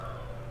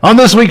On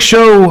this week's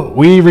show,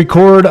 we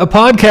record a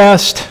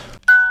podcast.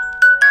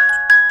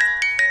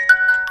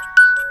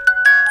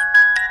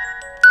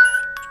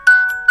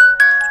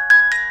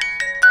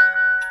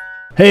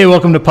 Hey,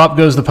 welcome to Pop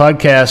Goes the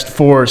Podcast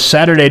for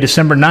Saturday,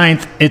 December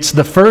 9th. It's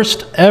the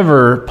first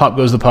ever Pop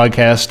Goes the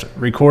Podcast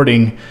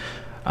recording.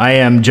 I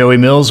am Joey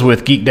Mills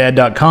with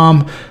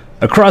GeekDad.com.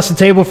 Across the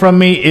table from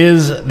me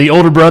is the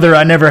older brother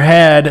I never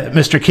had,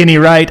 Mr. Kenny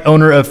Wright,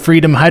 owner of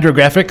Freedom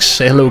Hydrographics.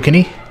 Say hello,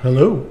 Kenny.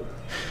 Hello.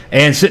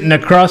 And sitting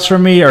across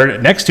from me, or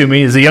next to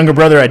me, is the younger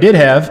brother I did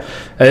have,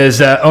 is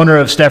owner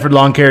of Stafford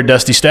Lawn Care,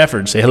 Dusty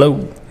Stafford. Say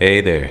hello.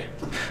 Hey there.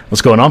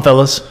 What's going on,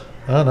 fellas?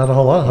 Not a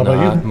whole lot. How about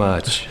you? Not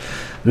much.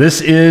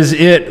 This is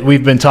it.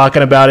 We've been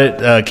talking about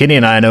it. Kenny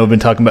and I know have been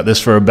talking about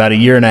this for about a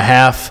year and a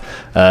half.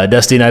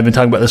 Dusty and I have been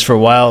talking about this for a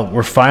while.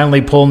 We're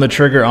finally pulling the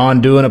trigger on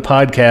doing a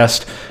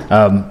podcast.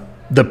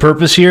 The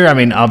purpose here, I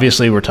mean,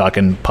 obviously we're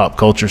talking pop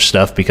culture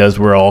stuff because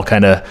we're all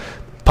kind of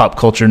pop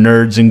culture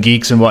nerds and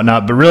geeks and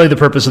whatnot. But really the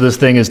purpose of this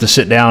thing is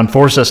to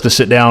force us to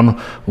sit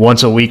down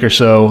once a week or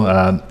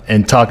so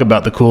and talk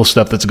about the cool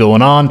stuff that's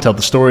going on, tell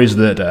the stories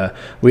that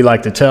we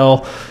like to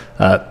tell.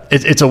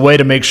 It's a way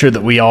to make sure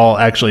that we all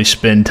actually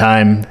spend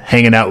time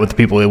hanging out with the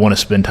people we want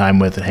to spend time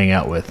with and hang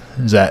out with.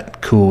 Is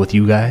that cool with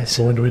you guys?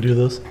 So when do we do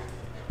this?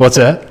 What's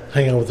that?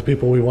 Hang out with the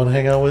people we want to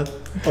hang out with?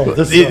 Oh,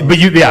 this you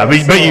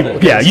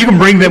can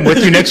bring them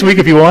with you next week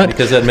if you want.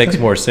 Because that makes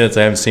more sense.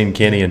 I haven't seen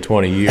Kenny in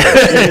 20 years.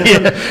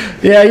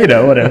 yeah, you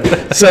know,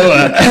 whatever. So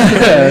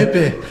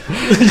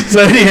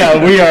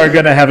anyhow, we are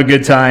going to have a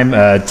good time,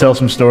 tell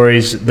some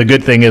stories. The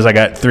good thing is I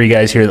got three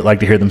guys here that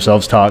like to hear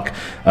themselves talk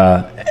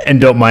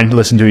and don't mind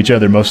listening to each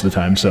other most of the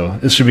time. So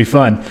this should be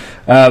fun.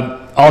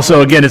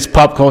 Also, again, it's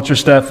pop culture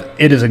stuff.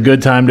 It is a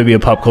good time to be a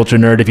pop culture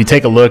nerd. If you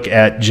take a look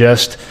at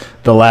just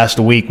the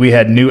last week, we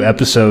had new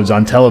episodes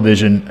on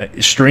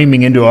television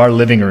streaming into our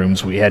living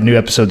rooms. We had new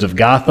episodes of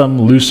Gotham,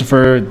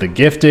 Lucifer, The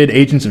Gifted,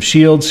 Agents of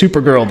S.H.I.E.L.D.,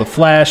 Supergirl, The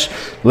Flash,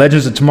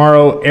 Legends of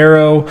Tomorrow,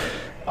 Arrow.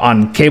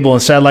 On cable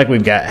and satellite,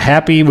 we've got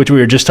Happy, which we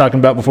were just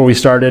talking about before we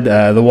started,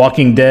 The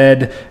Walking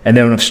Dead, and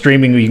then on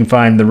streaming, you can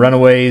find The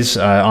Runaways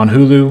on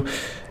Hulu.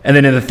 And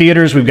then in the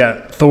theaters, we've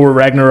got Thor,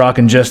 Ragnarok,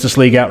 and Justice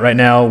League out right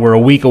now. We're a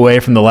week away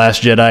from The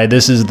Last Jedi.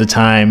 This is the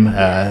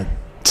time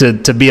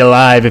to be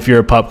alive if you're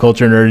a pop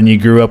culture nerd and you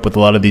grew up with a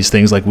lot of these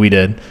things like we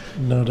did.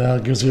 No doubt.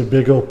 It gives you a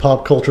big old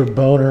pop culture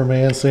boner,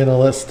 man, seeing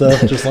all that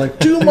stuff. Just like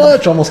too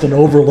much, almost an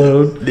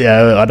overload.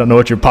 Yeah, I don't know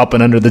what you're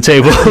popping under the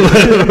table.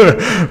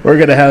 We're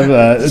going to have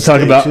we're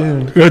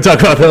going to talk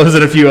about those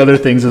and a few other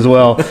things as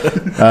well.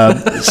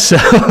 So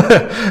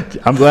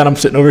I'm glad I'm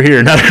sitting over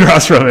here, not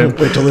across from him.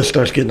 Wait till this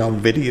starts getting on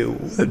video.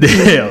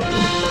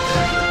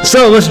 Yeah.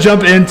 So let's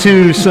jump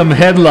into some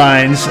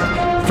headlines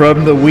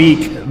from the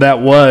week that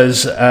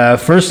was.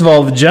 First of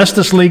all, the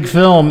Justice League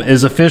film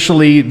is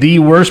officially the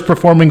worst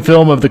performing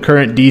film of the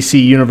current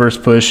DC Universe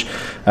push.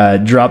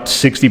 Dropped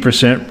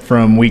 60%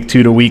 from week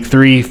 2 to week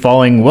 3,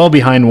 falling well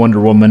behind Wonder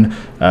Woman,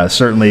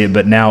 certainly,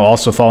 but now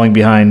also falling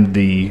behind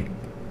the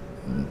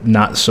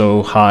not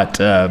so hot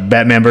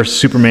Batman vs.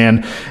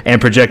 Superman,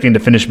 and projecting to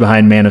finish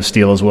behind Man of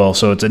Steel as well.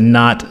 So it's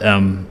not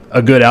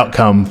a good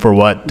outcome for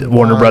what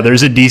Warner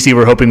Brothers and DC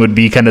were hoping would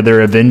be kind of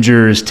their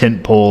Avengers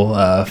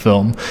tentpole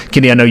film.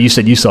 Kenny, I know you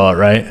said you saw it,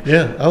 right?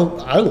 Yeah,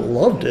 I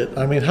loved it.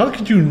 I mean, how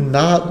could you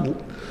not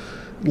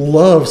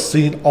love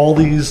seeing all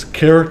these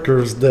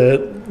characters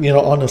that, you know,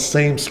 on the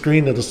same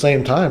screen at the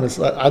same time?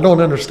 I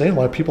don't understand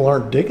why people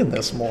aren't digging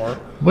this more.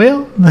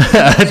 Well,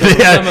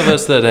 some of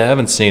us that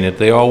haven't seen it,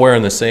 they all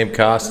wearing the same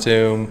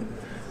costume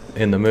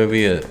in the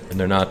movie, and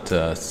they're not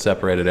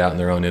separated out in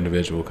their own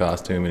individual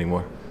costume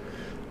anymore.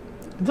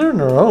 They're in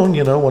their own,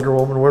 you know. Wonder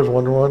Woman wears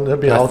Wonder Woman.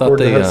 That'd be awkward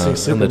to have to see in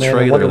Superman the and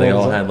trailer, Wonder they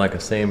all Woman's had like a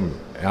same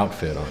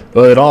outfit on.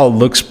 well, it all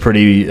looks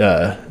pretty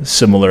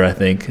similar, I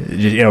think.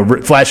 You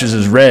know, Flash's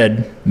is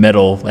red,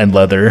 metal, and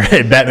leather,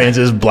 and Batman's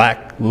is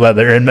black,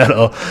 leather, and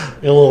metal. a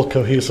little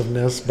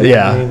cohesiveness. But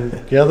Yeah. I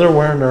mean, yeah, they're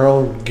wearing their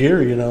own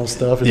gear, you know,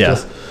 stuff. It's Yeah.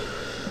 just,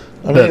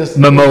 I mean,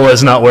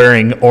 Momoa's not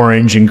wearing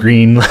orange and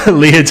green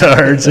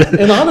leotards.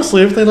 and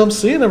honestly, everything I'm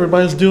seeing,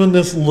 everybody's doing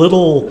this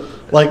little,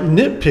 like,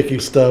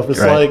 nitpicky stuff. It's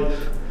Right. like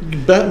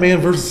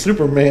Batman versus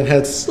Superman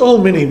had so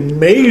many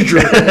major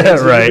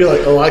things. Right.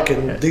 You'd be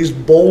like, these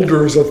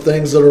boulders of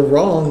things that are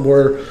wrong,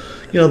 where,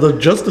 you know, the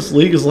Justice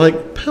League is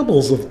like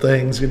pebbles of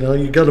things. You know,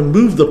 you got to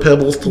move the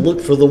pebbles to look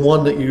for the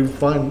one that you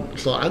find.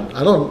 So I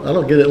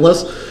don't get it.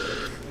 Unless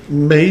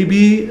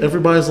maybe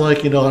everybody's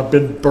like, you know, I've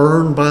been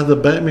burned by the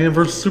Batman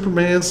versus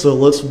Superman, so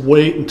let's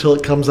wait until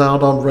it comes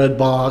out on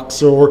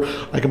Redbox, or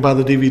I can buy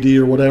the DVD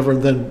or whatever,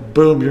 and then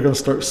boom, you're going to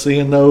start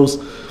seeing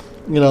those,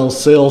 you know,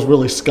 sales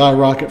really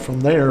skyrocket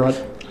from there.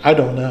 I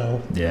don't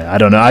know. Yeah, I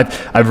don't know.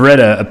 I've read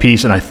a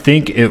piece, and I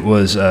think it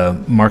was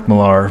Mark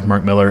Millar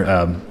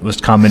was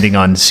commenting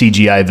on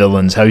CGI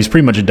villains, how he's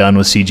pretty much done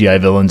with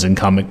CGI villains in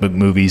comic book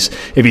movies.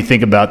 If you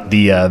think about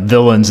the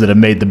villains that have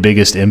made the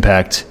biggest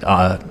impact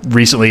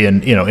recently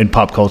in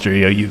pop culture,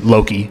 you know,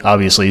 Loki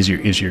obviously is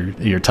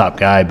your top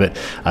guy, but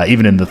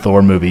even in the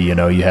Thor movie, you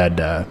know, you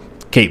had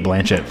Cate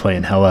Blanchett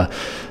playing Hela.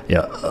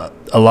 Yeah,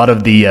 a lot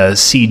of the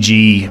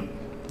CG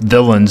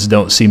villains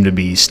don't seem to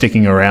be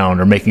sticking around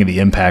or making the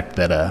impact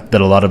that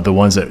a lot of the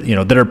ones that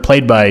that are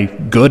played by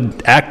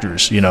good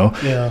actors.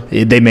 Yeah.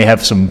 They may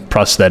have some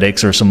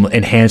prosthetics or some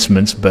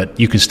enhancements, but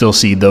you can still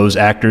see those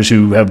actors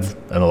who have,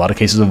 in a lot of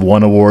cases, have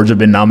won awards or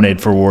been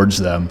nominated for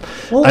awards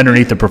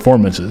underneath the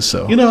performances.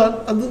 So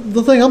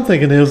the thing I'm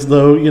thinking is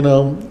though,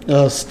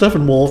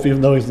 Steppenwolf,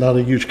 even though he's not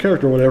a huge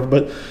character or whatever,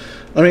 but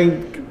I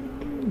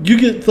mean, you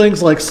get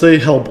things like say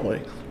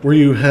Hellboy, where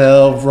you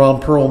have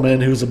Ron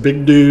Perlman, who's a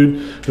big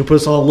dude who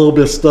puts on a little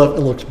bit of stuff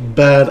and looks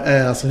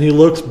badass, and he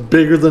looks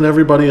bigger than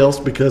everybody else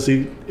because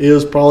he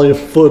is probably a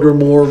foot or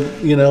more,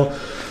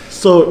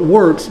 so it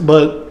works.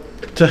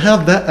 But to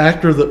have that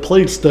actor that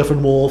played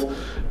Steppenwolf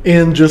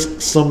in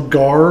just some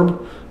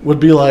garb would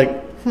be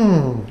like,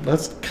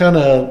 that's kind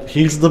of,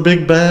 he's the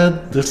big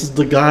bad, this is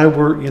the guy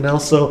we're,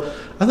 so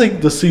I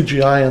think the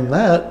CGI in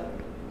that,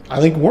 I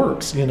think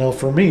works,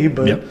 for me,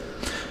 but... Yep.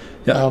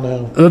 Yeah. I don't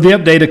know. The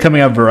update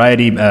coming out of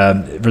Variety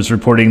was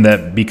reporting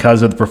that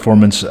because of the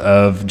performance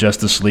of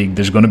Justice League,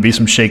 there's going to be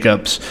some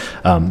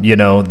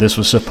shakeups. This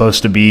was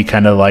supposed to be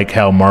kind of like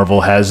how Marvel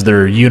has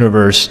their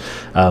universe.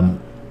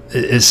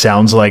 It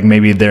sounds like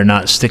maybe they're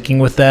not sticking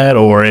with that,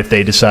 or if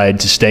they decide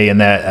to stay in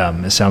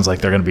that, it sounds like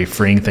they're going to be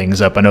freeing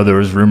things up. I know there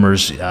was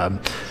rumors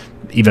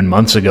even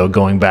months ago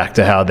going back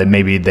to how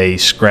they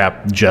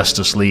scrap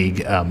Justice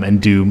League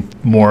and do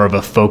more of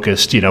a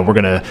focused, we're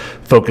going to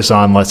focus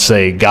on, let's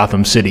say,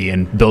 Gotham City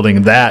and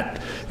building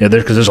that,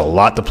 because there's a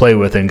lot to play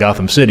with in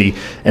Gotham City,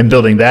 and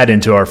building that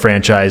into our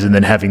franchise, and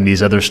then having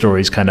these other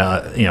stories kind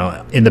of,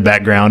 in the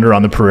background or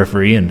on the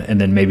periphery,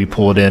 and then maybe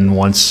pull it in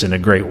once in a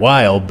great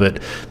while, but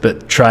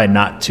try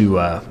not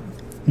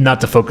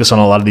to focus on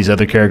a lot of these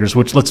other characters,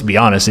 which, let's be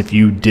honest, if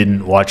you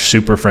didn't watch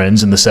Super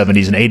Friends in the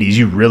 70s and 80s,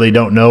 you really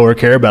don't know or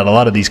care about a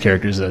lot of these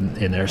characters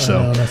in there. So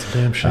I know, that's a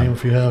damn shame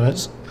if you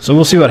haven't. So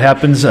we'll see what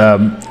happens.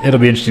 It'll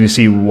be interesting to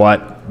see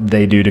what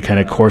they do to kind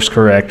of course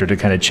correct or to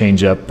kind of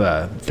change up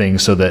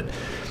things so that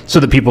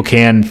people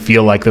can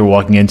feel like they're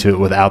walking into it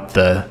without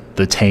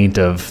the taint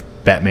of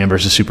Batman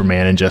versus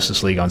Superman and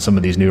Justice League on some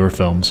of these newer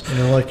films.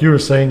 Like you were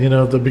saying,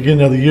 at the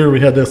beginning of the year, we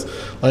had this,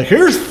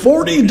 here's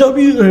 40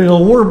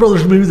 Warner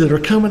Brothers movies that are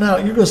coming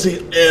out. You're going to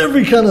see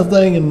every kind of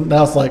thing. And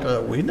now it's like,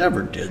 we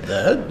never did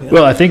that.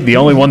 Well, I think the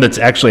only one that's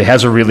actually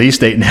has a release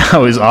date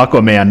now is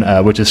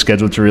Aquaman, which is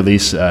scheduled to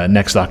release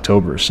next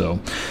October. So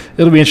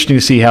it'll be interesting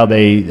to see how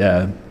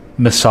they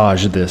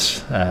massage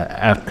this,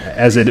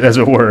 as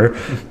it were.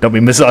 Don't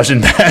be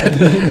massaging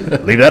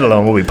that. Leave that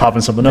alone. We'll be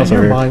popping something else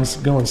over here. Your mind's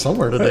going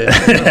somewhere today.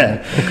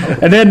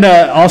 And then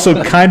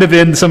also kind of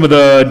in some of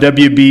the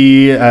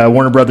WB,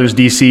 Warner Brothers,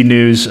 DC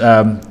news,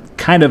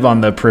 kind of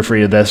on the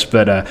periphery of this,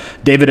 but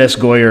David S.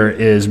 Goyer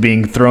is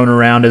being thrown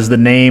around as the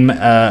name,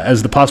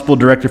 as the possible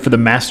director for the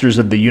Masters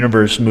of the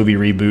Universe movie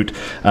reboot.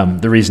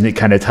 The reason it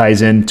kind of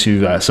ties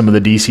into some of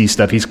the DC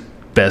stuff, he's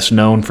best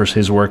known for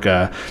his work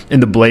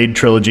in the Blade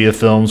trilogy of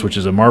films, which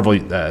is a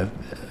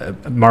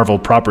Marvel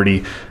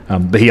property,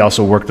 but he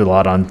also worked a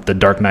lot on the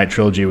Dark Knight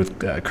trilogy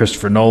with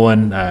Christopher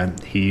Nolan.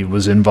 He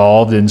was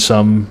involved in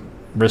some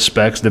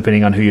respects,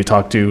 depending on who you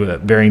talk to,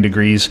 varying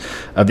degrees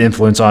of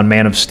influence on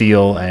Man of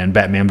Steel and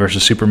Batman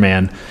versus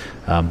Superman.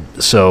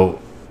 So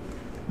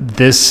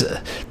this,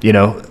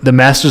 the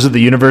Masters of the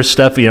Universe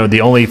stuff,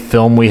 the only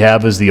film we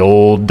have is the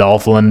old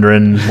Dolph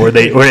Lundgren,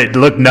 where it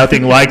looked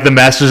nothing like the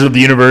Masters of the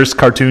Universe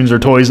cartoons or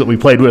toys that we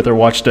played with or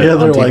watched on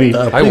TV.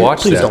 I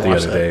watched that the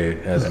other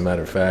day, as a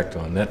matter of fact,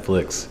 on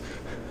Netflix.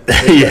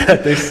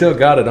 They still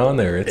got it on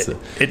there.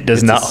 It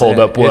does not hold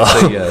up well.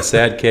 It's a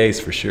sad case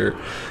for sure.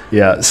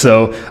 Yeah,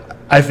 so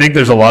I think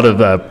there's a lot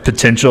of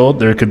potential.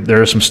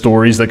 There are some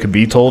stories that could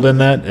be told in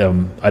that.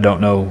 I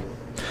don't know.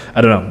 I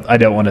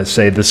don't want to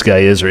say this guy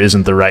is or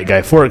isn't the right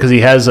guy for it, because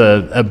he has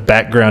a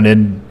background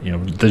in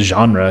the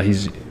genre.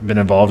 He's been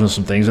involved in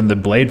some things, and the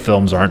Blade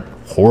films aren't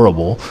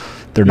horrible.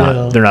 They're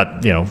not. They're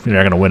not. You're not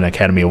going to win an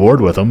Academy Award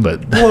with them.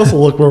 But well, also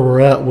look where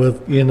we're at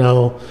with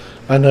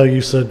I know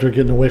you said they're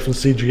getting away from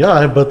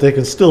CGI, but they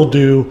can still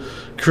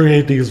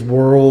create these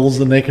worlds,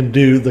 and they can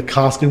do, the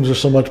costumes are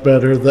so much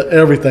better,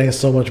 everything is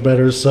so much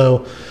better.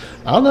 So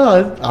I don't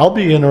know. I'll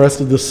be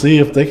interested to see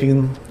if they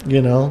can,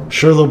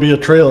 sure there'll be a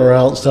trailer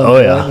out.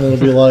 And it'll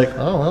be like,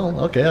 oh, well,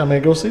 okay, I may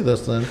go see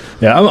this then.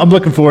 Yeah, I'm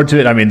looking forward to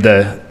it. I mean,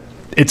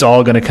 it's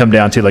all going to come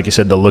down to, like you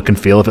said, the look and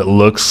feel. If it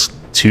looks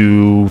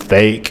too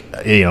fake,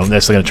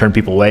 that's going to turn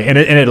people away. And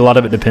a lot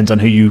of it depends on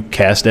who you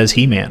cast as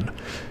He-Man.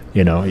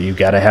 You've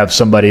got to have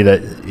somebody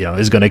that,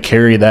 is going to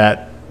carry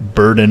that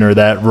burden or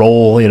that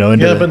role,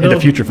 into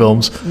future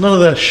films. None of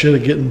that shit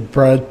of getting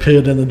Brad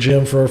Pitt in the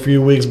gym for a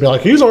few weeks and be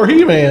like, he's our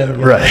He-Man.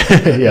 Right.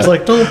 Yeah. It's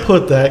like, don't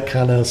put that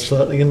kind of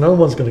stuff. No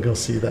one's going to go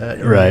see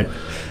that. Right.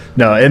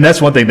 No, and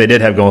that's one thing they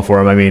did have going for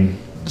him. I mean,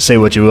 say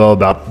what you will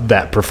about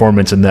that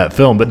performance in that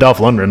film, but Dolph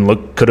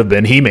Lundgren could have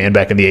been He-Man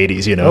back in the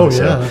 80s, Oh,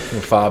 yeah. Or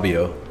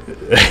Fabio.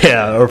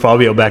 Yeah, or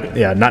Fabio back,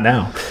 not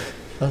now.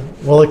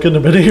 Well, it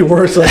couldn't have been any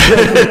worse. He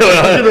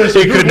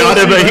could not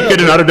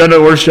have done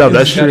a worse job.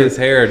 That's true. His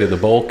hair to the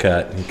bowl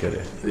cut. He could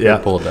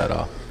have pulled that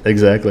off.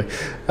 Exactly.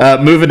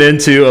 Moving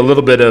into a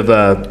little bit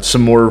of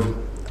some more,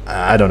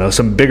 I don't know,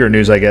 some bigger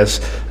news, I guess.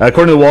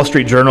 According to the Wall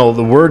Street Journal,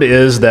 the word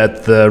is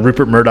that the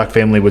Rupert Murdoch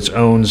family, which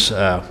owns,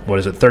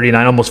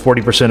 39, almost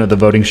 40% of the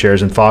voting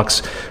shares in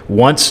Fox,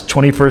 wants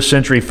 21st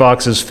Century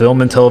Fox's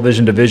film and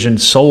television division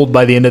sold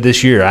by the end of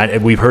this year.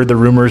 We've heard the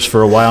rumors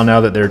for a while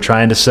now that they're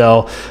trying to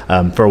sell.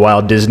 For a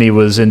while, Disney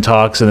was in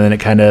talks, and then it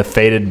kind of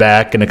faded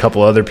back, and a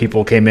couple other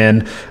people came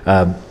in.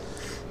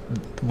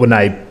 When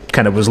I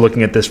kind of was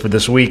looking at this for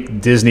this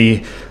week,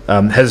 Disney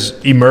has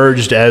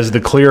emerged as the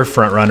clear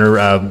front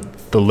runner.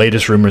 The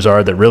latest rumors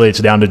are that really it's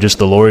down to just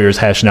the lawyers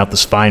hashing out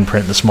this fine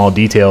print and the small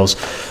details.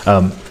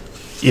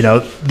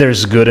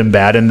 There's good and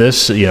bad in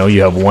this.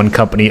 You have one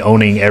company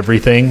owning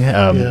everything.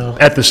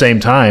 At the same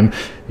time,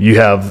 you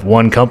have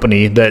one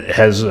company that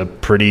has a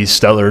pretty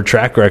stellar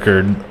track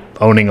record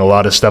owning a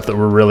lot of stuff that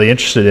we're really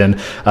interested in.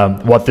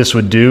 What this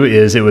would do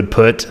is it would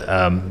put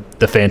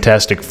the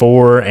Fantastic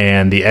Four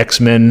and the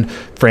X-Men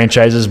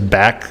franchises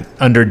back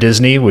under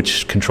Disney,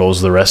 which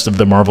controls the rest of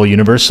the Marvel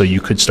Universe. So you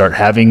could start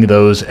having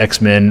those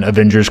X-Men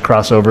Avengers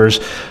crossovers.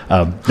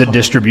 The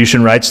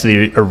distribution rights to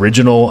the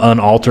original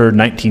unaltered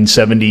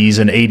 1970s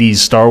and 80s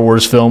Star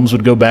Wars films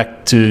would go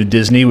back to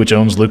Disney, which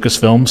owns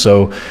Lucasfilm.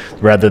 So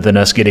rather than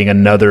us getting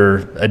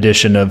another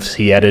edition of,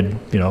 he added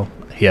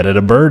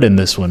a bird in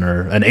this one,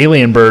 or an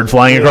alien bird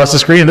flying across the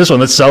screen in this one.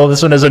 Let's sell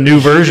this one as a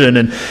new version.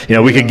 And,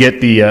 we could get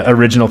the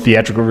original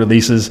theatrical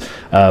releases.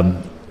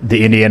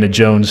 The Indiana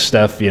Jones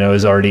stuff,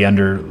 is already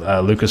under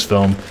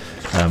Lucasfilm.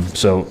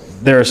 So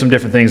there are some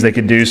different things they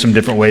could do, some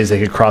different ways they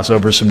could cross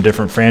over some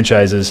different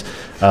franchises.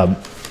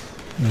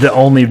 The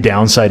only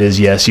downside is,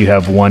 yes, you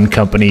have one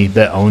company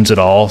that owns it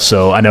all.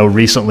 So I know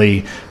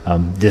recently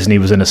Disney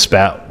was in a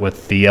spat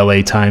with the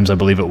LA Times, I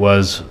believe it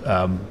was.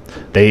 I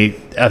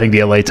think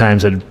the LA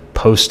Times had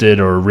posted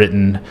or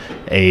written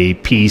a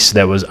piece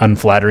that was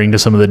unflattering to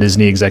some of the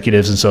Disney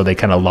executives, and so they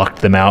kind of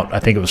locked them out. I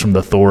think it was from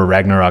the Thor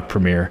Ragnarok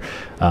premiere,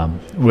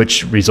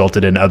 which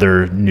resulted in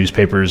other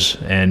newspapers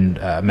and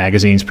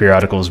magazines,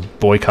 periodicals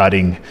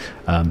boycotting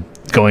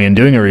going and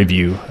doing a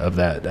review of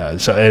that. And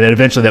then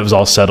eventually that was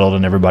all settled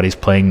and everybody's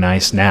playing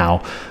nice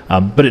now.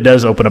 But it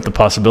does open up the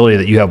possibility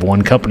that you have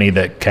one company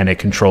that kind of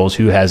controls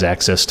who has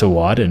access to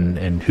what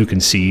and who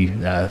can see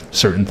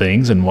certain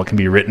things and what can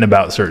be written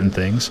about certain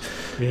things.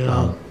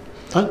 Yeah.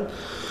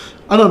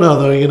 I don't know,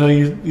 though.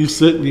 You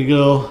sit and you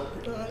go,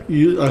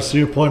 I see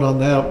your point on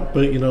that,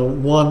 but,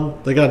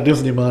 one, they got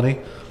Disney money.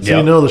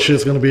 So the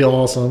shit's going to be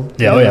awesome.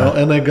 Yeah,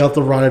 and they've got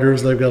the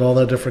writers, they've got all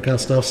that different kind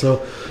of stuff.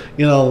 So,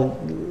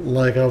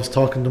 like I was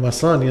talking to my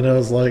son,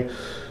 it's like,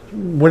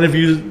 when have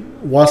you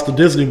watched a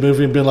Disney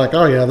movie and been like,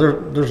 oh yeah,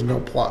 there's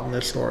no plot in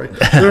this story.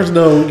 There's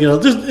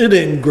no, just it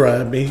didn't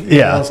grab me.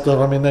 And stuff.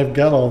 I mean, they've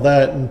got all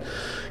that, and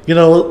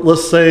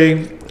let's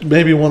say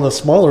maybe one of the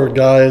smaller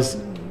guys.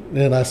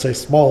 And I say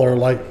smaller,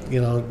 like,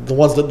 the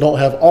ones that don't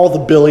have all the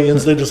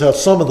billions, they just have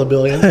some of the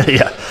billions.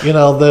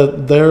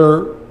 That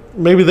they're,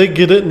 maybe they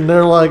get it and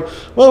they're like,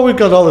 well, we've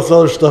got all this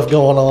other stuff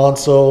going on,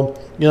 so,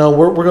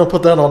 we're going to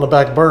put that on the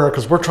back burner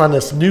because we're trying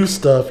this new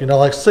stuff,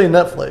 like, say,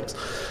 Netflix.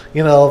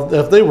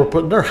 If they were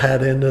putting their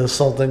hat into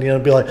something,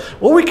 it'd be like,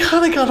 well, we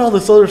kind of got all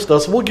this other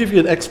stuff, so we'll give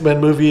you an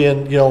X-Men movie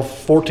in,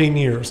 14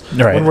 years.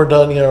 Right. When we're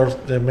done,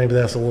 maybe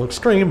that's a little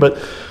extreme, but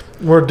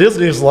where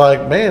Disney's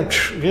like, man,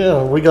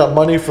 we got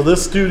money for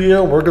this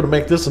studio, we're going to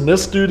make this in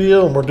this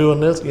studio, and we're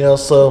doing this,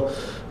 so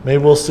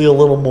maybe we'll see a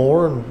little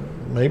more and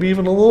maybe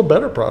even a little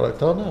better product.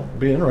 I don't know. It'd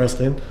be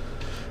interesting.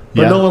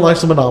 But no one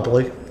likes a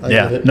monopoly. I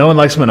get it. No one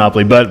likes a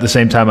monopoly, but at the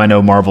same time, I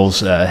know Marvel's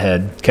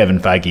head, Kevin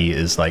Feige,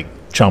 is like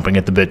chomping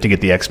at the bit to get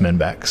the X-Men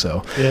back.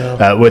 So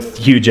with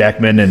Hugh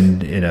Jackman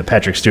and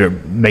Patrick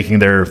Stewart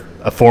making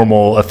a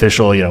formal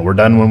official, we're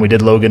done when we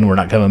did Logan, we're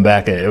not coming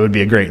back. It would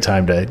be a great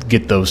time to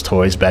get those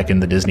toys back in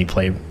the Disney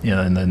play,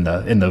 in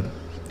the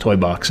toy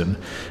box and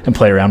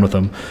play around with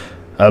them.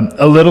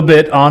 A little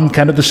bit on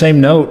kind of the same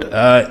note,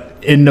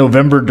 in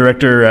November,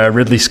 director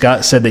Ridley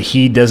Scott said that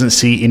he doesn't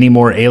see any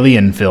more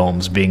Alien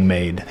films being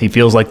made. He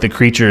feels like the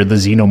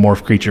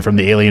xenomorph creature from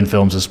the Alien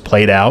films is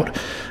played out.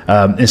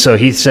 And so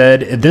he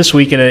said this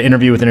week in an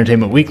interview with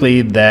Entertainment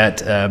Weekly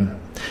that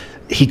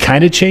he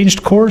kind of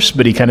changed course,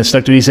 but he kind of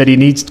stuck to it. He said he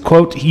needs,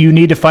 quote, "You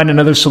need to find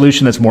another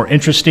solution that's more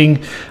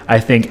interesting. I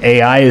think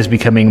AI is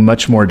becoming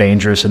much more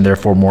dangerous and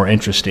therefore more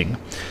interesting."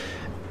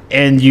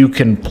 And you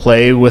can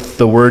play with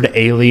the word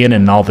alien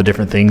and all the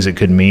different things it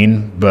could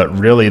mean, but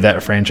really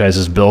that franchise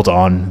is built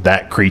on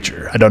that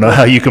creature. I don't know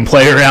how you can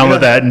play around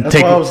with that. And that's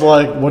why I was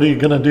like, what are you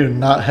going to do,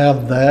 not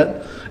have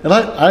that? And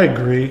I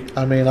agree.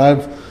 I mean,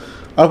 I've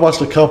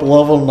watched a couple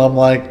of them, and I'm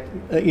like,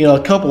 a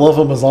couple of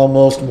them is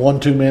almost one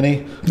too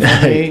many for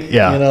me.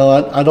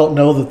 I don't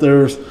know that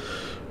there's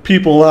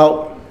people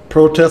out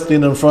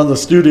protesting in front of the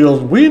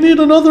studios, we need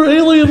another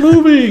Alien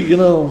movie,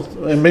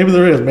 and maybe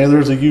there is. Maybe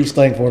there's a huge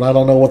thing for it. I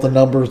don't know what the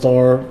numbers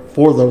are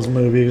for those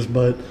movies,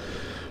 but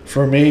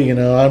for me,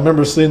 I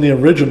remember seeing the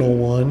original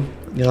one.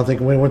 I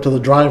think we went to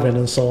the drive-in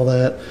and saw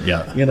that.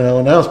 And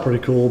that was pretty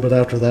cool. But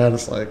after that,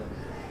 it's like,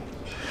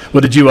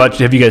 Well, did you watch?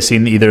 Have you guys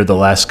seen either of the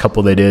last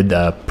couple they did?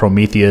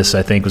 Prometheus,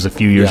 I think, was a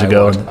few years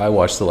ago. I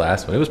watched the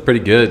last one. It was pretty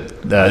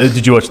good.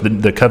 Did you watch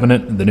the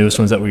Covenant, the newest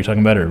one? Is that what you're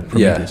talking about, or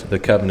Prometheus? Yeah, the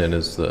Covenant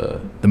is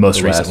the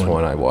most last recent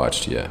one I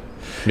watched. Yeah,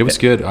 it was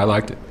good. I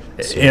liked it.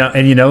 So Yeah,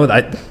 and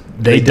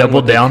they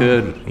doubled down.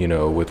 They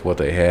could, with what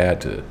they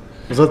had to.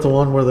 Was that the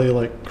one where they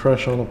like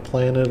crash on a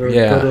planet or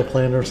Yeah. go to a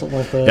planet or something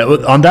like that? Yeah,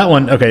 well, on that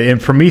one, okay. In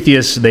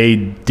Prometheus, they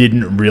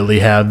didn't really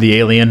have the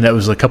alien. That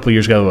was a couple of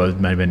years ago. It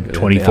might have been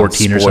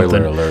 2014 or something.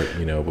 Spoiler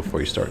alert, before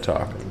you start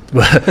talking.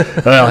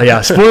 Well,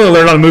 yeah. Spoiler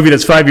alert on a movie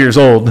that's 5 years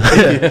old.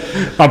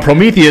 On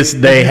Prometheus,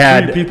 they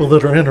had people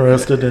that are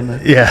interested in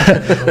it. Yeah,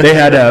 they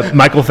had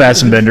Michael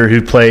Fassbender,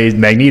 who played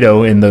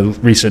Magneto in the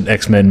recent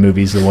X-Men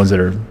movies, the ones that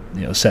are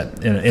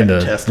set in the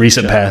Fantastic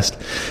recent job. past.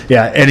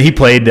 Yeah, and he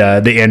played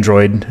the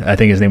android. I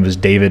think his name was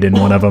David in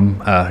one of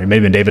them. It may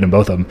have been David in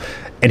both of them.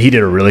 And he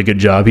did a really good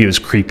job. He was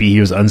creepy. He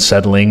was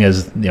unsettling,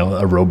 as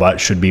a robot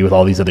should be with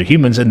all these other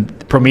humans.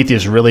 And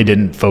Prometheus really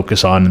didn't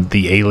focus on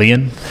the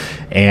alien,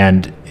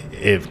 and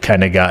it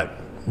kind of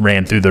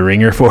ran through the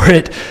ringer for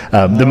it.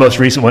 The most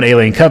recent one,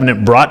 Alien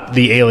Covenant, brought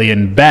the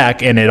alien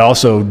back, and it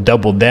also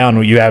doubled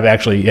down. You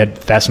had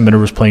Fassbender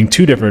was playing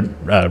two different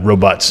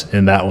robots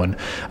in that one,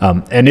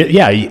 and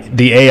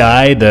the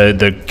AI,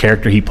 the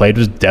character he played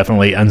was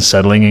definitely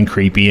unsettling and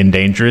creepy and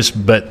dangerous,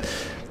 but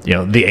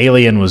the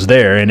alien was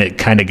there, and it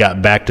kind of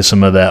got back to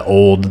some of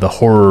the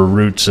horror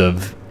roots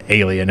of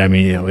Alien. I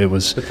mean, it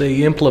was. But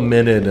they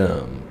implemented,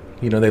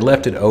 they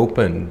left it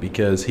open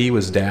because he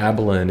was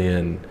dabbling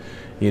in.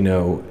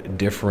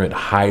 Different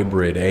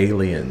hybrid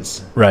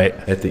aliens Right.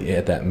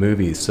 at that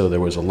movie, so there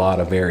was a lot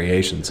of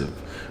variations of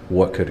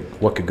what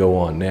could go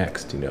on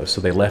next,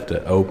 so they left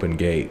an open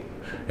gate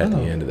at the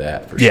end of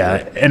that for Yeah,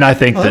 sure. and I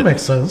think That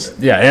makes sense.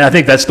 Yeah, and I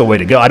think that's the way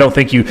to go. I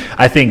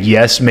think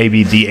yes,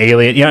 maybe the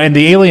alien, and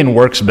the alien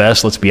works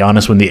best, let's be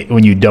honest, when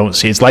you don't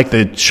see it. It's like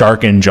the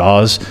shark in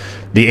Jaws.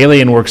 The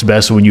alien works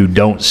best when you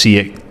don't see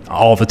it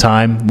all the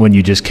time, when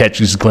you just catch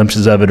these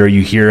glimpses of it, or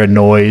you hear a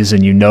noise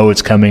and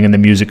it's coming and the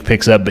music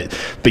picks up,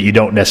 but you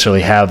don't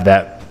necessarily have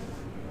that,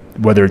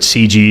 whether it's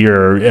CG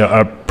or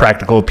a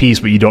practical piece,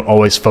 but you don't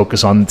always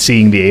focus on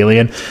seeing the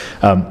alien.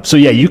 So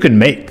yeah, you can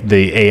make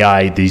the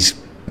AI, these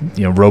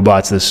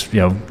robots, this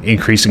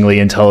increasingly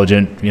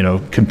intelligent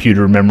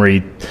computer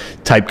memory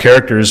type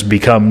characters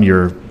become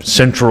your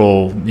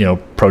central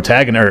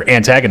protagonist or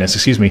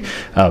antagonist,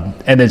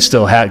 and then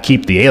still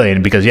keep the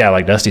alien, because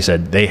like Dusty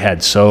said, they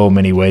had so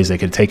many ways they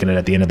could have taken it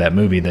at the end of that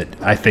movie that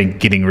I think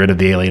getting rid of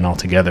the alien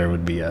altogether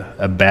would be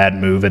a bad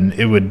move, and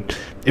it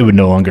would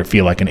no longer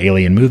feel like an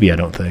alien movie, I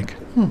don't think.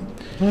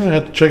 I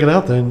have to check it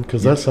out then,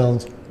 because that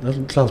sounds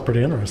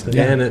pretty interesting.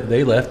 Yeah, and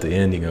they left the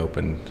ending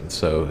open,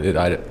 so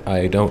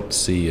I don't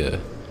see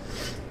an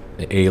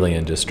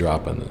alien just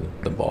dropping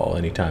the ball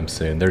anytime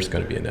soon. There's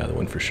going to be another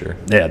one for sure.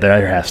 Yeah,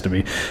 there has to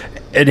be.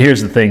 And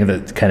here's the thing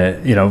that kind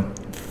of,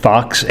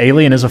 Fox,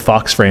 Alien is a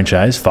Fox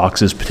franchise.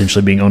 Fox is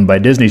potentially being owned by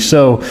Disney.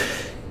 So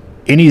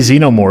any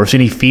xenomorphs,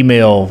 any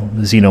female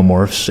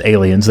xenomorphs,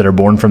 aliens that are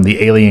born from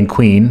the alien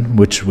queen,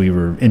 which we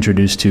were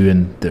introduced to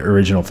in the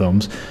original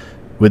films,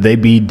 would they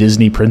be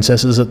Disney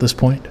princesses at this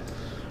point?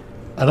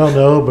 I don't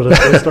know, but if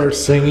they start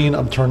singing,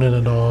 I'm turning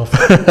it off.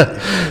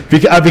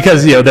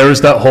 Because there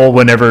was that whole,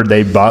 whenever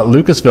they bought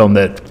Lucasfilm,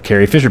 that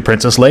Carrie Fisher,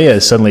 Princess Leia,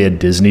 is suddenly a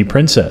Disney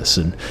princess,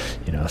 and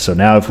so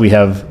now if we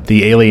have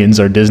the aliens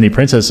are Disney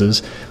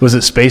princesses, was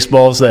it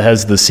Spaceballs that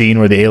has the scene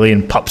where the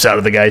alien pops out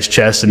of the guy's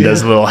chest and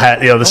does the little hat,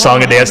 the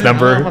song and dance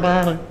number?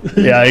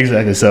 Yeah,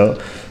 exactly.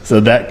 So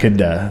that could,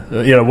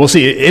 we'll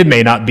see. It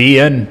may not be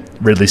in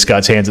Ridley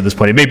Scott's hands at this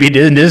point. It may be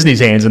in Disney's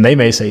hands, and they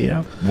may say,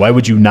 why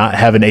would you not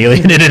have an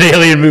alien in an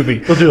alien movie?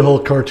 They'll do a whole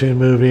cartoon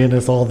movie, and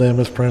it's all them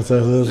as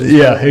princesses.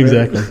 Yeah,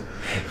 exactly.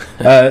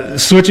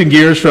 Switching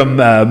gears from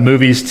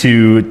movies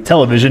to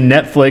television,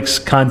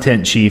 Netflix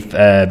content chief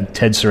Ted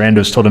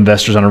Sarandos told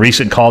investors on a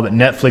recent call that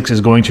Netflix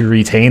is going to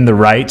retain the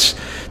rights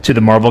to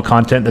the Marvel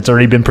content that's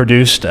already been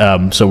produced.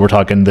 So we're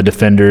talking The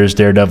Defenders,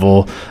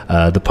 Daredevil,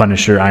 The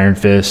Punisher, Iron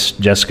Fist,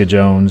 Jessica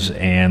Jones,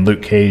 and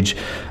Luke Cage.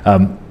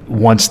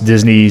 Once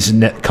Disney's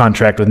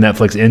contract with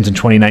Netflix ends in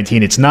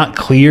 2019, it's not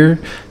clear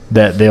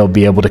that they'll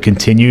be able to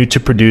continue to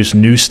produce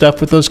new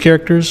stuff with those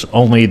characters,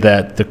 only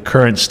that the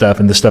current stuff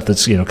and the stuff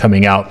that's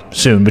coming out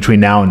soon between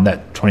now and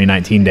that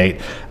 2019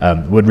 date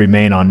would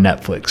remain on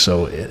Netflix.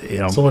 So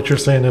So what you're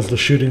saying is the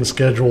shooting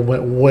schedule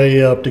went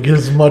way up to get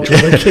as much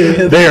as they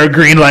can. they are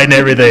greenlighting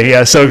everything.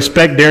 Yeah, so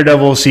expect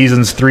Daredevil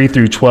seasons 3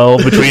 through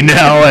 12 between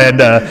now and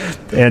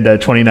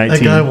 2019.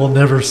 That guy will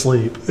never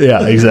sleep.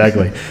 Yeah,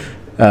 exactly.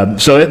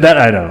 So that,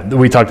 I don't know.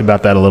 We talked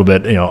about that a little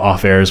bit,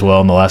 off air as well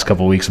in the last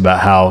couple of weeks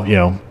about how,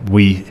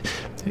 you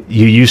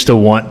used to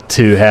want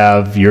to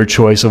have your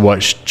choice of what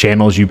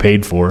channels you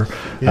paid for.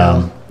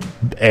 Yeah.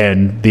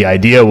 And the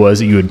idea was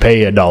that you would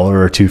pay $1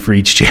 or $2 for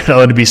each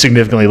channel, and it'd be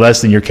significantly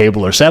less than your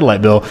cable or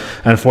satellite bill.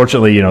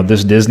 Unfortunately,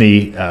 this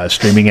Disney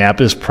streaming app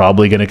is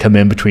probably going to come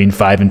in between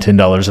 $5 and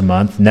 $10 a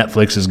month.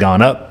 Netflix has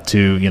gone up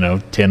to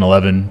 $10,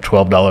 $11,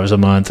 $12 a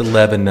month. It's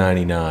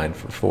 $11.99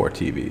 for 4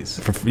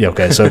 TVs.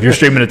 Okay, so if you're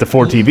streaming it to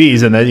 4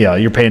 TVs, and then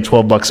you're paying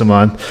 $12 a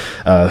month.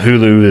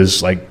 Hulu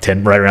is like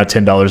right around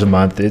 $10 a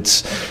month.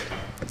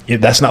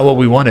 That's not what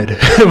we wanted.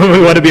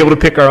 We wanted to be able to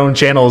pick our own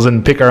channels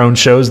and pick our own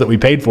shows that we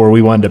paid for.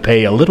 We wanted to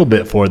pay a little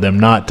bit for them,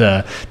 not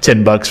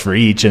 $10 for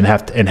each, and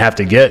have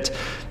to get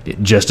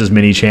just as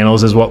many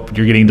channels as what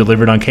you're getting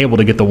delivered on cable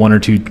to get the 1 or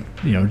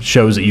 2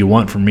 shows that you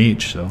want from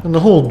each. So, and the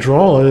whole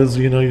draw is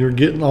you're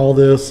getting all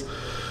this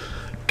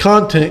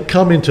content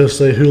coming to,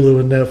 say, Hulu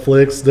and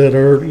Netflix that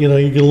are, you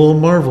get a little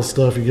Marvel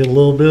stuff, you get a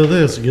little bit of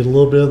this, you get a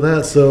little bit of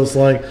that. So it's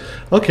like,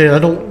 okay, I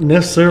don't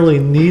necessarily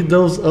need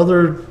those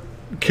other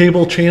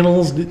cable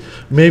channels.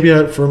 Maybe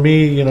for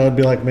me, I'd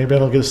be like, maybe I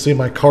don't get to see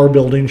my car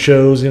building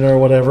shows, or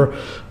whatever.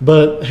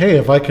 But hey,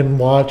 if I can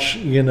watch,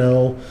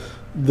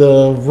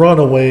 the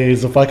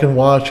Runaways, if I can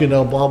watch,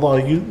 blah blah,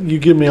 you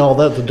give me all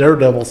that, the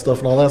Daredevil stuff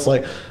and all that's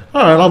like,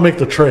 all right, I'll make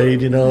the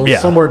trade.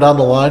 Somewhere down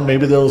the line,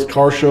 maybe those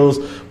car shows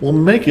will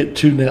make it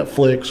to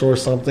Netflix or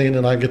something,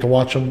 and I get to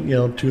watch them,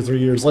 2-3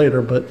 years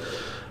later.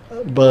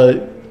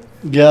 But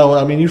yeah,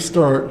 I mean,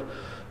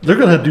 they're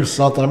going to do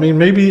something. I mean,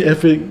 maybe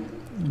if it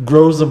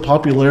grows in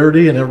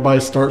popularity and everybody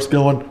starts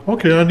going,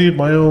 okay, I need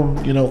my own,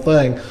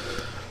 thing,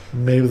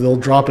 maybe they'll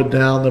drop it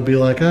down. They'll be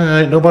like, all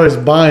right, nobody's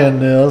buying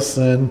this,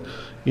 and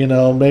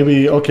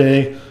maybe,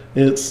 okay,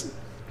 it's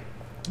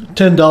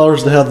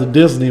 $10 to have the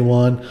Disney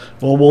one.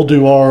 Well, we'll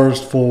do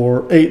ours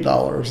for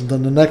 $8. And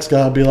then the next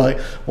guy will be like,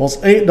 well, it's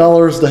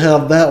 $8 to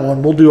have that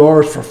one. We'll do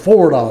ours for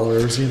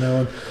 $4.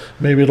 And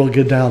maybe it'll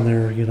get down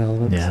there.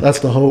 That's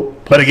the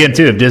hope. But again,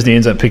 too, if Disney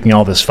ends up picking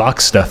all this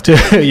Fox stuff too,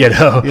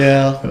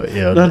 yeah,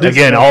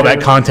 again, all that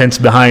content's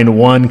behind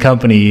one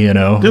company.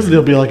 Disney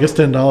will be like, it's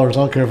 $10. I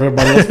don't care if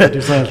everybody else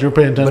pays $2. You're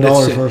paying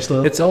 $10 for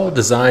stuff. It's all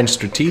designed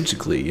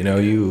strategically.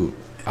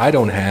 I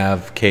don't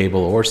have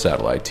cable or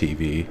satellite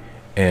TV,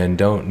 and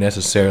don't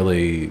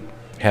necessarily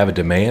have a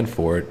demand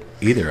for it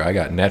either. I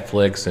got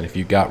Netflix, and if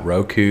you got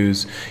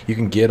Roku's, you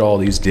can get all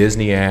these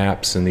Disney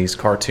apps and these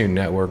Cartoon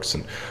Networks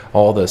and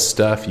all the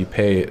stuff you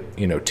pay,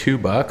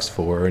 $2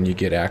 for, and you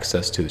get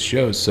access to the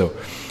shows. So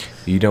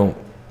you don't,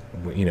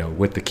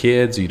 with the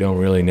kids, you don't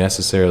really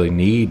necessarily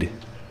need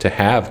to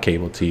have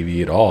cable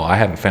TV at all. I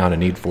haven't found a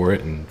need for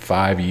it in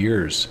 5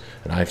 years,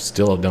 and I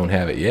still don't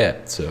have it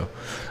yet. So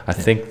I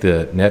think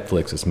that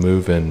Netflix is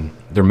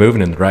they're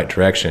moving in the right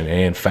direction,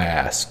 and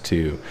fast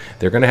too.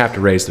 They're going to have to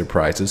raise their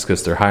prices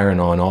because they're hiring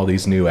on all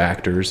these new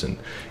actors and,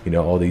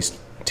 all these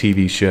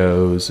TV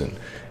shows,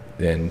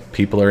 and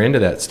people are into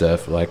that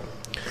stuff. Like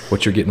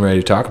what you're getting ready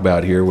to talk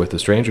about here with the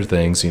Stranger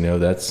Things,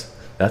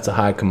 that's a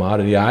high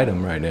commodity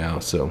item right now.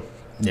 So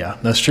yeah,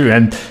 that's true.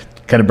 And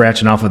kind of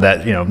branching off of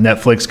that,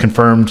 Netflix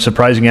confirmed,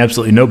 surprising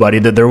absolutely nobody,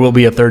 that there will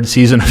be a 3rd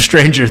season of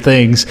Stranger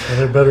Things. And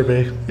there better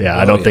be. Yeah,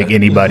 I don't think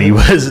anybody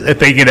was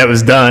thinking that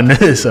was done.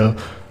 So,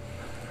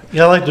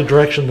 yeah, I like the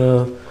direction.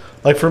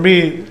 Like for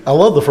me, I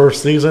love the 1st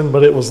season,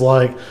 but it was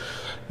like,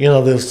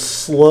 this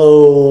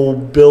slow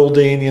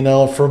building.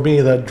 For me,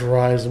 that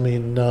drives me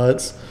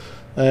nuts.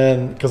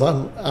 And because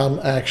I'm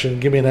action,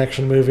 give me an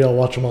action movie, I'll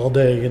watch them all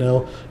day.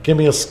 Give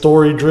me a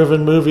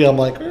story-driven movie, I'm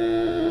like,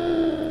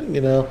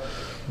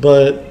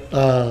 But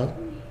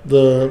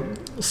the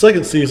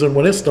 2nd season,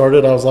 when it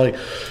started, I was like,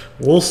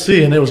 we'll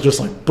see. And it was just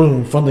like,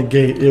 boom, from the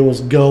gate, it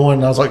was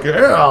going. I was like,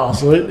 yeah.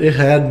 So it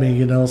had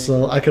me,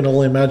 So I can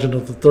only imagine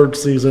if the 3rd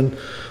season,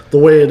 the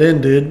way it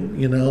ended,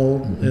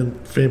 and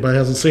if anybody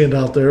hasn't seen it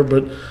out there,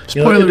 but,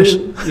 spoilers.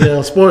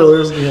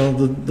 Spoilers,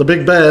 the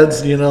big bads,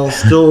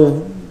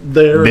 still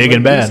there. Big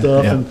and bad.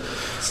 Stuff. Yeah. And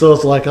so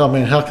it's like, oh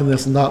man, how can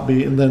this not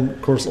be? And then,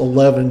 of course,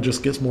 11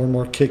 just gets more and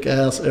more kick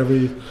ass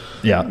every.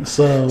 Yeah.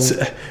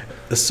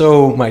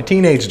 So my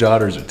teenage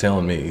daughters are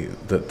telling me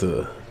that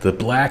the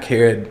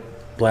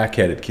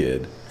black-headed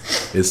kid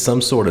is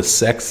some sort of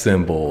sex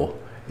symbol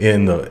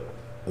in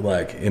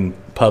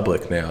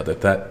public now.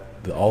 That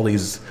all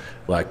these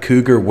like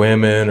cougar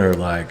women are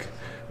like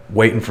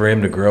waiting for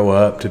him to grow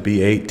up to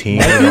be 18.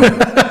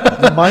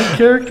 The Mike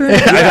character?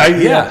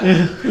 Yeah.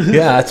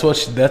 That's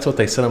what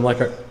they said. I'm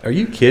like, are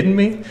you kidding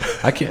me?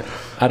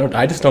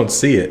 I just don't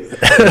see it.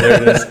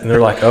 And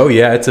they're like, oh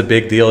yeah, it's a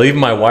big deal. Even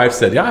my wife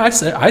said, yeah,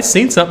 I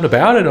seen something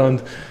about it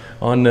on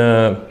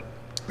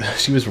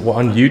she was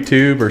on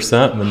YouTube or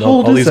something, and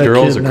all these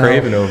girls are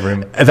craving over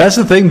him. That's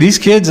the thing. These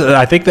kids,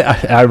 I think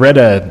that I read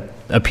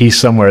a piece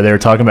somewhere. They were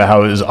talking about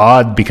how it was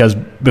odd because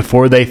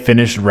before they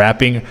finished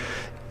wrapping,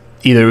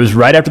 either it was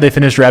right after they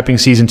finished wrapping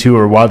season 2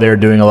 or while they were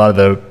doing a lot of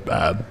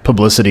the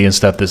publicity and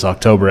stuff this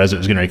October as it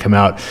was going to come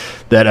out,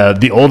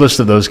 that the oldest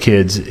of those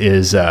kids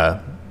is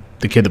the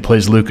kid that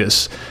plays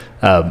Lucas.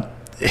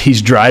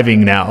 He's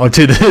driving now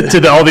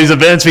to all these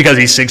events because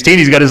he's 16.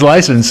 He's got his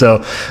license. So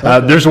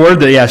there's word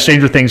that,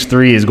 Stranger Things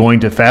 3 is going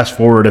to fast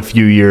forward a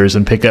few years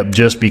and pick up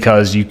just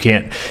because you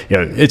can't,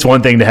 it's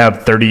one thing to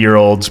have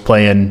 30-year-olds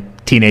playing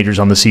teenagers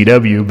on the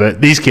CW, but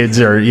these kids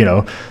are,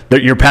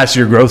 you're past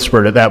your growth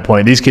spurt at that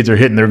point. These kids are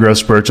hitting their growth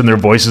spurts and their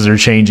voices are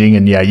changing,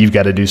 and yeah, you've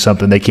got to do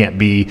something. They can't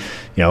be,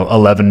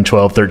 11,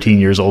 12, 13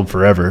 years old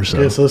forever. So,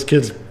 okay, so those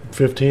kids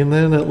 15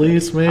 then at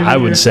least, maybe? I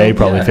would say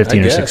probably 15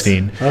 I or guess.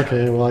 16.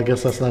 Okay, well, I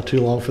guess that's not too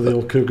long for the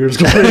old Cougars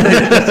to wait.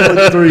 It's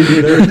like 3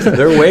 years.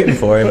 They're waiting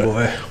for him,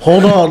 boy.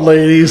 Hold on,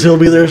 ladies. He'll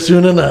be there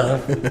soon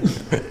enough.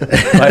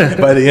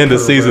 By the end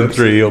of season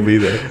 3, he'll be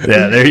there.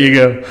 Yeah, there you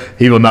go.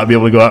 He will not be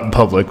able to go out in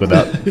public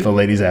without the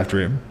ladies after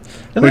him.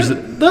 And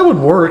that would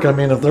work. I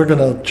mean, if they're going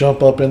to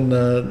jump up in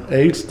the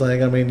age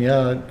thing, I mean,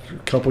 yeah, a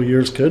couple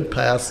years could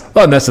pass.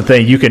 Well, and that's the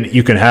thing. You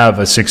can have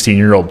a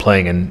 16-year-old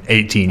playing an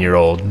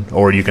 18-year-old,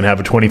 or you can have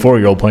a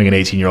 24-year-old playing an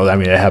 18-year-old. I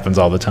mean, it happens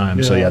all the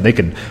time. So yeah, they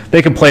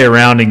can play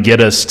around and get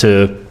us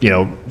to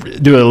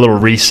do a little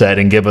reset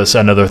and give us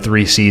another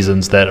 3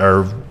 seasons that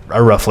are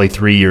roughly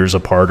 3 years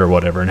apart or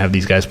whatever, and have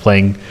these guys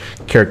playing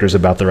characters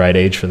about the right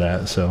age for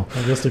that. So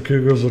I guess the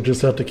Cougars will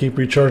just have to keep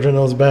recharging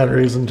those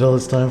batteries until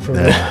it's time for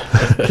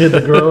the kid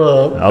to grow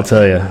up. I'll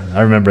tell you,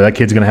 I remember that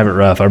kid's going to have it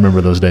rough. I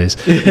remember those days.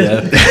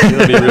 Yeah,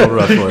 it'll be real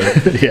rough for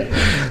him.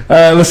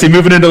 Yeah. Let's see,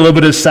 moving into a little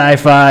bit of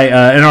sci-fi.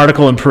 An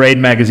article in Parade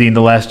magazine,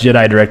 The Last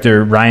Jedi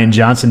director Rian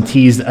Johnson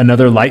teased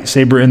another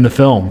lightsaber in the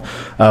film.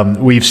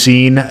 We've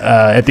seen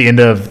at the end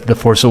of The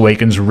Force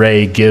Awakens,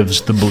 Rey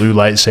gives the blue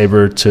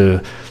lightsaber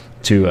to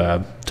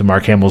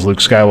Mark Hamill's Luke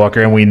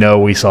Skywalker, and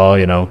we saw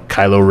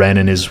Kylo Ren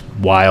in his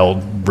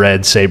wild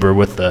red saber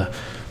with the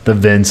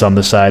vents on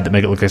the side that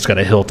make it look like it's got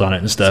a hilt on it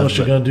and So stuff. what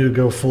you gonna do?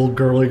 Go full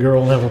girly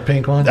girl and have a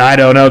pink one? I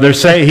don't know. They're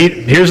saying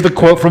here's the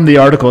quote from the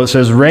article. It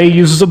says Rey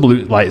uses a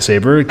blue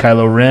lightsaber,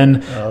 Kylo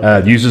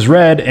Ren uses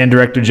red, and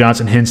director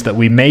Johnson hints that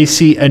we may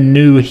see a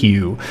new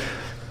hue.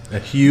 A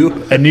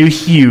hue? A new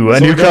hue, a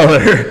new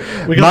color.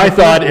 My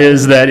thought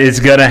is that it's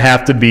going to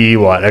have to be,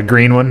 a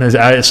green one?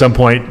 At some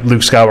point,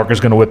 Luke Skywalker's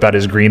going to whip out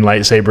his green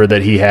lightsaber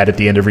that he had at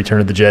the end of Return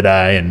of the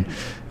Jedi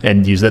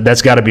and use that.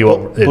 That's got to be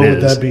what it is.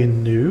 Would that be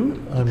new?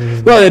 I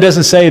mean, well, it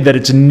doesn't say that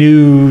it's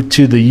new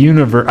to the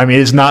universe. I mean,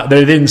 it's not.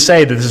 They didn't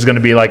say that this is going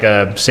to be like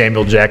a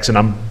Samuel Jackson.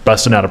 I'm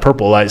busting out a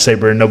purple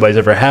lightsaber and nobody's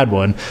ever had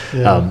one.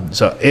 Yeah.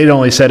 So it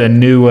only said a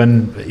new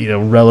one,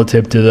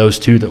 relative to those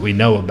two that we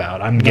know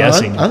about. I'm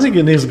guessing. I think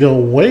it needs to go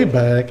way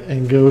back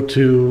and go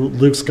to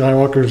Luke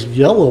Skywalker's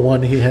yellow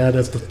one he had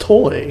as the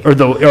toy. Or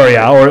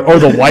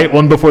the white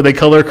one before they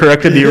color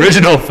corrected the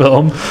original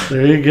film.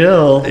 There you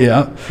go.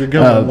 Yeah. If you're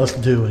going, let's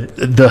do it.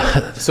 Wait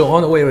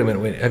a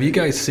minute. Have you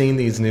guys seen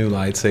these new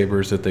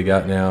lightsabers that they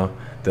got now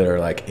that are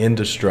like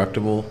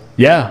indestructible?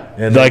 Yeah,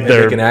 And like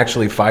they can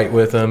actually fight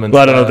with them. And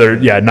well, I don't know.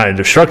 They're not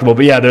indestructible,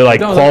 but yeah, they're like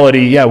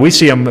quality. Yeah, we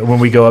see them when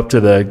we go up to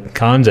the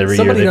cons every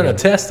Somebody year. done a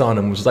test on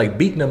them was like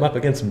beating them up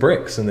against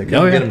bricks, and they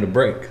couldn't get them to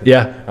break.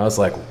 Yeah. I was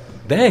like,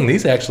 dang,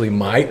 these actually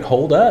might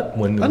hold up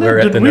when I know, we're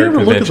at did the we nerd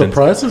ever look at the conventions.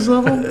 prices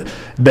of them?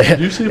 They,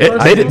 you see they,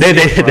 prices? they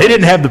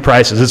didn't have the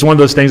prices. It's one of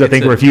those things I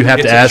think where if you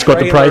have to ask what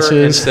the price It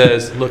is.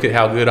 says, look at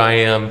how good I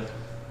am.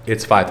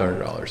 It's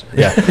 $500.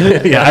 Yeah,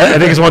 yeah. I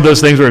think it's one of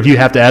those things where if you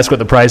have to ask what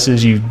the price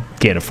is, you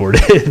can't afford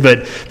it.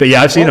 But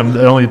yeah, I've seen them.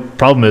 The only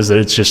problem is that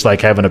it's just like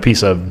having a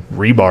piece of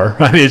rebar.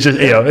 I mean, it's just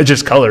it's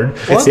just colored.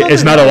 Well,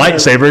 It's not a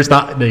lightsaber. It's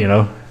not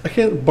I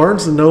can't,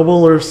 Barnes and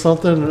Noble or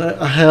something.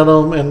 I had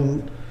them,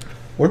 and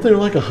weren't they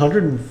like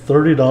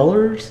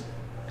 $130,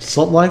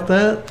 something like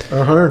that,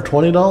 or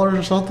 $120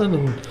 or something?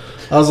 And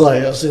I was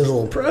like, that seems a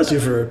little pricey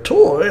for a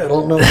toy. I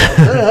don't know about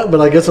that,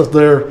 but I guess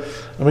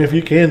if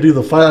you can do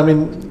the fight, I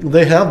mean,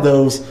 they have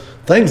those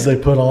things they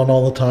put on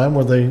all the time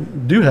where they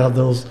do have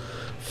those.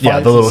 Yeah,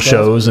 the little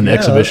shows and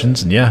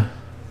exhibitions, and yeah.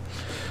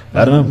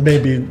 I don't know.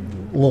 Maybe a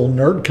little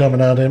nerd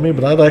coming out in me,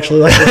 but I'd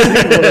actually like to see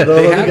one of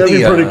those. I think that'd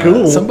be pretty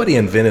cool. Somebody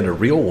invented a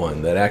real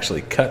one that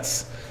actually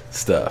cuts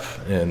stuff,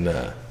 and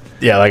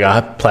Yeah, like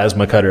a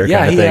plasma cutter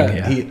kind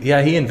of thing.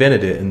 he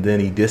invented it, and then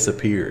he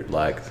disappeared.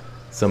 Like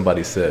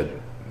somebody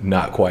said,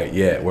 not quite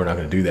yet. We're not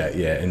going to do that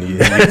yet, and he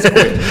just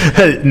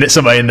quit.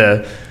 Somebody in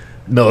the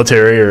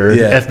military or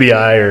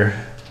FBI or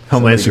Homeland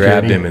Somebody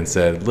Security grabbed him and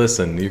said,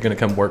 "Listen, you're going to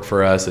come work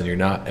for us, and you're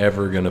not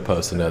ever going to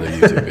post another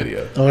YouTube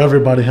video." Oh,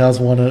 everybody has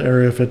one at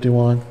Area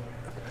 51.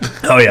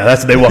 Oh yeah,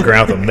 they walk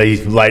around with them. They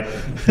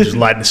just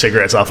lighting the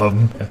cigarettes off of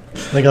them.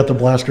 They got the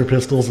blaster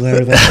pistols and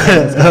everything.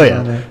 Oh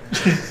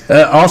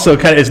yeah. Also,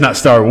 it's not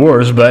Star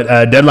Wars, but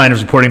Deadline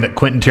is reporting that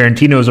Quentin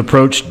Tarantino has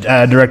approached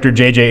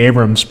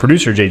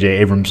producer J.J.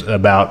 Abrams,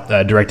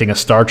 about directing a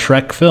Star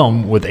Trek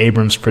film with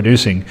Abrams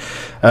producing.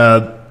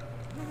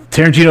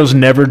 Tarantino's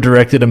never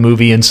directed a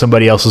movie in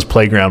somebody else's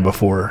playground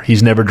before.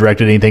 He's never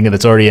directed anything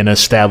that's already an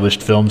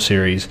established film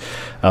series.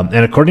 And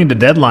according to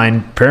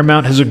Deadline,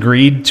 Paramount has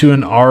agreed to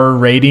an R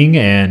rating,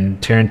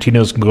 and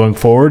Tarantino's going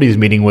forward. He's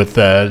meeting with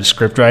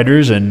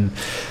scriptwriters, and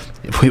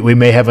we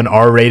may have an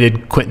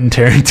R-rated Quentin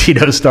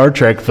Tarantino Star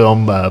Trek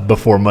film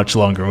before much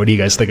longer. What do you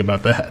guys think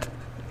about that?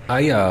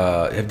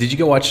 Did you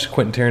go watch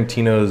Quentin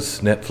Tarantino's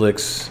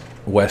Netflix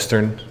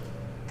Western?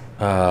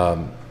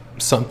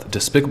 some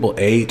Despicable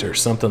 8 or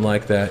something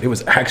like that. It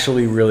was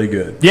actually really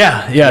good.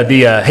 Yeah,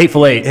 the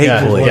Hateful Eight.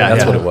 Hateful Eight, yeah,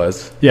 that's what it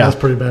was. Yeah, That's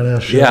pretty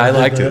badass shit. Yeah, I did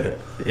liked that. it.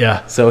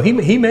 yeah. So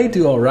he may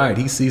do all right.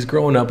 He's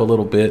growing up a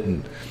little bit,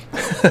 and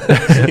So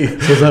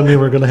does that mean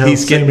we're going to have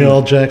He's getting- Samuel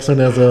L. Jackson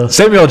as a...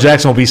 Samuel L.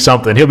 Jackson will be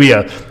something. He'll be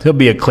a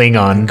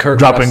Klingon, Kurt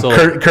dropping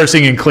Russell.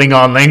 cursing in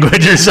Klingon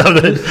language or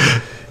something.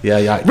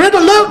 yeah. Red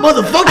alert,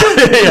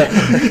 motherfucker!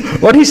 Yeah.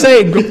 What did he say?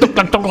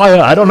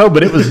 I don't know,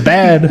 but it was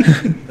bad.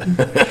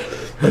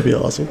 That'd be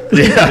awesome.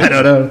 Yeah, I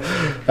don't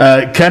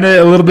know. Kind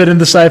of a little bit in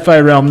the sci-fi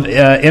realm.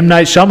 M.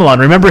 Night Shyamalan.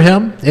 Remember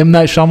him? M.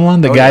 Night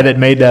Shyamalan, the guy that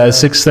made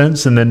Sixth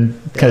Sense and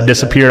then kind of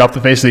disappeared off the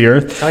face of the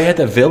earth. Oh, he had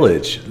The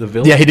Village.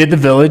 Yeah, he did The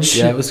Village.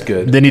 Yeah, it was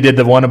good. Then he did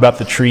the one about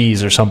the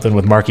trees or something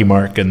with Marky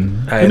Mark.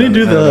 And I Didn't he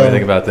do don't know the-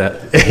 anything about that.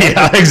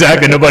 yeah,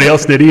 exactly. Nobody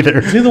else did either.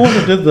 Is he the one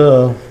that did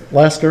the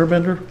Last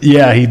Airbender?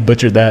 Yeah, he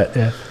butchered that.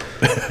 Yeah.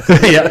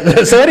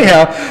 Yeah. So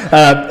anyhow,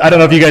 I don't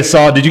know if you guys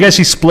saw. Did you guys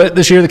see Split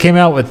this year that came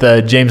out with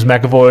James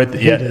McAvoy?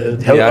 Yeah,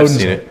 did. Yeah, I've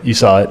seen it. You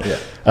saw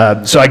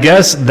it. So I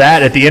guess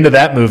that at the end of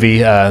that movie,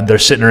 they're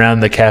sitting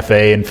around the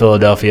cafe in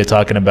Philadelphia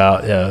talking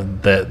about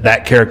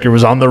that character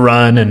was on the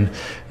run, and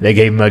they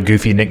gave him a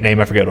goofy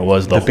nickname. I forget what it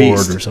was, the Horde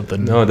Beast or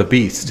something. No, the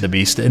Beast. The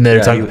Beast. And they're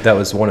Yeah, talking. that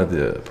was one of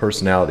the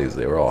personalities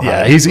they were all.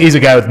 Yeah, hiding. he's a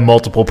guy with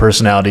multiple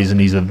personalities, and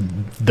he's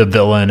the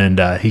villain, and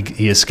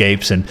he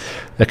escapes, and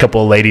a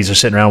couple of ladies are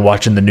sitting around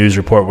watching the news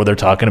report where they're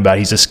talking about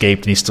he's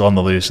escaped and he's still on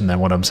the loose, and then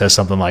one of them says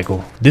something like,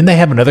 "Well, didn't they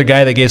have another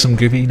guy they gave some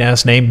goofy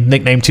ass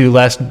nickname to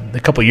a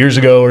couple years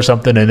ago or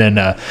something?" And then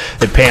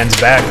it pans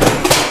back.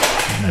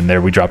 And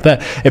there we drop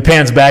that. It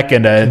pans back,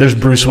 and there's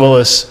Bruce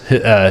Willis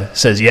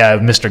says, "Yeah,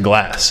 Mr.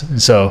 Glass."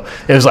 And so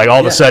it was like all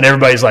of a sudden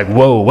everybody's like,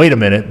 "Whoa, wait a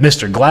minute,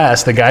 Mr.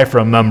 Glass, the guy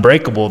from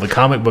Unbreakable, the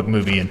comic book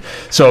movie." And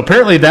so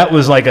apparently that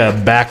was like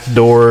a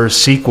backdoor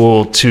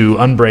sequel to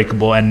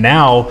Unbreakable, and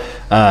now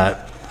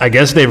I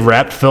guess they've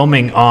wrapped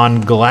filming on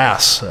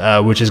Glass,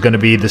 which is going to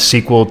be the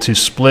sequel to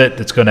Split.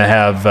 That's going to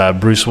have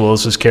Bruce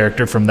Willis's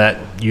character from that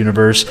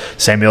universe,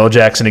 Samuel L.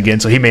 Jackson again.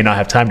 So he may not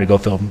have time to go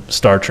film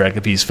Star Trek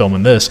if he's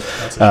filming this.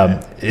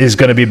 Is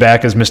going to be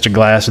back as Mr.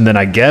 Glass, and then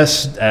I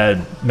guess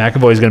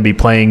McAvoy is going to be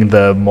playing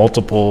the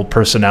multiple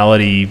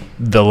personality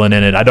villain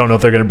in it. I don't know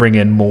if they're going to bring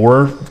in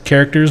more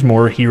characters,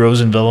 more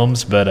heroes and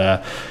villains, but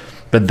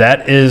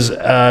that is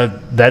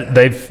that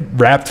they've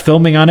wrapped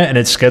filming on it, and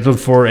it's scheduled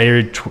for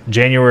a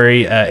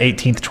January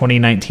 18th,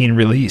 2019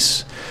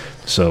 release.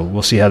 So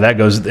we'll see how that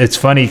goes. It's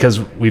funny because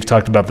we've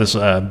talked about this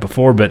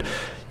before, but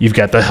you've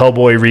got the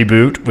Hellboy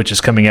reboot, which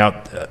is coming out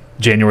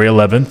January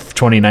 11th,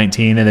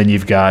 2019, and then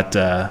you've got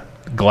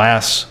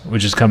Glass,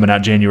 which is coming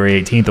out January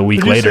 18th, a week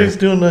Did you say later. he's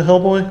doing the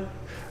Hellboy?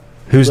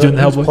 Who's doing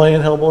the Who's Hellboy?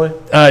 playing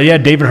Hellboy? Yeah,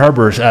 David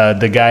Harbour,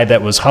 the guy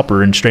that was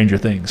Hopper in Stranger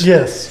Things.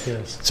 Yes.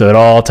 So it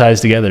all ties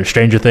together.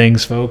 Stranger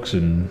Things, folks,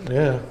 and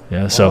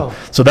Yeah. so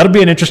that'll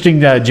be an interesting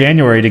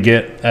January to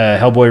get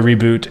Hellboy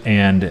reboot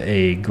and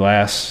a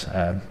Glass,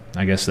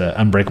 I guess the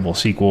Unbreakable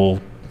sequel,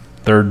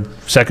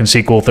 second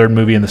sequel, third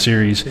movie in the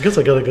series. I guess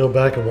I got to go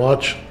back and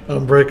watch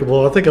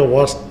Unbreakable. I think I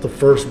watched the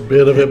first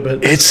bit of it, but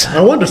It's-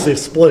 I wanted to see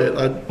Split.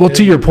 Well,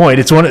 to your point,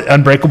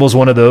 Unbreakable is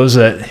one of those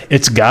that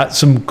it's got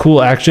some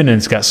cool action, and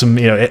it's got some,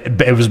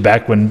 it was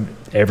back when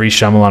every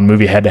Shyamalan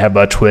movie had to have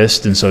a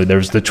twist, and so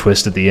there's the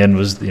twist at the end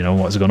was,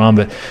 what's going on,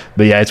 but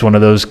yeah, it's one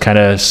of those kind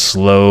of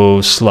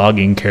slow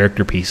slogging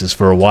character pieces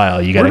for a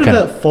while. You got Where to did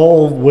kind of. that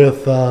fall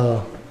with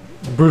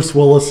Bruce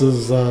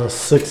Willis's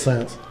Sixth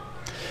Sense?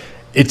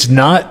 It's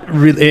not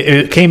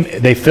really.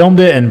 They filmed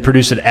it and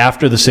produced it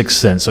after The Sixth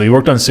Sense. So he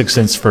worked on Sixth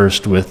Sense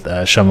first with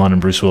Shyamalan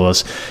and Bruce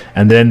Willis,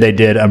 and then they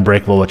did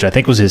Unbreakable, which I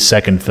think was his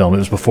second film. It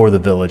was before The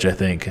Village, I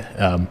think.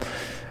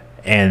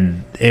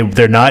 And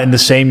they're not in the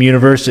same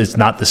universe. It's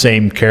not the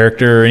same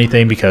character or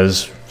anything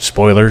because,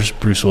 spoilers,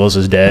 Bruce Willis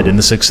is dead in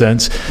The Sixth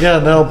Sense. Yeah,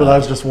 no, but I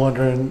was just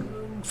wondering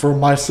for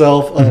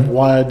myself of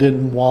why I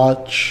didn't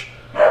watch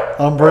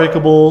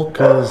Unbreakable,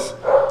 because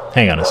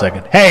Hang on a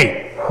second.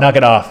 Hey, knock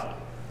it off.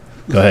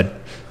 Go ahead.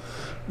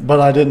 but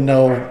I didn't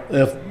know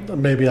if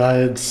maybe I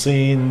had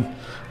seen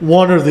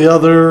one or the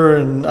other,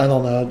 and I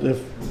don't know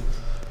if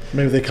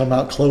maybe they come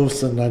out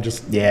close and I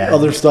just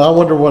other stuff. I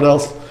wonder what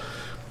else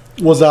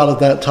was out at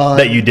that time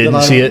That you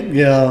didn't see it?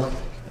 Yeah,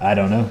 I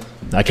don't know.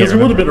 I can't because there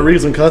would have remember. been a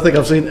reason. Because I think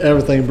I've seen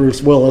everything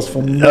Bruce Willis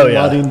from Oh,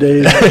 yeah. Moonlighting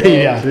Days.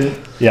 Yeah.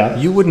 Yeah.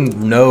 You wouldn't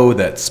know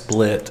that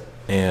Split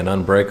and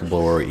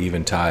Unbreakable were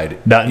even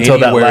tied Not until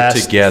that anywhere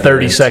last together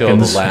 30 until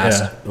seconds,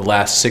 the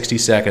last 60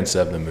 seconds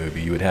of the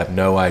movie. You would have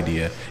no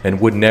idea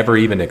and would never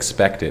even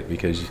expect it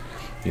because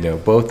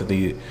both of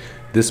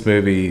this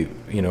movie,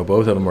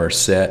 both of them are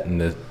set in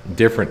the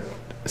different.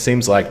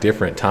 Seems like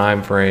different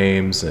time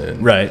frames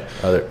and Right.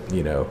 other.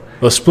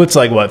 Well, Split's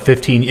like what,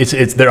 15?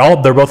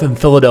 They're both in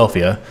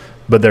Philadelphia,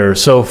 but they're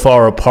so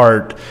far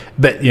apart.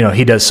 But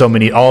he does so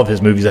many. All of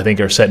his movies, I think,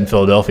 are set in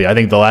Philadelphia. I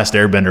think The Last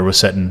Airbender was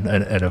set in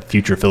a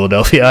future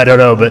Philadelphia. I don't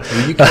know, but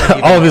you can't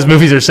even- all of his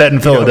movies are set in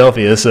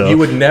Philadelphia. So You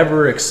would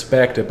never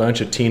expect a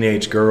bunch of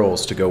teenage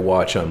girls to go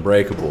watch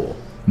Unbreakable.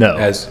 No.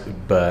 As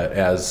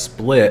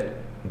Split,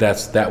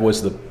 that's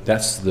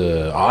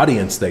the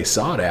audience they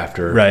sought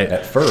after Right.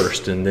 at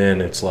first, and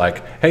then it's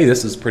like, hey,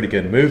 this is a pretty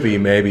good movie.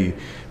 Maybe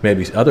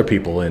other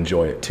people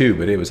enjoy it too.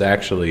 But it was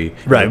actually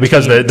Right,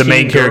 because the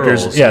main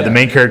character's girls, the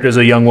main character is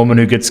a young woman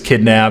who gets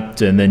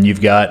kidnapped, and then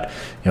you've got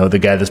the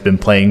guy that's been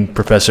playing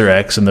Professor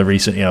X in the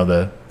recent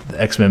the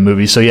X-Men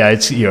movies. So yeah,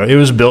 it's it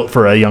was built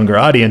for a younger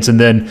audience, and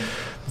then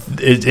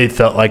it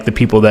felt like the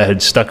people that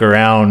had stuck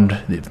around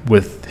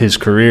with his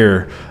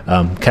career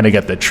kind of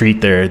got the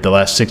treat there. The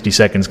last 60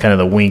 seconds, kind of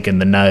the wink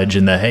and the nudge,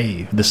 and the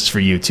hey, this is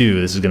for you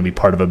too. This is going to be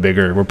part of a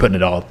bigger. We're putting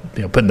it all,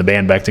 putting the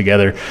band back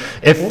together.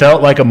 It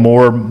felt like a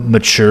more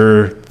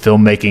mature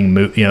filmmaking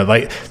movie.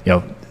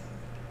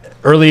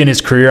 Early in his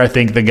career, I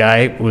think the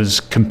guy was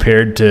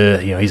compared to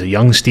he's a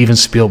young Steven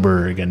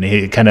Spielberg, and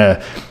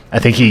I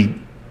think he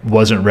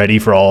wasn't ready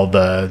for all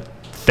the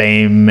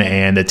fame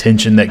and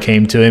attention that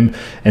came to him,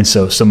 and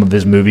so some of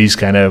his movies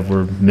kind of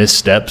were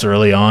missteps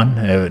early on.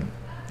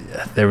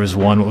 There was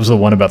one. What was the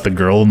one about the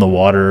girl in the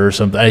water or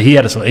something? He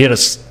had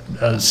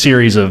a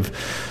series of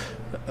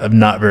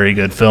not very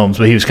good films,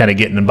 but he was kind of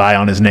getting by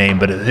on his name.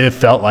 But it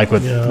felt like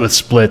with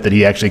Split that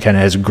he actually kind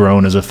of has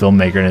grown as a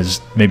filmmaker and has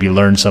maybe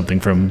learned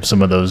something from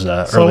some of those So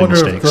I early wonder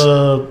mistakes. if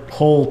the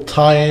whole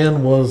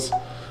tie-in was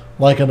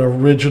like an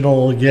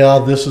original,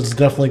 this is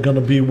definitely going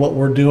to be what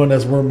we're doing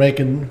as we're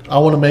making, I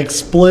want to make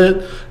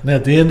Split, and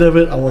at the end of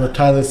it, I want to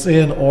tie this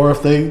in, or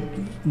if they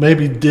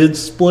maybe did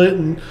Split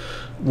and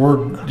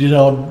we're,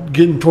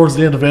 getting towards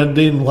the end of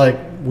editing, like,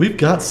 we've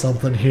got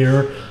something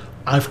here.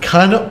 I've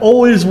kind of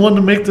always wanted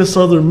to make this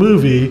other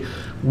movie.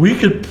 We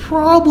could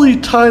probably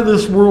tie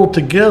this world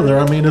together.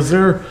 I mean, is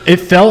there... It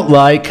felt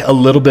like a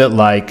little bit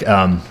like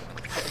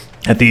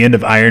at the end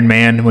of Iron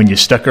Man when you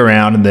stuck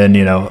around and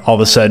then, all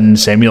of a sudden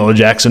Samuel L.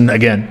 Jackson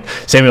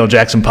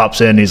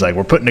pops in and he's like,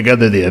 we're putting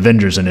together the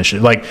Avengers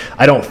initiative. Like,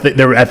 I don't think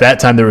at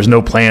that time there was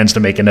no plans to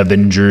make an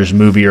Avengers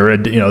movie or,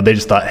 they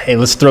just thought, hey,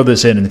 let's throw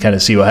this in and kind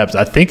of see what happens.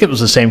 I think it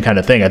was the same kind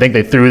of thing. I think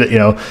they threw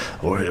that,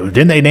 or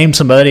didn't they name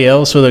somebody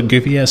else with a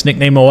goofy ass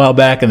nickname a while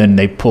back? And then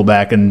they pull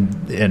back and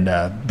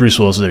Bruce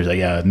Willis is like,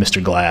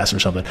 Mr. Glass or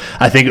something.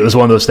 I think it was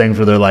one of those things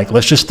where they're like,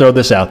 let's just throw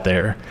this out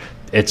there.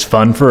 It's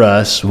fun for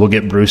us. We'll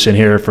get Bruce in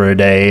here for a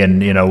day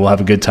and, we'll have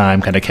a good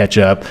time, kind of catch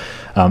up.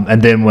 And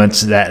then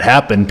once that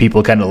happened,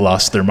 people kind of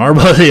lost their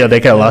marble. They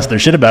kind of lost their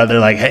shit about it. They're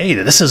like,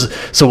 hey,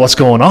 so what's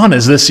going on?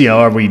 Is this,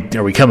 are we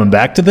coming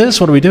back to this?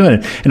 What are we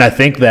doing? And I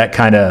think that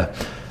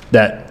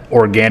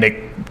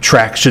organic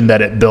traction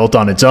that it built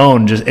on its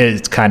own,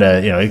 it's kind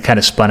of, it kind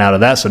of spun out of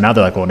that. So now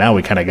they're like, well, now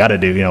we kind of got to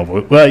do,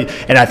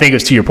 and I think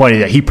it's to your point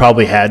that he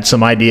probably had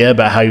some idea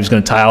about how he was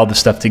going to tie all this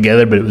stuff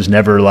together, but it was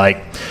never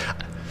like,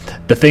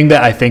 the thing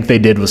that I think they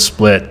did with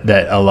Split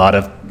that a lot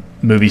of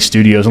movie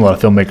studios and a lot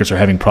of filmmakers are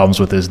having problems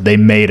with is they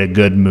made a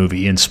good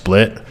movie in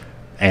Split.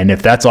 And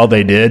if that's all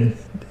they did,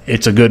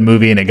 it's a good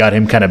movie and it got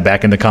him kind of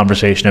back in the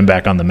conversation and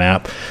back on the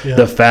map. Yeah.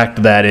 The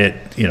fact that it,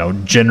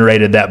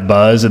 generated that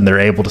buzz and they're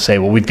able to say,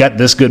 well, we've got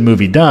this good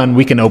movie done.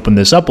 We can open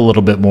this up a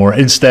little bit more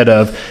instead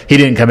of he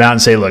didn't come out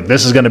and say, look,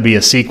 this is going to be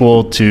a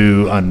sequel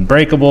to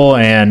Unbreakable.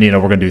 And, we're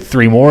going to do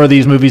 3 more of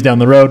these movies down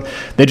the road.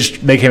 They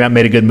came out and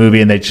made a good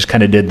movie and they just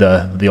kind of did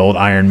the old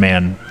Iron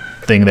Man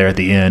thing there at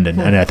the end. And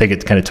I think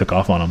it kind of took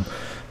off on them.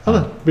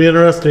 It'd be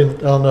interesting.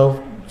 I don't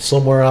know,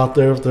 somewhere out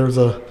there, if there's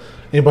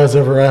anybody's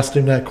ever asked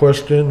him that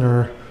question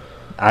or.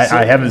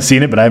 I haven't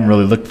seen it, but I haven't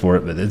really looked for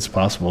it, but it's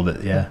possible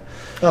that, yeah.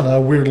 I don't know,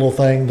 a weird little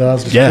thing that I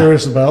was just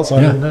curious about, so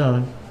I didn't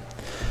know.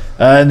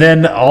 And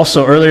then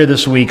also earlier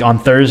this week on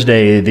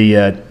Thursday,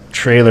 the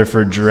trailer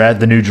for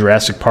the new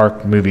Jurassic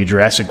Park movie,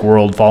 Jurassic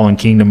World Fallen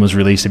Kingdom, was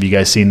released. Have you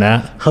guys seen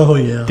that? Oh,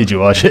 yeah. Did you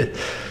watch it?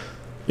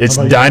 It's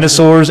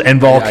dinosaurs and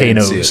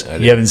volcanoes. Yeah,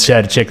 you haven't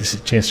had a chance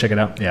to check it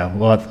out? Yeah,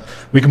 well,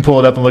 we can pull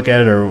it up and look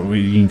at it, or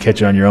you can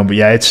catch it on your own. But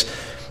yeah,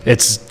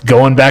 it's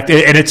going back,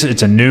 and it's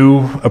a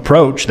new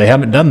approach. They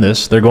haven't done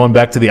this. They're going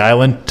back to the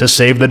island to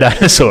save the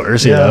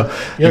dinosaurs.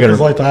 Because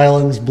like the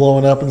island's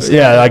blowing up and stuff.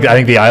 Yeah, I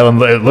think the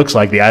island. It looks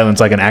like the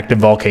island's like an active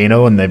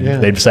volcano, and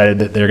they decided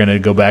that they're going to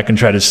go back and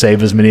try to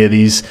save as many of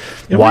these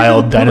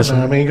wild dinosaurs.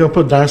 I mean, you gonna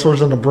put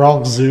dinosaurs in the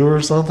Bronx Zoo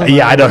or something?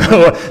 Yeah, I don't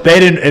know.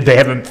 They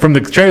haven't from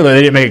the trailer.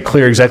 They didn't make it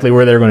clear exactly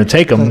where they're going to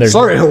take them.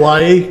 Sorry,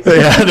 Hawaii.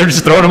 Yeah, they're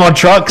just throwing them on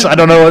trucks. I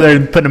don't know whether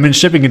they're putting them in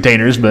shipping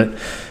containers, but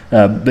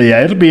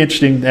yeah, it'll be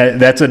interesting.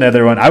 That's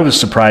another one. I was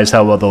surprised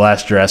how well the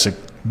last Jurassic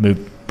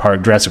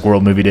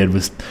World movie did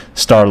with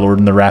Star-Lord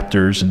and the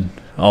Raptors and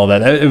all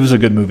that. It was a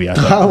good movie, I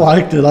thought. I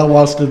liked it. I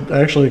watched it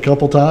actually a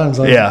couple times.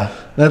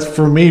 That's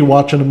for me,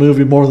 watching a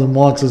movie more than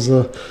once is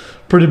a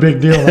pretty big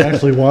deal. I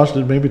actually watched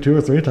it maybe 2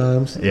 or 3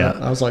 times. Yeah.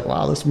 I was like,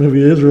 wow, this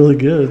movie is really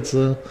good.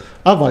 So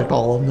I've liked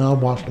all of them.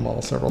 I've watched them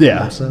all several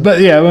times. Yeah,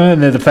 but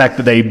and the fact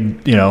that they,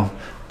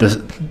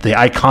 the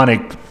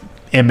iconic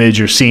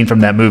image or scene from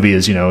that movie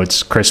is,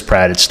 it's Chris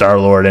Pratt, it's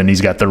Star-Lord, and he's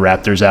got the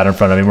Raptors out in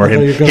front of him, or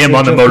him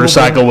on the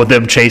motorcycle with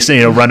them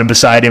chasing, running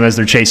beside him as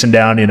they're chasing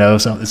down,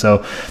 so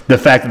the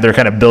fact that they're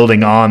kind of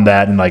building on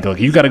that and like, look,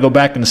 you got to go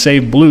back and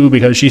save Blue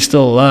because she's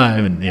still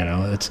alive, and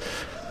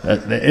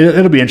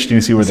it'll be interesting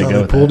to see where they go.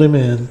 They with pulled that. him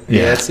in.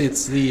 Yeah,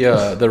 it's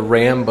the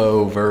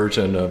Rambo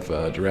version of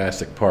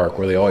Jurassic Park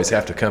where they always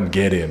have to come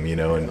get him,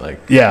 and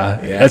like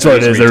That's what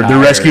it is. They're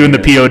retired, rescuing the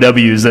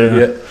POWs.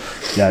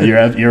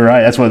 You're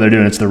right. That's what they're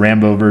doing. It's the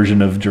Rambo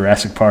version of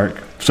Jurassic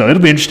Park. So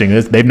it'll be interesting.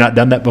 They've not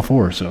done that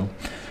before. So,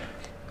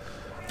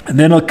 and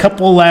then a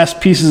couple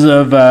last pieces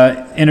of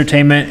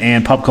entertainment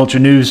and pop culture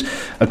news.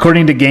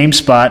 According to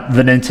GameSpot,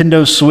 the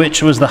Nintendo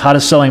Switch was the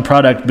hottest selling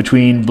product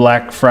between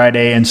Black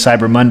Friday and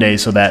Cyber Monday,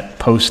 so that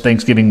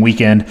post-Thanksgiving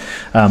weekend,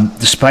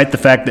 despite the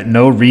fact that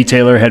no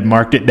retailer had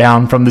marked it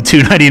down from the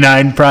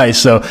 $299 price.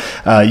 So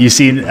you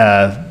see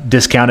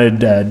discounted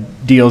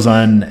deals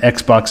on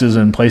Xboxes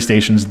and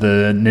PlayStations.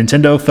 The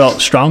Nintendo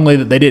felt strongly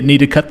that they didn't need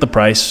to cut the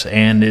price,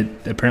 and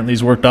it apparently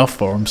has worked off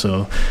for them.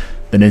 So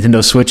the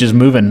Nintendo Switch is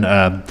moving.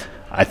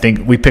 I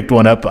think we picked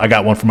one up. I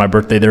got one for my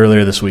birthday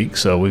earlier this week,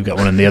 so we've got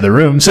one in the other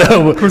room.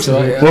 So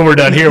when we're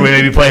done here, we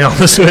may be playing on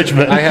the Switch.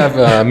 But I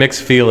have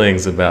mixed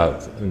feelings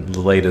about the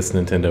latest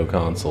Nintendo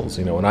consoles.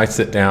 When I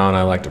sit down,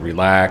 I like to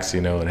relax,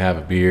 and have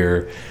a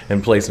beer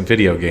and play some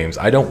video games.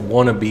 I don't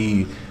want to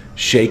be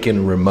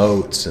shaking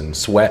remotes and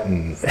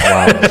sweating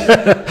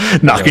while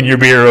knocking your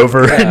beer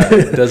over.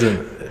 It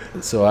doesn't.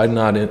 So I'm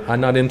not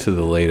into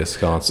the latest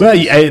console. Well,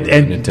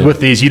 and with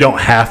these, you don't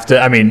have to.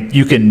 I mean,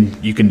 you can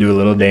do a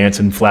little dance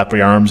and flap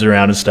your arms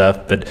around and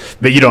stuff,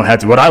 but you don't have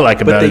to. What I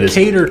like about it is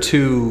they cater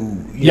to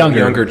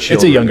younger children.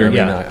 It's a younger.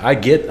 I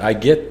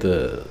get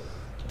the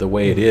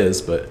way it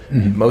is, but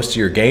most of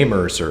your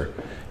gamers are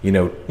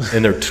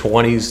in their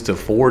 20s to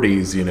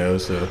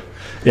 40s. So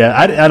yeah,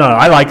 I don't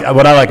know.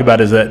 What I like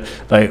about it is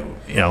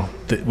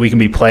that we can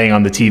be playing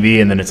on the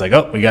TV, and then it's like,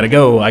 oh, we got to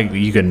go.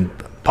 You can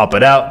pop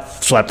it out,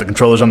 slap the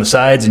controllers on the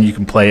sides, and you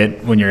can play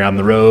it when you're on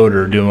the road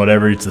or doing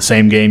whatever. It's the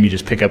same game. You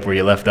just pick up where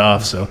you left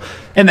off. So,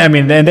 and I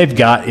mean, then they've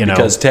got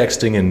because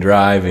texting and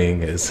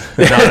driving is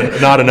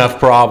not enough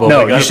problem.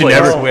 No, you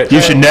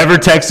should never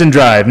text and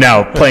drive.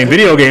 Now, playing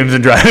video games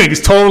and driving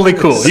is totally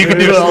cool. You can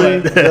do all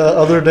that. The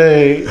other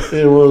day,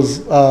 it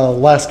was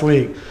last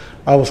week.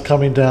 I was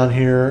coming down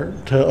here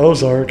to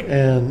Ozark,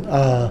 and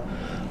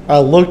I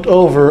looked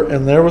over,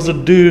 and there was a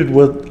dude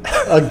with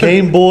a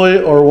Game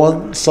Boy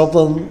or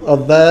something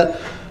of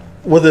that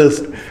with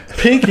his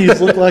pinkies.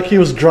 Looked like he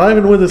was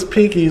driving with his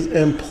pinkies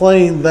and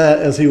playing that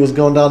as he was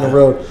going down the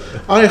road.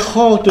 I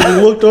honked, and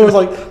he looked over,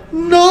 like,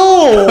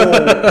 no!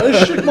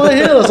 I shook my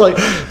head. I was like,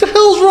 what the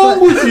hell's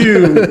wrong with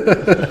you?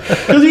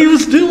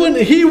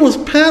 Because he was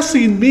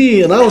passing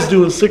me, and I was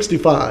doing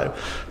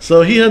 65.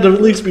 So he had to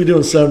at least be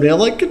doing 70. I'm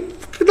like,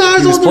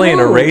 he was playing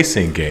a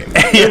racing game.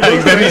 Yeah,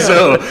 maybe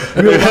so.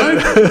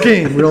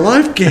 Real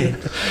life game.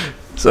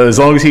 So as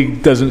long as he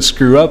doesn't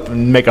screw up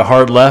and make a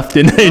hard left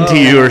into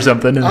you or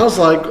something. I was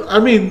like,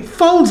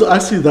 phones, I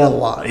see that a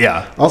lot.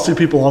 Yeah. I'll see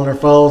people on their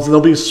phones, and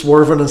they'll be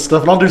swerving and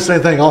stuff, and I'll do the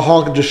same thing. I'll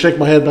honk and just shake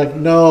my head like,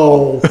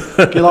 no,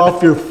 get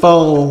off your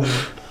phone.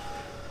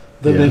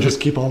 Then they just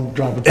keep on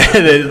driving.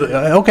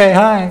 Okay,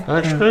 hi.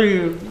 I screw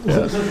you.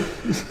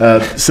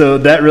 So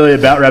that really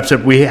about wraps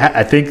up.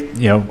 I think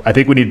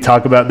we need to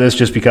talk about this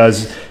just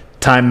because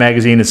Time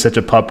Magazine is such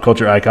a pop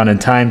culture icon,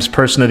 and Time's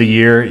Person of the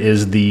Year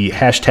is the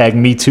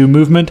 #MeToo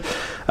movement.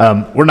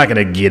 We're not going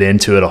to get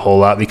into it a whole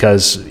lot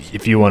because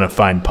if you want to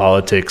find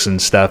politics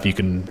and stuff, you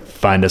can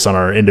find us on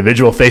our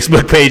individual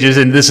Facebook pages,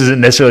 and this isn't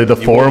necessarily the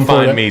forum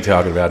for find me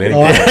talking about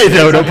anything.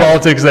 no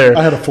politics there.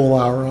 I had a full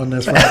hour on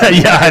this.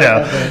 Yeah, I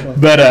know,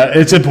 but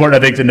it's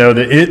important, I think, to know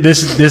that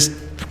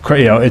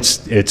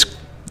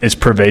it's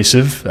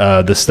pervasive,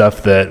 the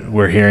stuff that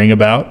we're hearing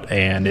about,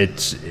 and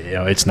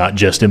it's not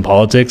just in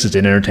politics; it's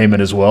in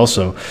entertainment as well.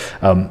 So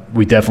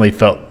we definitely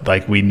felt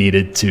like we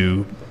needed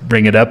to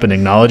bring it up and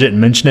acknowledge it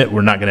and mention it.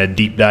 We're not going to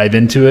deep dive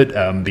into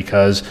it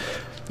because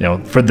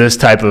for this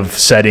type of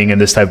setting and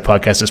this type of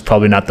podcast, it's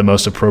probably not the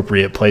most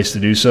appropriate place to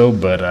do so.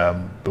 But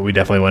we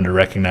definitely wanted to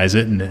recognize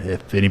it, and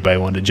if anybody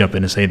wanted to jump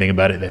in and say anything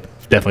about it, they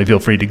definitely feel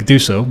free to do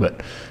so.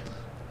 But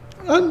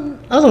I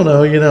don't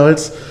know.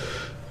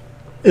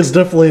 It's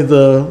definitely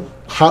the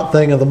hot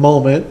thing of the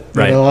moment.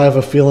 Right. I have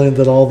a feeling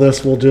that all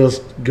this will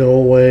just go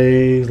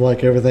away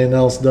like everything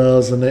else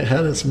does, and it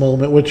had its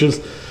moment, which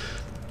is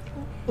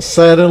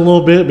sad in a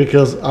little bit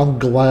because I'm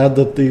glad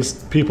that these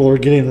people are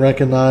getting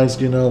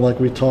recognized. Like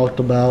we talked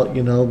about,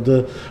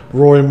 the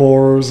Roy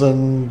Moores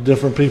and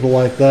different people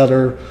like that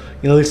are,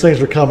 these things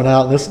are coming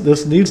out, and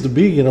this needs to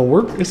be,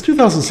 it's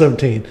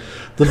 2017.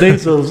 The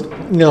days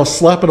of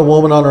slapping a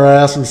woman on her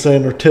ass and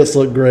saying her tits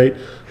look great,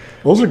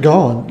 those are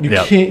gone.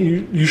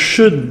 You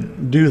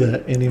shouldn't do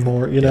that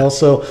anymore,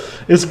 So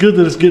it's good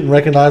that it's getting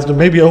recognized and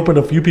maybe open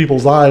a few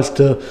people's eyes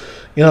to,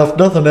 if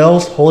nothing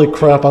else, holy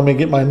crap, I'm going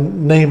to get my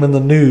name in the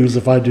news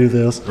if I do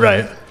this.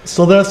 right.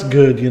 So that's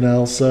good,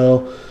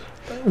 So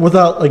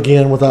without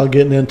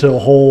getting into a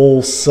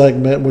whole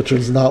segment, which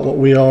is not what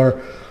we are,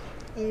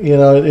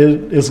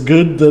 it's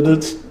good that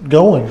it's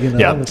going,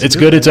 Yeah, it's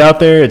good. It's out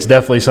there. It's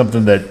definitely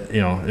something that,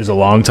 is a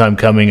long time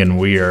coming, and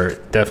we are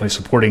definitely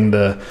supporting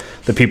the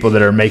people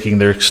that are making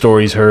their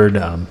stories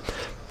heard.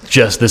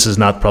 this is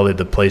not probably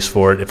the place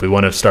for it. If we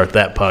want to start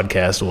that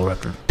podcast, we'll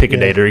have to pick a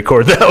day to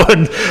record that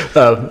one.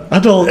 I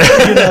don't.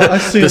 I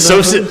see the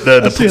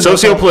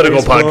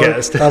socio-political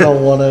podcast. I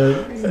don't want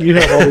to. You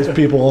have all these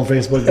people on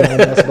Facebook that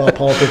ask about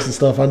politics and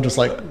stuff. I'm just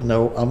like,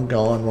 no, I'm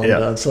gone. I'm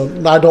done. So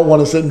I don't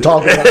want to sit and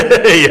talk about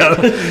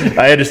it.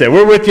 I understand.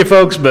 We're with you,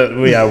 folks, but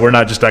we're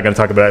not going to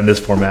talk about it in this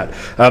format.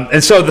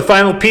 And so the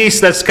final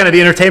piece, that's kind of the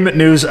entertainment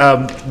news.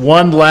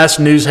 One last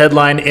news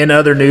headline in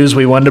other news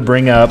we wanted to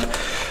bring up.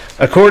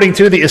 According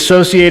to the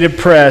Associated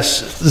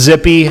Press,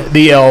 Zippy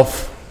the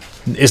elf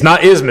is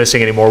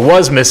missing anymore.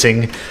 Was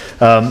missing.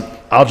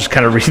 I'll just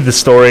kind of read the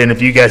story, and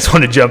if you guys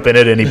want to jump in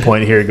at any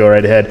point here, go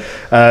right ahead.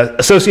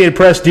 Associated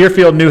Press,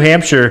 Deerfield, New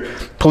Hampshire.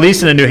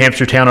 Police in a New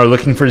Hampshire town are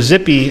looking for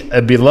Zippy,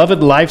 a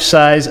beloved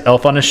life-size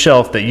elf on a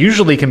shelf that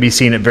usually can be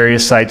seen at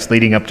various sites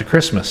leading up to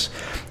Christmas.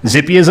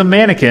 Zippy is a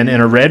mannequin in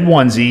a red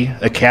onesie,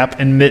 a cap,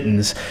 and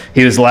mittens.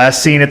 He was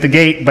last seen at the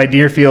gate by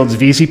Deerfield's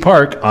VC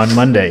Park on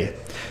Monday.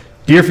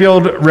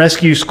 Deerfield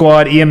Rescue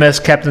Squad EMS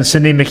Captain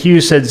Cindy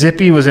McHugh said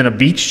Zippy was in a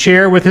beach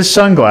chair with his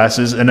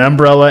sunglasses, an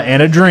umbrella,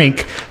 and a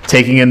drink,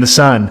 taking in the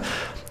sun.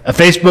 A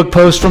Facebook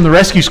post from the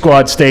rescue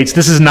squad states,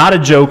 "This is not a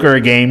joke or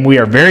a game. We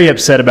are very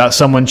upset about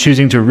someone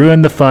choosing to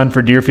ruin the fun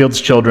for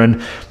Deerfield's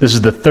children. This is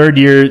the third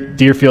year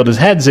Deerfield has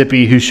had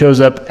Zippy, who shows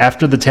up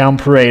after the town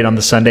parade on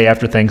the Sunday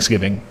after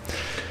Thanksgiving."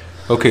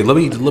 Okay, let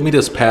me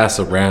just pass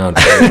around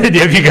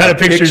Have you got a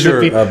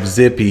picture of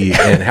Zippy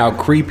and how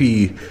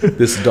creepy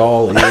this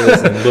doll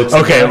is and looks.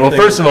 Okay, well,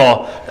 first of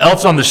all,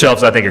 elves on the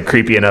shelves I think are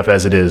creepy enough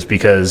as it is,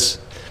 because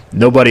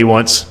nobody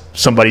wants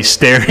somebody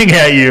staring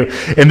at you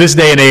in this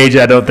day and age.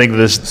 I don't think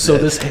this. So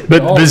this,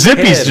 but the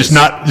Zippy's just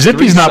not.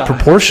 Zippy's not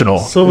proportional.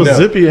 So was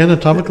Zippy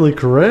anatomically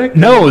correct?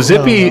 No,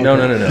 Zippy.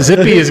 No.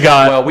 Zippy has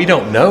got. Well, we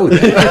don't know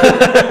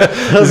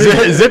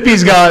that.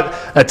 Zippy's got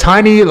a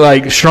tiny,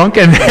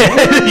 shrunken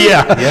head.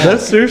 Yeah,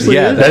 That's seriously.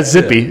 Yeah, it? that's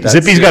Zippy. That's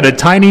Zippy's it. got a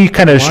tiny,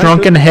 kind of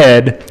shrunken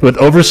head with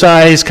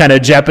oversized, kind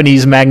of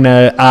Japanese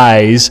magna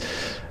eyes.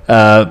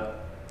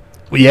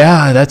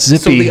 Yeah, that's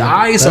Zippy. So the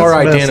eyes That's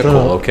are messed identical.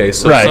 up. Okay,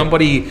 so Right.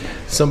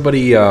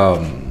 somebody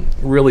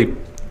really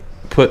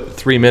put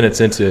 3 minutes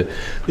into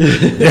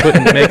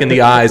making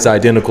the eyes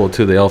identical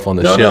to the elf on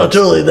the No, shelf.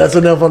 totally. That's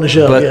an elf on the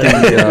shelf. But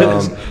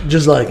yeah.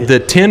 Just like it. The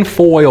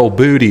tinfoil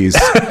booties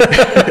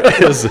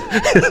is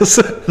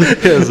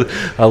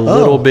a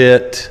little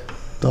bit.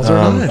 Those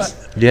are nice.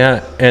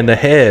 Yeah, and the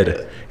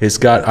head has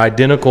got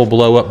identical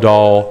blow-up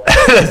doll.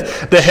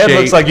 The head shape.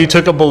 looks like you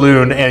took a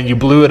balloon and you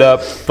blew it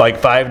up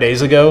 5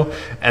 days ago,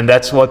 and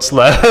that's what's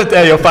left.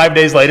 5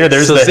 days later,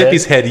 there's So the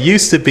Zippy's head. head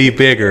used to be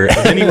bigger, and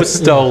then he was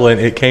stolen.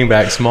 It came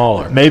back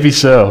smaller. Maybe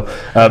so.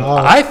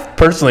 I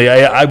personally,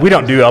 we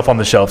don't do elf on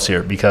the shelves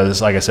here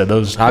because, like I said,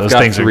 those I've those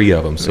got things 3 are,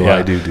 of them, so yeah.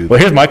 I do Well, that.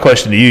 here's my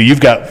question to you: You've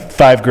got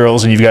 5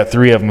 girls and you've got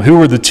 3 of them. Who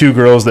were the 2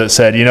 girls that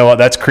said, "You know what?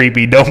 That's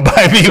creepy. Don't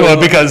buy me one"?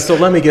 Because So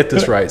let me get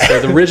this right. So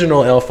the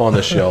original elf on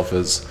the shelf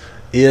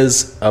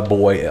is a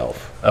boy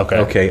elf. Okay.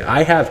 Okay.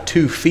 I have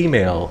 2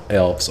 female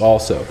elves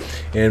also,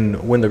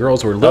 and when the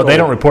girls were little, they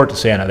don't report to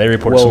Santa; they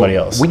report to somebody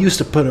else. We used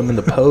to put them in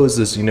the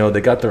poses.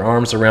 They got their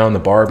arms around the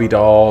Barbie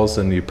dolls,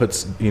 and you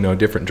put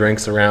different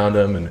drinks around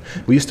them, and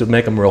we used to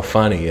make them real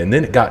funny. And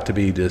then it got to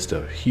be just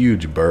a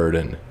huge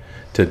burden.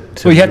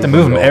 Well, you have to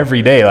move them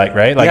every day,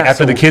 right? Yeah,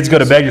 after the kids go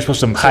to bed, you're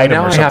supposed to hide them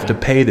now or I something. have to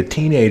pay the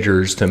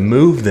teenagers to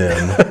move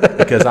them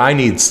because I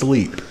need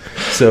sleep.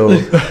 So,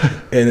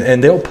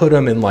 and they'll put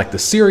them in the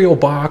cereal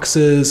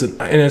boxes,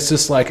 and it's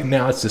just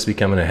now it's just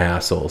becoming a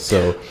hassle.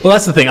 So, Well,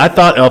 that's the thing. I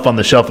thought Elf on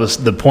the Shelf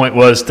the point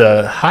was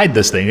to hide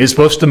this thing. It's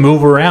supposed to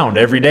move around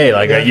every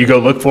day. You go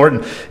look for it,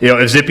 and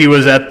if Zippy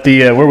was at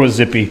the where was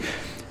Zippy?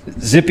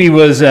 Zippy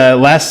was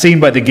last seen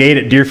by the gate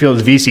at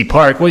Deerfield's VC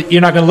Park. Well,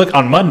 you're not going to look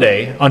on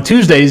Monday. On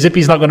Tuesday,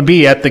 Zippy's not going to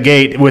be at the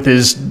gate with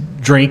his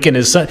drink and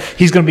his son.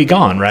 He's going to be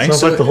gone, right?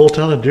 Sounds like the whole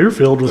town of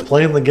Deerfield was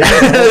playing the game.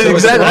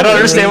 Exactly. I don't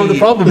understand what the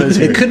problem is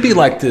here. It could be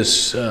like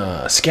this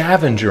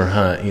scavenger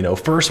hunt.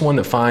 First one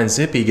that finds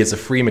Zippy gets a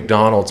free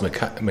McDonald's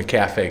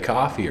McCafe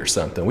coffee or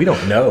something. We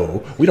don't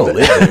know. We don't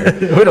live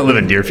there. We don't live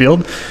in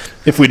Deerfield.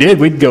 If we did,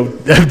 we'd go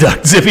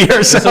abduct Zippy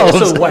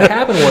ourselves. So what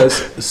happened was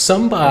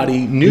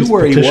somebody knew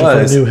where he petition for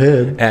a was new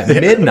head. at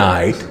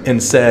midnight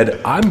and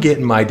said, "I'm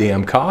getting my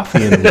damn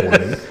coffee in the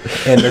morning,"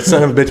 and the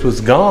son of a bitch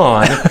was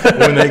gone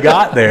when they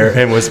got there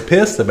and was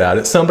pissed about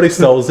it. Somebody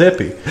stole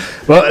Zippy.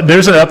 Well,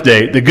 there's an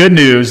update. The good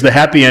news, the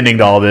happy ending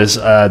to all this,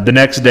 the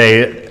next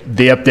day,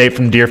 the update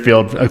from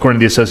Deerfield, according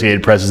to the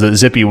Associated Press, is that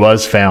Zippy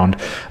was found.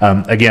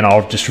 Again,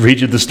 I'll just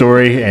read you the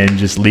story and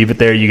just leave it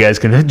there. You guys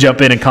can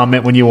jump in and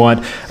comment when you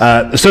want.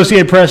 Associated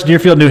Press,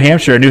 Deerfield, New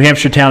Hampshire. A New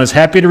Hampshire town is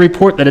happy to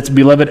report that its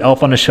beloved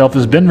elf on a shelf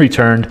has been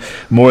returned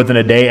more than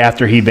a day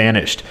after he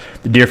vanished.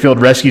 The Deerfield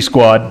Rescue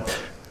Squad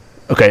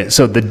Okay,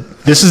 so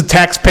this is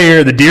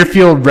taxpayer, the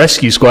Deerfield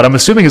Rescue Squad. I'm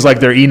assuming is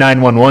like their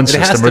E911 It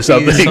has system to or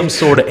something. be some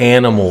sort of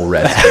animal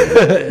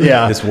rescue.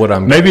 Yeah, is what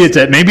I'm. Maybe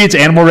it's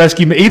animal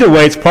rescue. Either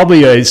way, it's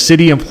probably a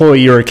city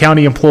employee or a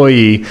county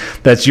employee.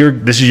 This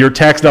is your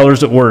tax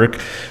dollars at work.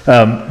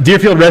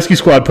 Deerfield Rescue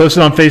Squad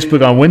posted on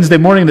Facebook on Wednesday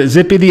morning that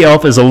Zippy the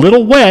elf is a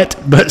little wet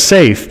but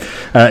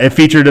safe. It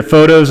featured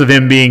photos of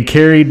him being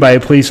carried by a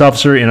police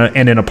officer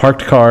in a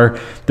parked car.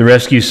 The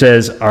rescue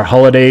says our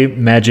holiday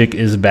magic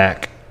is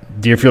back.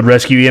 Deerfield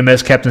Rescue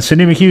EMS Captain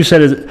Cindy McHugh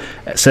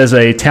says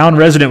a town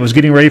resident was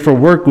getting ready for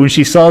work when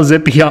she saw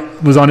Zippy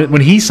was on it. When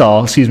he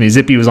saw,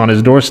 Zippy was on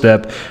his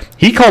doorstep.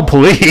 He called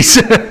police.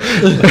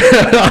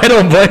 I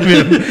don't blame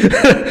him.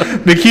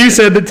 McHugh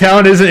said the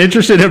town isn't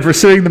interested in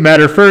pursuing the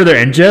matter further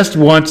and just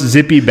wants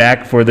Zippy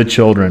back for the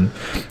children.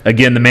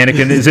 Again, the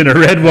mannequin is in a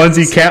red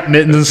onesie, cap,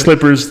 mittens, and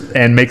slippers,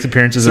 and makes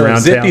appearances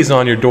around Zippy's town.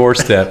 on your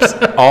doorsteps,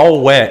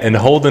 all wet and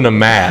holding a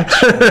match.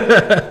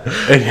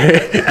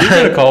 And you're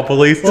gonna call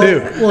police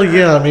too. Well,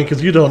 yeah, I mean,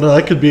 because you don't know.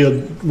 That could be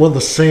one of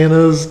the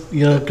Santas.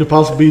 Could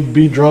possibly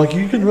be drunk.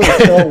 You can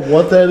really tell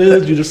what that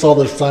is. You just saw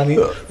the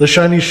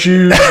shiny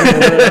shoes,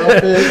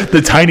 outfit.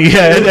 The tiny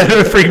head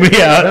that freaked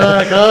me out.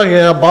 Like, oh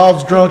yeah,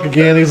 Bob's drunk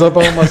again. He's up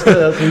on my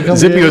steps.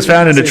 Zippy was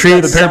found in a tree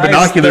with a pair of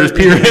binoculars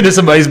peering into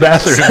somebody's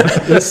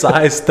bathroom.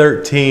 Size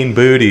 13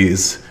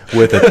 booties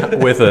with a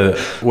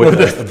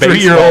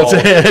 3-year-old's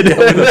head.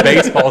 With a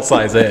baseball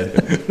size head.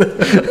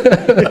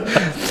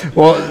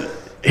 Well,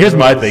 here's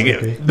my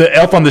thing. The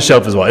elf on the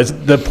shelf is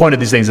what? The point of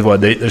these things is what?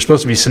 They're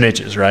supposed to be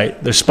snitches,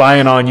 right? They're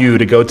spying on you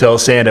to go tell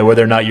Santa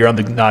whether or not you're on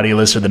the naughty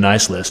list or the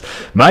nice list.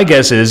 My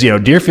guess is,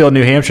 Deerfield,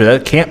 New Hampshire,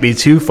 that can't be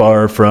too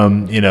far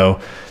from,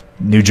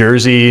 New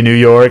Jersey, New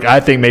York.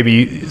 I think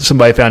maybe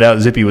somebody found out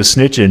Zippy was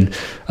snitching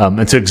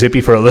and took Zippy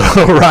for a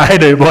little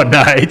ride one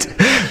night.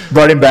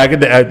 Brought him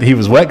back. He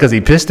was wet because he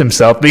pissed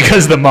himself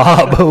because the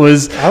mob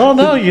was... I don't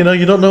know. You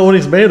don't know what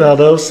he's made out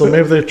of, so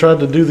maybe they tried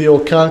to do the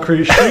old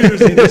concrete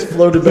shooters. He just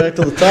floated back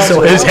to the top.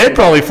 So his head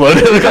probably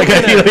floated. It looked like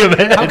a helium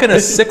head. How can a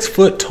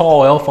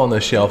 6-foot-tall elf on the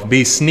shelf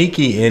be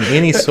sneaky in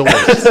any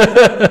source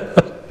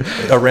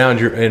around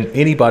in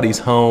anybody's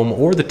home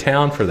or the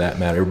town for that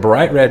matter?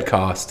 Bright red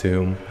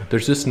costume.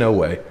 There's just no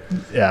way.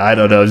 Yeah, I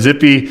don't know.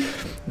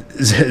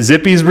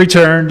 Zippy's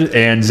returned,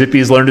 and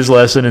Zippy's learned his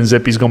lesson, and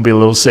Zippy's going to be a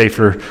little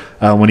safer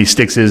when he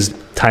sticks his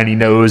tiny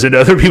nose into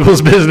other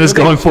people's business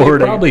going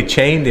forward. They probably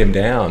chained him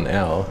down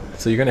now,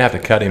 so you're going to have to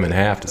cut him in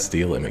half to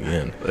steal him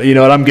again. You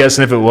know what? I'm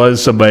guessing if it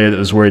was somebody that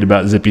was worried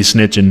about Zippy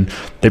snitching,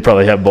 they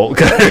probably have bolt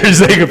cutters.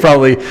 They could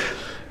probably...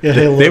 Yeah,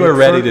 hey, they were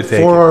ready to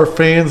take for our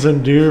fans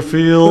in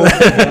Deerfield.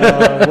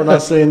 We're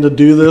not saying to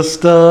do this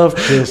stuff.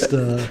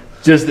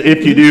 Just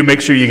if you do, make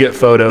sure you get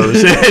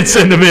photos and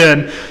send them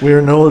in.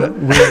 We're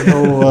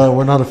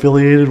not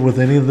affiliated with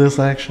any of this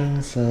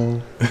action,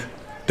 so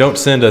don't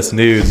send us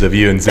nudes of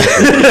you and Zippy.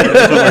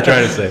 That's what we're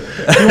trying to say.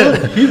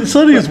 He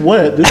said he was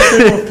wet. Didn't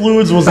say what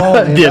fluids was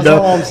on him. That's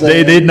all I'm saying.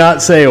 They did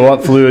not say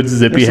what fluids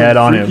Zippy had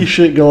on him. Freaky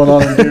shit going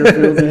on in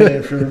Deerfield, New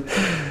Hampshire.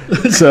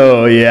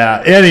 So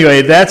yeah.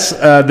 Anyway, that's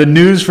the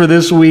news for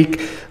this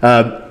week.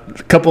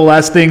 A couple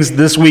last things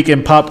this week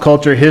in pop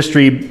culture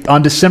history.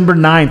 On December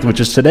 9th, which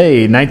is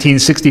today,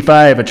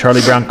 1965, a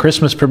Charlie Brown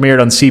Christmas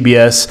premiered on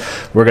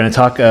CBS. We're going to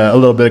talk a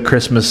little bit of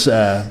Christmas,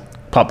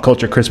 pop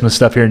culture Christmas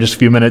stuff here in just a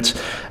few minutes.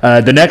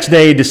 The next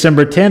day,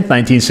 December 10th,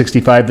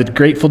 1965, the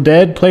Grateful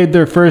Dead played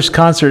their first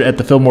concert at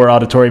the Fillmore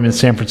Auditorium in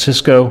San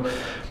Francisco.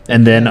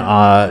 And then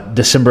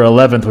December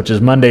 11th, which is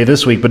Monday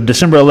this week, but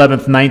December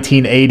 11th,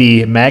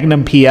 1980,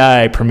 Magnum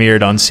P.I.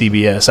 premiered on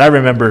CBS. I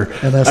remember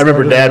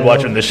Dad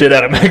watching the shit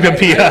out of Magnum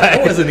P.I.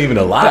 I wasn't even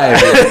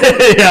alive.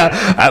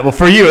 Yeah. Well,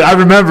 for you, I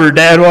remember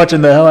Dad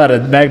watching the hell out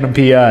of Magnum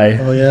P.I.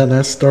 Oh, yeah, and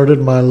that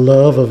started my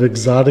love of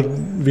exotic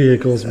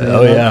vehicles, man.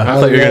 Oh, yeah. I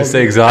thought you were going to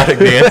say exotic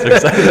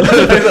dancers.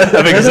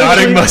 Of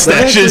exotic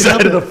mustaches.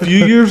 That happened a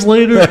few years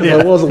later,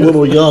 because I was a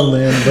little young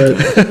then,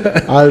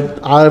 but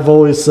I've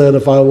always said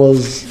if I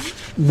was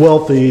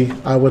wealthy,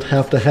 I would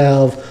have to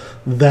have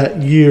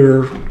that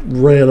year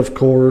red, of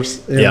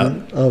course,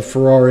 and a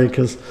Ferrari,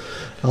 because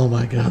oh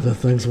my god,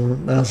 that's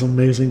an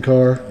amazing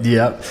car.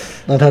 Yep.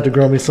 I'd have to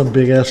grow me some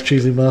big ass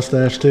cheesy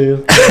mustache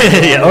too.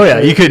 Yeah. Oh yeah,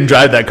 you couldn't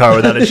drive that car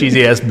without a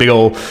cheesy ass big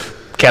old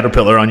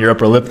caterpillar on your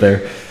upper lip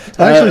there.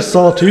 I actually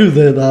saw too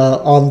that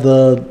on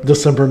the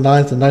December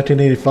 9th in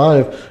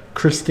 1985,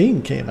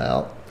 Christine came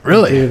out.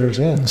 Really? In theaters,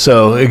 yeah.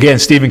 So again,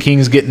 Stephen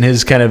King's getting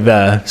his kind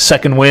of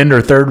second wind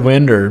or third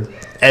wind or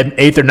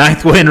eighth or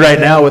ninth wind right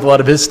now with a lot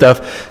of his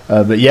stuff.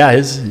 But yeah,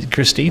 his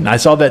Christine, I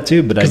saw that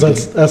too. But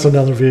that's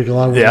another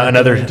vehicle.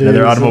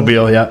 Another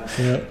automobile.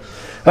 So, yeah.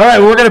 All right,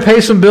 well, we're going to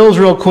pay some bills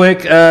real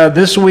quick.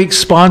 This week's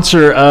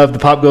sponsor of the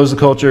Pop Goes the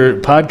Culture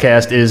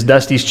podcast is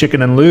Dusty's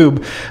Chicken and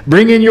Lube.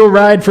 Bring in your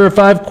ride for a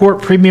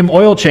 5-quart premium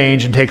oil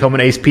change and take home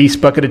an ace-piece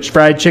bucket of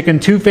fried chicken,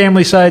 2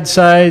 family-sized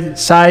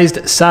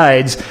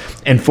sides,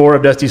 and 4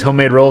 of Dusty's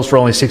homemade rolls for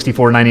only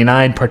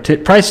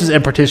 $64.99. Prices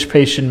and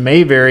participation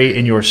may vary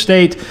in your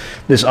state.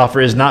 This offer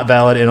is not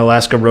valid in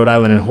Alaska, Rhode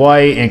Island, and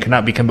Hawaii and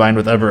cannot be combined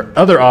with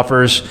other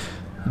offers.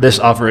 This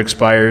offer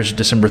expires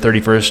December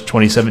 31st,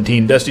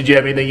 2017. Dusty, do you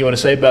have anything you want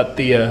to say about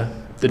the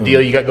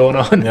deal you got going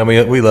on? I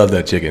mean, we love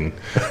that chicken.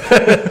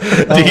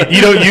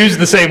 You don't use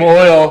the same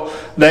oil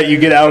that you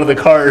get out of the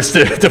cars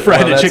to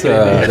fry the chicken.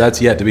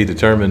 That's yet to be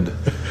determined,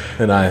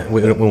 and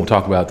we won't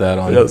talk about that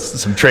on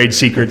some trade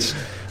secrets.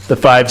 The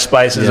 5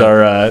 spices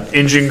are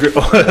engine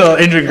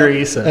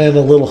grease and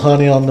a little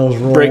honey on those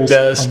rolls. Brick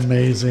dust.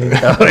 Amazing.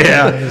 Oh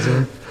yeah.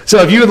 Amazing.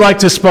 So if you would like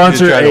to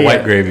sponsor the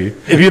white gravy,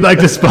 if you'd like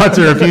to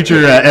sponsor a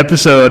future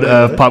episode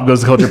of Pop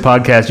Goes the Culture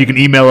podcast, you can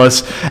email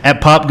us at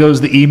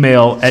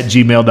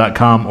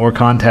popgoestheemail@gmail.com or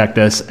contact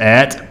us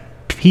at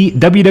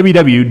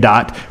www.pgtc,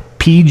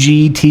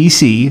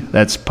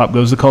 that's Pop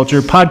Goes the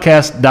Culture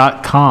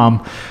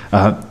podcast.com.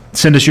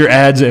 Send us your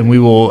ads and we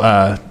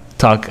will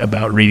talk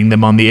about reading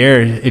them on the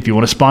air. If you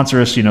want to sponsor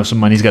us, some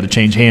money's got to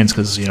change hands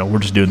because we're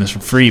just doing this for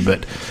free,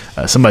 but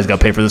somebody's got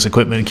to pay for this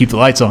equipment and keep the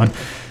lights on.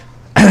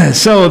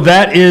 So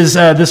that is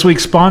this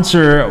week's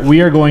sponsor. We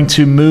are going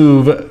to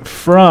move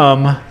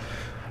from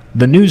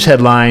the news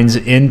headlines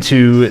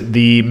into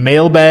the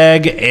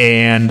mailbag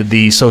and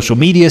the social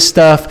media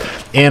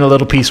stuff and a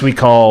little piece we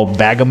call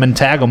Bag 'em and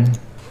Tag 'em.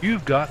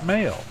 You've got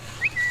mail.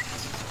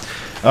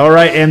 All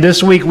right, and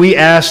this week we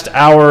asked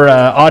our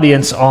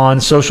audience on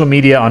social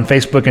media, on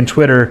Facebook and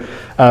Twitter,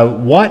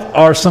 what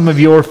are some of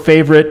your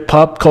favorite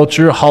pop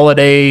culture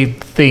holiday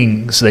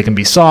things? They can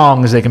be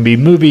songs, they can be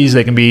movies,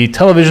 they can be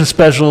television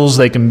specials,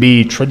 they can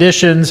be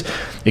traditions.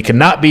 It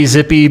cannot be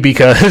Zippy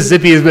because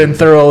Zippy has been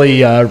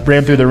thoroughly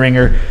ran through the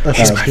ringer.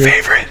 He's my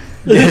favorite.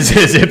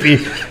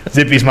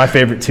 Zippy's my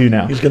favorite too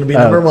now. He's going to be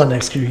number 1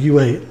 next year. You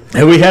wait.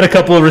 And we had a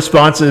couple of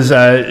responses.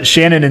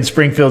 Shannon in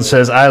Springfield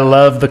says, I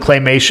love the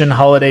claymation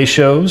holiday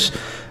shows.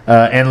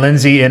 And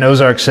Lindsay in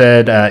Ozark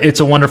said, It's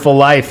a Wonderful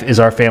Life is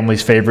our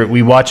family's favorite.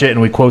 We watch it and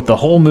we quote the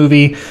whole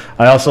movie.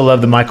 I also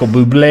love the Michael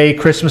Bublé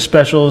Christmas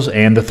specials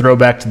and the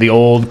throwback to the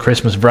old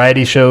Christmas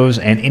variety shows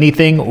and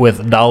anything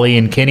with Dolly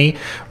and Kenny.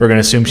 We're going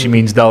to assume she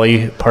means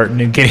Dolly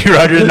Parton and Kenny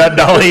Rogers, not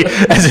Dolly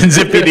as in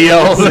Zippy the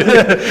Elf.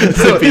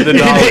 Zippy the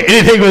Dolly.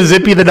 Anything with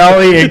Zippy the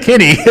Dolly and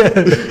Kenny.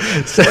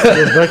 Goes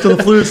back to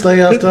the flute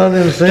thing I was telling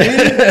him to sing.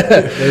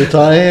 They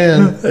tie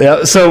in.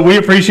 Yeah, so we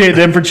appreciate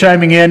them for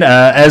chiming in.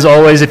 As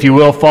always, if you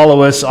will,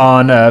 follow us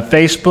on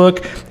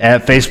Facebook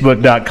at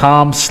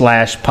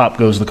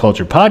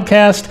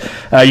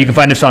facebook.com/popgoestheculturepodcast. You can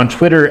find us on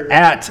Twitter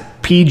at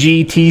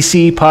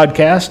PGTC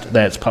Podcast.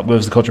 That's Pop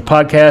Goes the Culture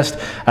Podcast.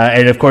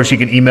 And of course, you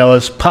can email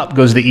us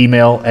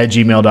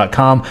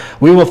popgoestheemail@gmail.com.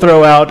 We will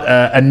throw out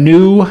a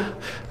new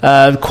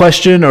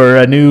question or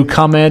a new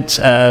comment,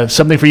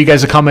 something for you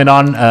guys to comment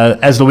on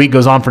as the week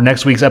goes on for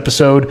next week's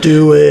episode.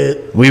 Do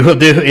it. We will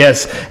do,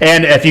 yes.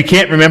 And if you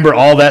can't remember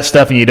all that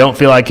stuff and you don't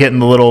feel like hitting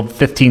the little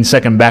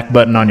 15-second back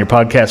button on your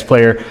podcast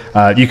player,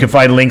 you can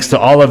find links to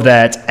all of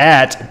that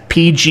at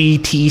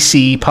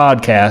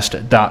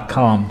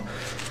pgtcpodcast.com.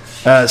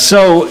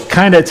 So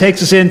kind of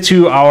takes us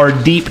into our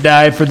deep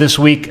dive for this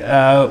week.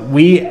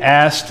 We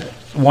asked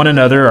one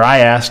another, or I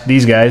asked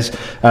these guys,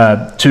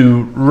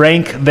 to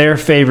rank their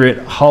favorite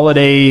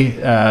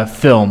holiday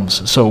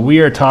films. So we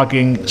are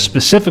talking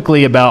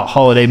specifically about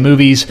holiday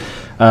movies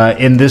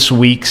in this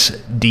week's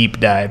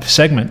deep dive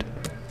segment.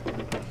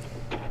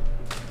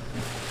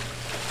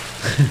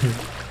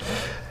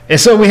 And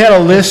so we had a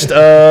list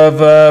of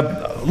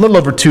a little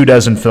over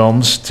 24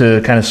 films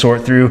to kind of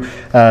sort through.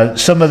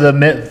 Some of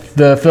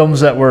the films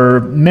that were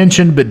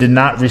mentioned but did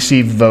not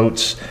receive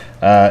votes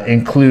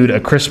include A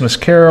Christmas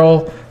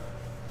Carol.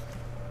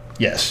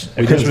 Yes,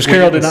 A Christmas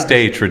Carol did not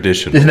stay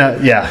traditional. Did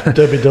not, yeah.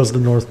 Debbie Does the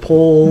North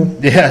Pole.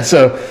 Yeah,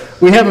 so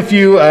we have a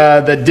few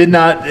that did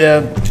not,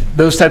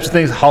 those types of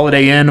things.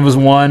 Holiday Inn was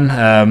one.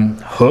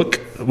 Hook,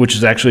 which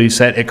is actually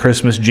set at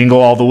Christmas. Jingle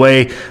All the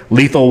Way.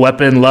 Lethal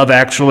Weapon, Love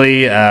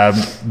Actually,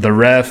 The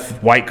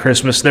Ref, White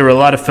Christmas. There were a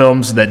lot of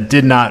films that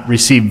did not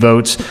receive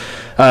votes.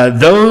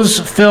 Those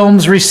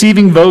films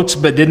receiving votes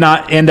but did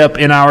not end up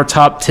in our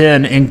top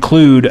 10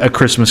 include A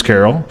Christmas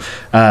Carol,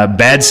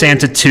 Bad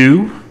Santa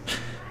 2,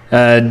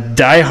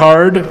 Die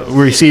Hard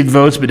received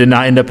votes but did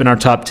not end up in our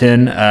top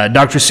 10.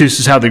 Dr.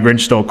 Seuss's How the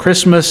Grinch Stole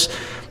Christmas,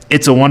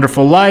 It's a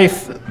Wonderful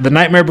Life, The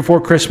Nightmare Before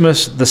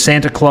Christmas, The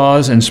Santa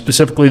Claus, and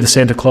specifically The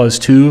Santa Claus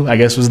 2, I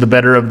guess was the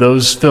better of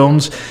those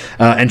films,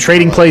 and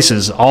Trading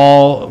Places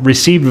all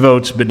received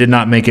votes but did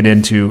not make it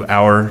into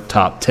our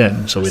top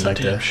 10. So we'd like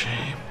to...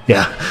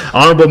 Yeah,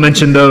 honorable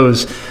mention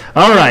those.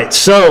 All right,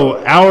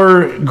 so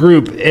our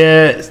group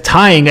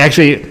tying,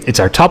 actually, it's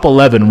our top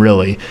 11,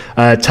 really.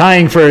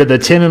 Tying for the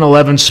 10 and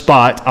 11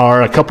 spot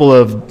are a couple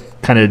of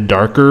kind of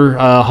darker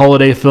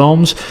holiday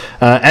films.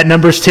 At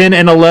numbers 10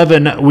 and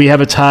 11, we have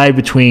a tie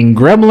between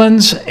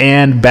Gremlins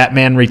and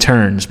Batman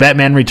Returns.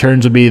 Batman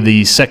Returns would be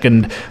the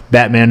second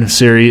Batman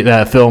series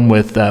film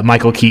with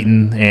Michael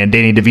Keaton and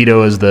Danny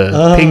DeVito as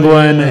the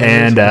Penguin,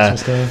 and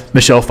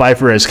Michelle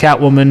Pfeiffer as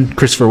Catwoman.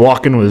 Christopher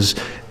Walken was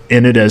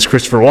in it as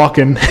Christopher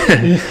Walken,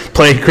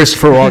 playing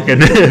Christopher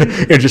Walken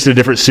in just a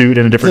different suit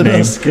and a different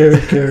name. A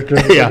scary character.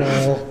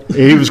 Yeah,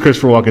 he was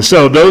Christopher Walken.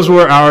 So those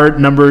were our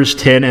numbers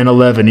 10 and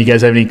 11. You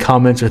guys have any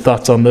comments or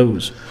thoughts on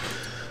those?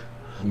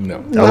 No.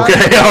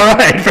 Okay, all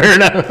right, fair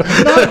enough.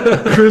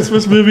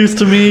 Christmas movies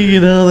to me,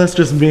 that's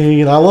just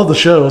me. I love the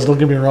shows. Don't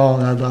get me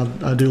wrong.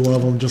 I do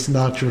love them, just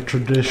not your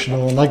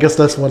traditional. And I guess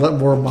that's what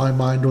more my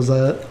mind was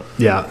at.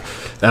 Yeah.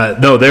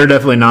 No, they're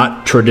definitely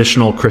not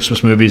traditional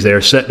Christmas movies. They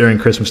are set during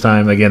Christmas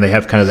time. Again, they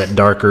have kind of that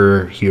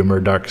darker humor,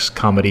 dark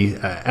comedy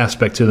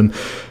aspect to them.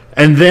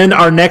 And then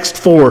our next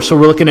four. So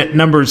we're looking at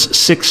numbers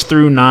 6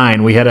 through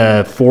 9. We had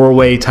a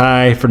 4-way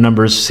tie for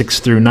numbers 6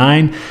 through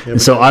 9.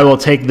 And so I will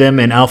take them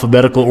in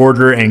alphabetical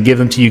order and give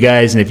them to you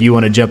guys. And if you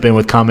want to jump in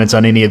with comments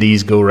on any of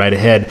these, go right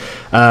ahead.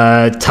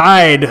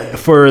 Tied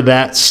for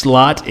that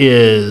slot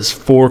is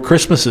Four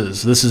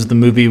Christmases. This is the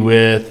movie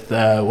with,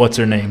 what's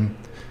her name?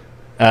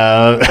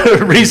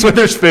 Reese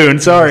Witherspoon,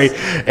 sorry.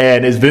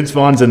 And is Vince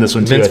Vaughn's in this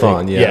one too? Vince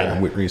Vaughn, yeah.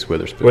 Reese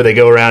Witherspoon. Where they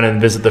go around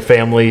and visit the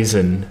families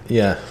and...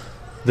 Yeah.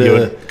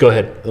 Go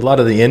ahead. A lot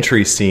of the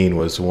entry scene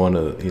was one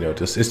of,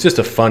 it's just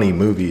a funny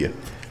movie.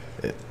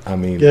 I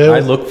mean, Yeah, I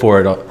look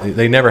for it.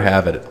 They never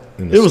have it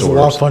in the It was stores.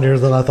 a lot funnier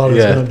than I thought it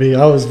was Yeah. going to be.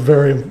 I was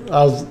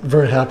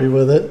very happy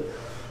with it.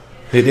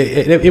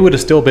 It would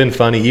have still been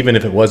funny even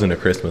if it wasn't a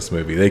Christmas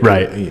movie. They could,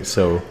 Right.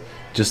 So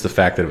just the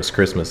fact that it was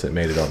Christmas, it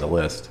made it on the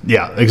list.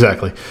 Yeah,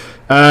 exactly.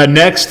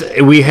 Next,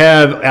 we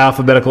have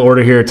alphabetical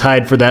order here.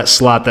 Tied for that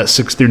slot, that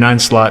 6 through 9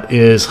 slot,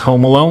 is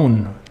Home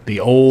Alone. The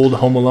old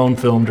Home Alone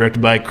film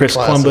directed by Chris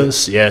Classic.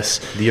 Columbus. Yes.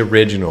 The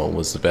original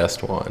was the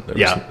best one.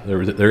 Yeah.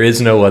 There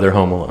is no other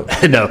Home Alone.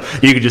 No,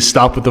 you could just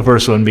stop with the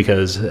first one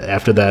because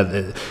after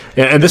that,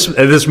 and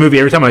this movie,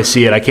 every time I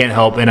see it, I can't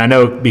help, and I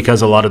know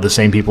because a lot of the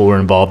same people were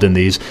involved in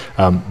these,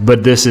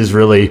 but this is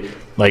really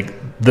like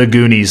the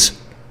Goonies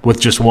with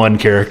just one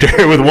character,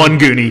 with one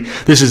Goonie.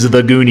 This is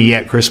the Goonie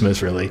at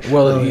Christmas, really.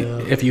 Well,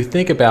 if you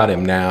think about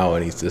him now,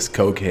 and he's this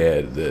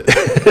cokehead,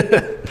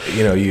 that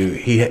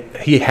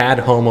he had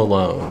Home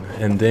Alone,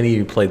 and then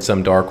he played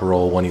some dark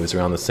role when he was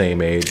around the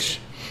same age.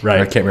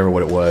 Right. I can't remember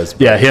what it was.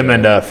 Yeah, him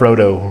and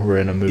Frodo were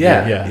in a movie.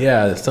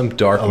 Yeah, some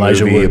dark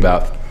Elijah movie Wood.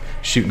 about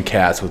shooting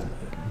cats with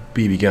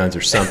BB guns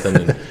or something,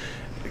 and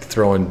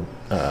throwing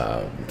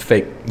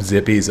fake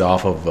zippies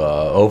off of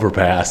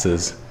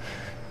overpasses.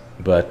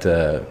 But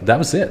that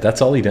was it.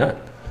 That's all he done.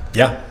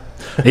 Yeah.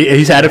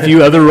 He's had a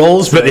few other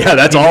roles, but yeah,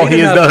 that's all he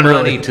has done,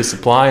 money really. to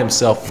supply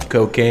himself with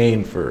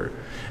cocaine for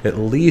at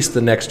least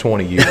the next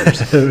 20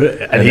 years.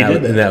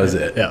 And that was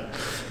it. Yeah.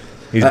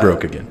 He's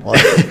broke again. Well,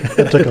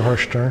 it took a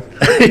harsh turn.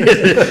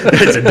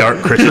 It's a dark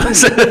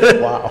Christmas.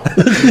 Wow.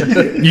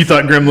 You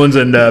thought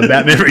Gremlins and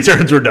Batman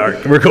Returns were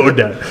dark. We're going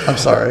down. I'm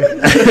sorry.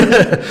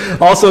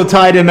 Also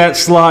tied in that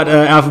slot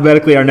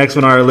alphabetically, our next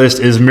one on our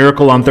list is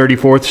Miracle on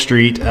 34th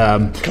Street.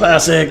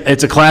 Classic.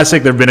 It's a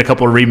classic. There have been a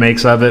couple of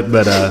remakes of it,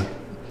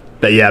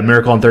 but yeah,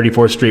 Miracle on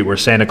 34th Street, where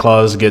Santa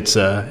Claus gets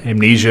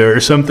amnesia or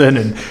something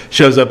and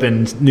shows up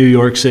in New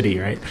York City,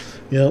 right?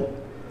 Yep.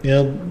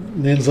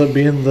 It ends up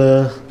being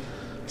the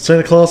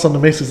Santa Claus on the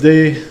Macy's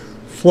Day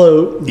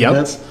float.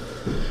 Yep.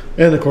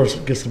 And of course,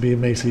 it gets to be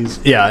Macy's.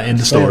 Yeah, in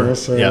the store.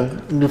 So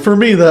Yeah. for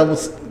me, that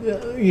was.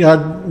 I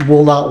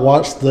will not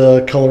watch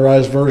the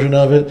colorized version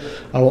of it.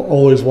 I will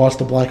always watch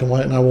the black and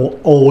white, and I will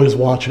always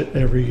watch it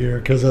every year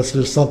because that's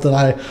just something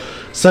I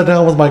sat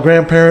down with my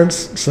grandparents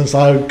since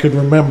I could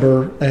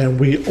remember, and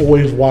we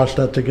always watched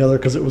that together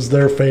because it was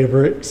their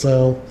favorite.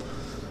 So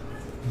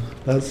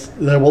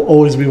that will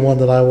always be one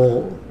that I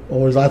will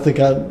always. I think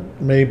I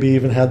maybe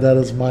even had that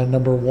as my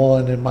number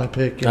one in my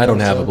pick. I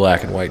don't have a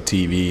black and white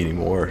TV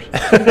anymore. They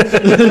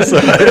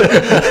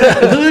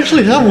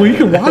actually have one. You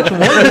can watch one.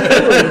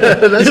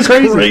 That's It's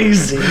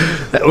crazy.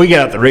 We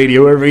get out the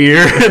radio every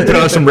year and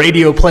throw some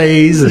radio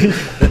plays.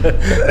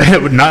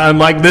 Not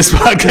unlike this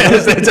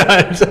podcast at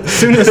times. As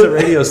soon as the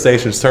radio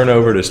stations turn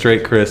over to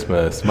straight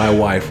Christmas, my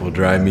wife will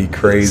drive me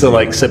crazy. So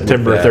like with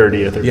September that.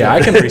 30th or Yeah,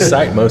 I can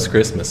recite most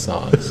Christmas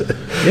songs.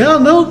 Yeah,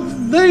 no,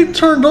 they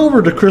turned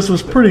over to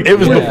Christmas pretty It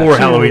was quick, before too.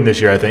 Halloween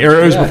this year, I think. Or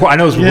it was before. I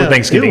know it was before Yeah,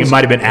 Thanksgiving. it It, was-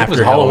 might have been It after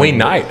was Halloween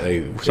night.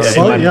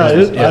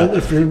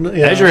 If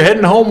you're, As you're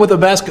heading home with a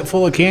basket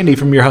full of candy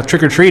from your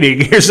trick or treating,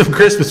 here's some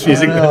Christmas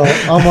music.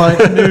 I'm like,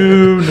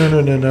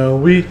 no.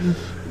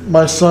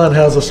 My son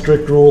has a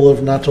strict rule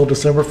of not till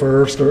December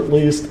 1st, or at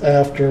least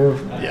after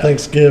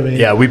Thanksgiving.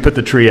 Yeah, we put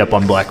the tree up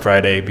on Black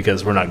Friday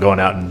because we're not going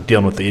out and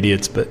dealing with the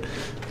idiots. But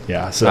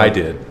yeah, so I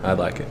did. I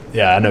like it.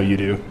 Yeah, I know you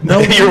do. No.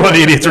 You're one of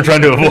the idiots we're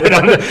trying to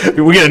avoid.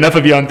 We get enough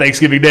of you on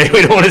Thanksgiving Day.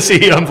 We don't want to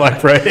see you on Black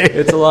Friday.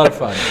 It's a lot of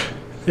fun.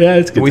 Yeah,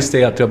 it's good. We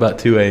stay up till about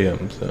 2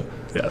 a.m. So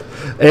Yeah.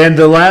 And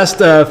the last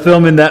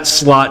film in that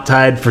slot,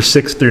 tied for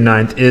 6th through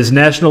 9th, is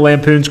National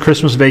Lampoon's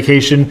Christmas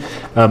Vacation.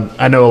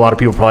 I know a lot of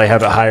people probably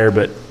have it higher,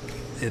 but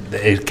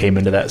it came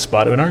into that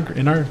spot in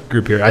our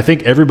group here. I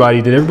think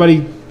everybody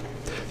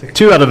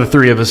 2 out of the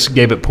 3 of us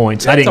gave it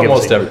points. I it's didn't give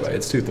almost it everybody.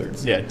 It's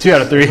 2/3. Yeah, 2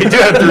 out of 3.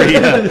 2 out of 3.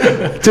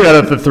 Yeah. 2 out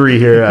of the 3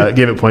 here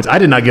gave it points. I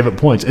did not give it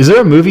points. Is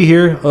there a movie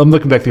here? I'm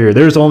looking back through here.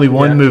 There's only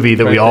one Yeah, movie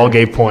that we right all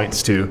there. gave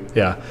points to.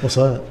 Yeah. What's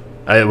that?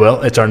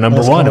 Well, it's our number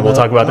That's one, and we'll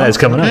coming talk about that. It's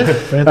coming Okay, up.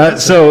 fantastic.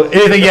 So,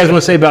 anything you guys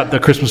want to say about the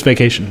Christmas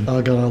Vacation?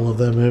 Oh god, I love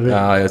that movie.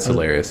 It's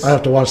hilarious. I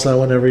have to watch that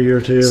one every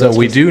year too. So That's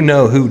we just- do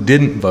know who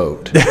didn't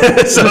vote.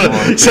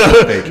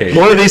 so Vacation.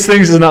 one of these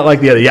things is not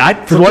like the other.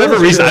 Yeah, for whatever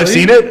course, reason, Joey.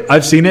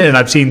 I've seen it, and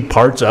I've seen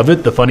parts of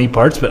it, the funny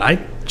parts, but I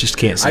just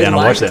can't sit down and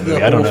watch that movie.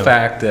 the I don't whole know.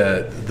 fact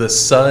that the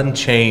son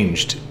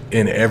changed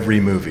in every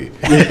movie.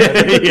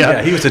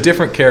 Yeah, He was a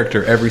different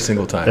character every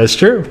single time. that's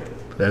true.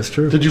 That's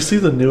true. Did you see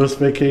the newest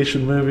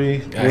Vacation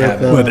movie? I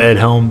haven't. With Ed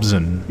Helms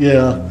and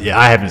Yeah,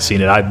 I haven't seen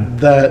it.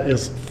 that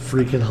is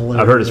freaking hilarious.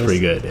 I've heard it's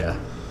pretty good. Yeah.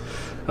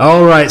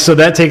 All right, so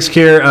that takes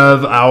care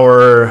of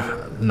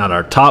not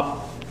our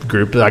top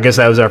group. I guess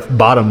that was our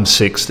bottom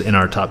 6 in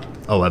our top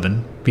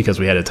 11 because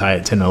we had a tie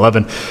at 10 and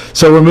 11.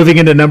 So we're moving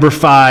into number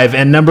 5,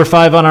 and number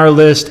 5 on our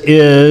list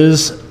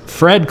is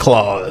Fred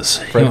Claus.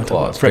 You Fred wanna talk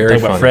Claus. about Fred, Very talk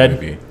about funny Fred.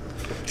 movie.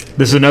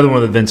 This is another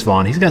one with Vince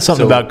Vaughn. He's got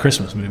something So- about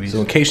Christmas movies. So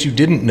in case you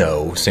didn't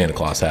know, Santa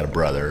Claus had a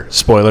brother.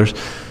 Spoilers.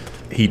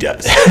 He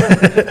does.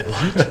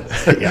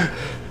 Yeah.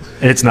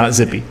 And it's not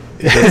Zippy.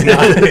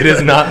 It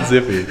is not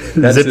Zippy.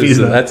 Zippy's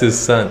not. That's his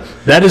son.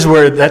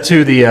 That's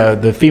who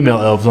the female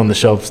elves on the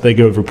shelves, they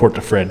go report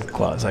to Fred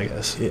Claus, I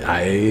guess.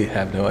 I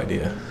have no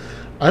idea.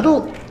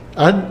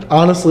 I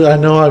honestly, I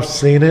know I've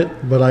seen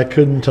it, but I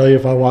couldn't tell you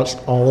if I watched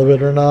all of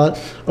it or not.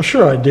 I'm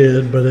sure I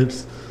did, but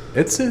it's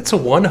It's a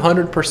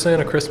 100%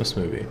 a Christmas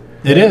movie.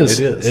 It is.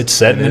 It is. It's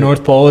set in It the is.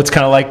 North Pole. It's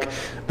kind of like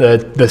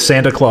the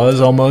Santa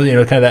Claus almost,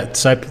 kind of that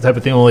type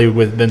of thing, only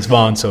with Vince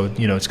Vaughn. So, it's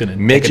going to take a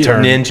Midget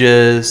turn.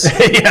 ninjas.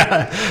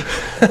 Yeah.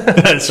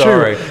 That's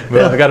Sorry, true.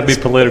 but I got to be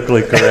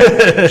politically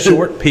correct.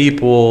 Short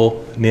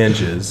people,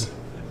 ninjas.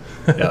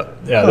 Yeah.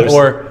 Yeah. there's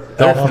Or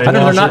elf I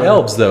know they're not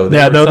elves though.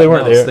 Yeah, no, they something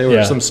weren't else. there. They were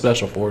Yeah. some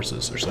special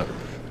forces or something.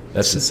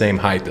 That's the same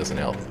height as an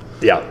elf.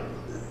 Yeah.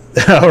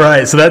 All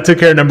right, so that took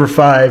care of number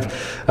 5.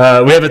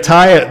 We have a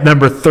tie at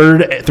number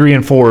 3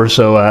 and 4,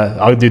 so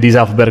I'll do these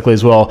alphabetically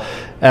as well.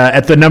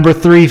 At the number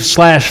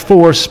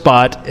 3/4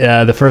 spot,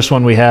 the first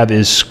one we have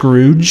is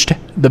Scrooged,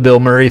 the Bill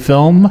Murray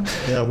film.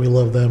 yeah, we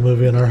love that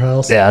movie in our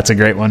house. Yeah, it's a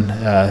great one.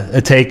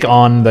 A take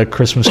on the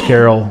Christmas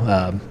Carol.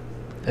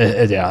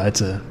 Yeah,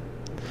 it's a.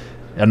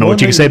 I don't know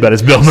what you can say about it.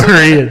 It's Bill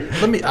Murray.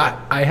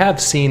 I have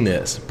seen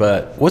this,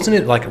 but wasn't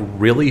it like a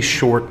really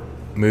short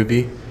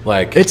movie?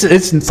 Like It's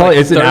probably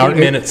like it's an 30 hour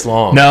minutes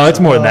long. No,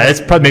 it's more than that.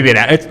 It's probably maybe an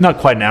hour. It's not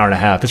quite an hour and a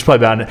half. It's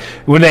probably about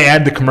when they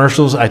add the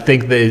commercials. I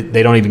think they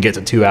don't even get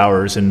to 2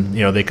 hours, and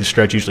they can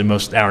stretch usually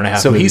most hour and a half.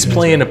 So movies. he's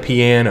playing a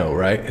piano,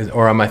 right?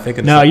 Or am I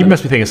thinking? No, you something?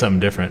 must be thinking something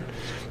different.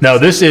 No,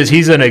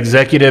 he's an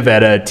executive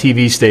at a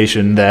TV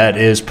station that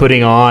is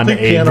putting on I think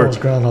Piano was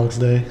Groundhog's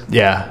Day.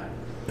 yeah.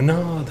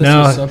 No, this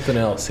No. was something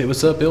else. It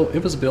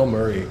was Bill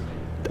Murray.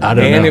 I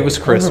don't And know. it was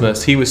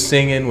Christmas. He was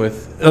singing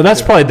with Oh,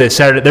 that's probably the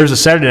Saturday. There's a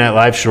Saturday Night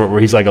Live short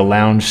where he's like a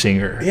lounge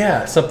singer.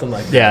 something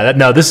like that. Yeah,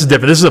 no, this is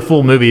different. This is a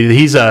full movie.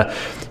 He's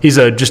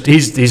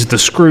the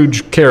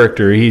Scrooge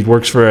character. He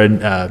works for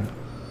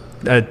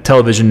a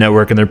television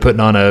network, and they're putting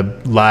on a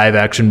live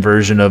action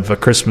version of A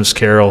Christmas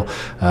Carol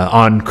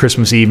on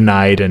Christmas Eve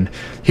night, and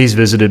he's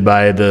visited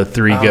by the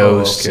three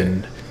ghosts. okay.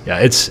 And yeah,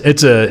 it's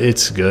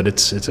good.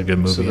 It's a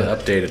good So movie. the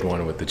updated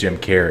one with the Jim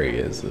Carrey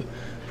is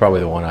probably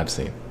the one I've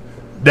seen.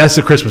 That's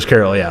the Christmas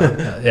Carol.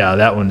 Yeah, yeah,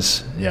 that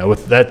one's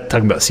with that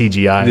talking about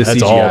CGI. The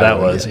That's all CGI that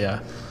one, was. Yeah.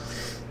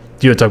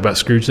 Do you want to talk about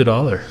Scrooge at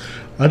all, or?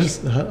 I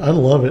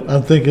love it. I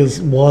think it's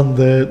one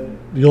that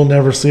you'll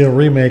never see a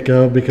remake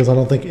of because I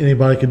don't think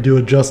anybody could do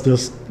it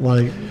justice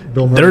like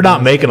Bill Murray. They're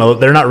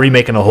not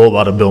remaking a whole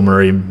lot of Bill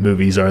Murray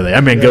movies, are they?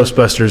 I mean,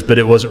 Ghostbusters, but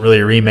it wasn't really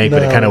a remake,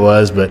 but it No. kind of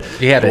was. But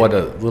He had what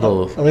a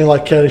little. I mean,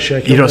 like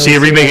Caddyshack. you don't see a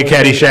remake of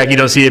Caddyshack. You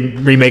don't see a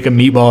remake of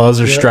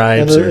Meatballs or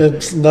Stripes. And Or,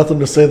 it's nothing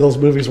to say those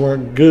movies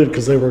weren't good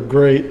because they were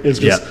great. It's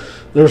just Yeah.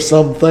 there's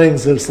some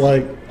things that's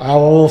like I'm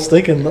almost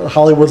thinking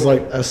Hollywood's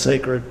like that's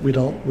sacred. We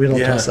don't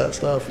Yeah. touch that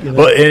stuff. You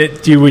know?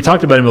 well, we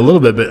talked about him a little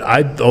bit, but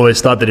I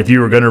always thought that if you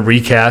were going to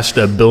recast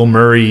a Bill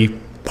Murray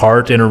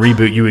part in a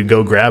reboot, you would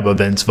go grab a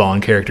Vince Vaughn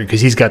character because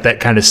he's got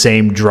that kind of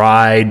same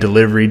dry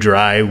delivery,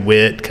 dry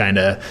wit kind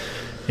of.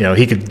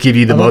 He could give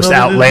you the I don't most know that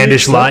it'd be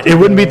outlandish line. It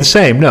acceptable. wouldn't be the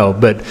same, no,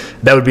 but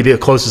that would be the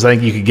closest I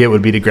think you could get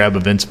would be to grab a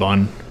Vince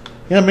Vaughn.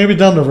 Yeah, maybe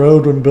down the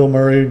road when Bill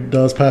Murray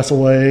does pass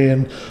away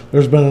and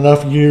there's been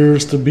enough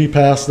years to be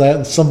past that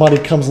and somebody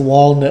comes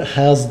along that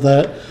has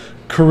that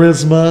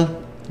charisma,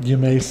 you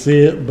may see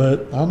it,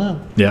 but I don't know.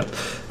 Yeah.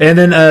 And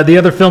then the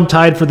other film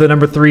tied for the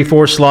number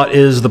 3-4 slot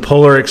is The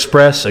Polar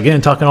Express.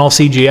 Again, talking all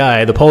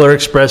CGI. The Polar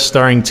Express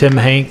starring Tom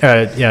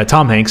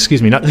Hanks,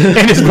 excuse me, not,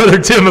 and his brother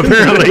Tim,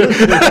 apparently.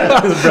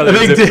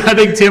 I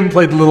think Tim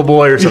played the little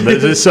boy or something.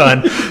 It's his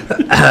son.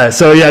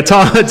 So, yeah,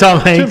 Tom Tim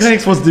Hanks.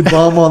 Hanks was the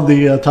bum on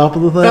the top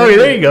of the thing. Oh, yeah,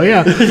 there you go,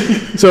 yeah.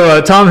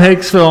 So, Tom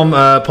Hanks film,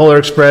 Polar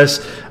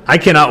Express. I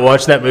cannot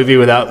watch that movie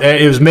without.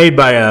 It was made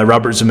by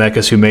Robert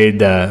Zemeckis, who made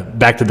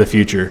Back to the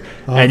Future,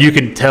 and you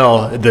can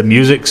tell the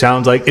music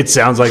sounds like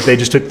they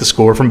just took the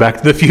score from Back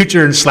to the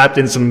Future and slapped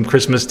in some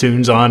Christmas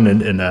tunes on.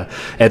 And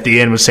at the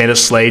end, when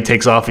Santa's sleigh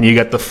takes off and you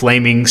got the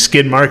flaming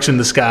skid marks in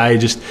the sky,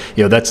 just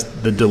that's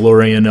the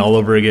DeLorean all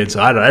over again. So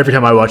I don't know. Every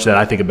time I watch that,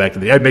 I think of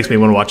it makes me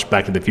want to watch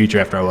Back to the Future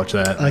after I watch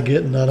that. I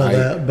get none of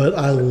that, but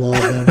I love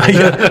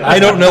that. I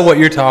don't know what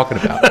you're talking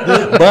about.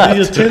 But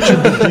the attention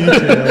to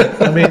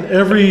detail. I mean,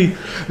 every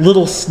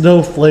little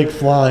snowflake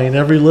flying,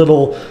 every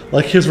little,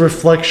 like his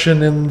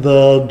reflection in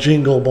the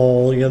Jingle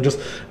Ball, just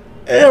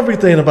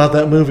everything about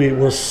that movie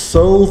was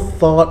so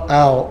thought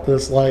out.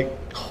 That's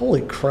like,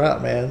 holy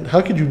crap, man.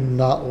 How could you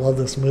not love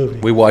this movie?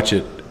 we watch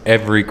it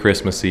every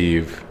Christmas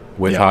Eve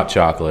with hot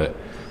chocolate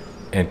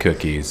and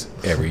cookies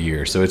every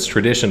year. So it's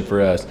tradition for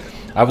us.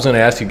 I was going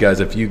to ask you guys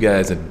if you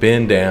guys had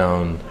been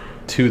down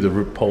to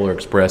the Polar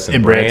Express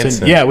in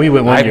Branson. Yeah, we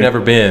went one I've year. never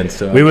been.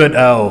 So We went,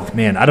 oh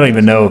man, I don't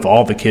even know if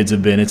all the kids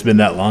have been. It's been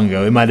that long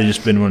ago. It might have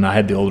just been when I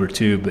had the older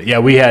two. But yeah,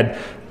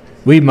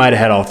 we might have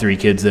had all three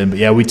kids then. But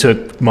yeah, we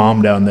took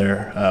Mom down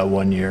there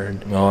one year.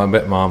 well, I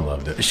bet Mom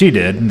loved it. She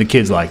did, and the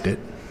kids liked it.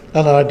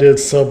 I know I did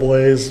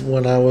subways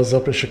when I was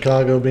up in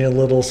Chicago being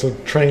little, so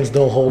trains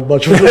don't hold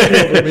much of a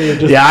appeal to me. It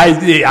just-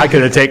 Yeah, I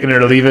could have taken her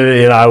to leave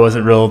it. I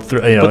wasn't real.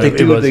 But they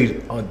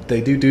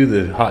was- do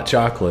the hot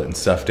chocolate and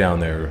stuff down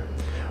there,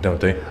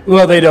 don't they?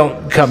 Well, they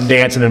don't come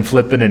dancing and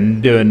flipping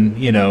and doing,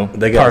 They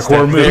gotta parkour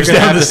step- moves they're gonna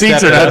down have the to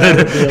seats or step it up.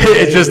 nothing.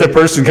 It's just a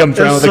person comes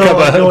around with So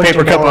a going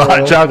paper cup of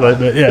hot tomorrow. chocolate.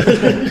 But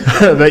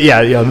yeah, but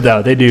yeah,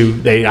 no, they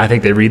do. I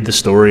think they read the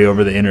story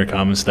over the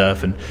intercom and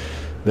stuff.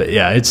 But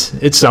yeah,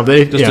 it's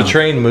something. Does the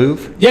train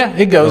move? Yeah,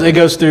 it goes. It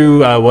goes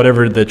through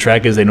whatever the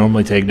track is they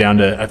normally take down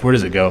to. Where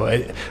does it go? I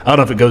don't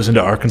know if it goes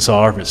into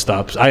Arkansas or if it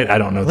stops. I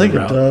don't know I think the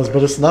it route. does,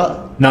 but it's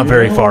not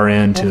Very far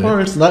into how far?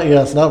 it. It's not.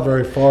 Yeah, it's not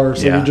very far.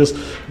 So Yeah. you just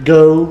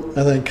go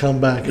and then come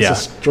back. It's Yeah. a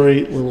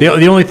straight little.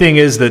 The only thing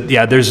is that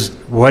there's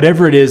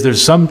whatever it is.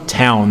 There's some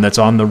town that's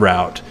on the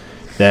route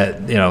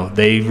that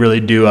they really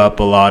do up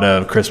a lot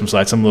of Christmas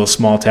lights. Some little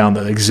small town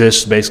that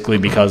exists basically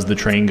because the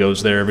train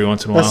goes there every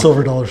once in a while. That's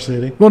Silver Dollar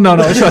City. Well, no,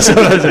 it's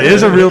not. It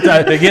is a real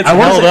town. It gets I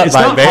wanna held say up it's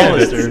by not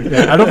bandits. Hollister.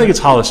 Yeah, I don't think it's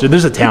Hollister.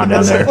 There's a town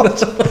down there.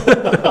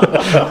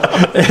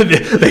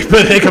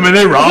 they come in,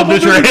 they rob the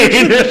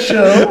train.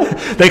 Show.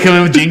 They come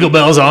in with jingle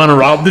bells on and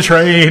rob the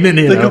train, and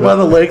They go by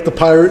the lake. The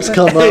pirates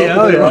come up.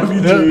 Yeah, and they yeah. rob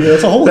you too. Yeah,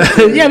 it's a whole.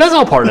 yeah, that's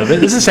all part of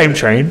it. It's the same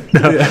train.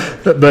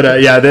 But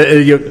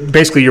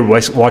basically you're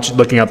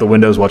looking out the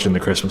windows, watching the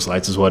Christmas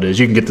lights is what it is.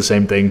 You can get the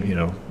same thing,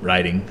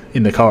 riding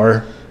in the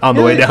car on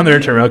the way down there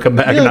and turn around, come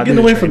back. and Yeah, not do getting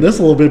the away train. from this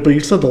a little bit, but you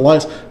said the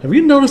lights. Have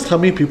you noticed how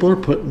many people are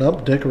putting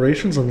up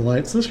decorations and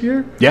lights this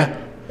year? Yeah.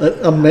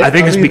 I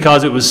think it's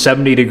because it was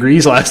 70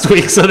 degrees last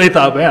week, so they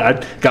thought, man,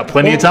 I got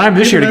plenty of time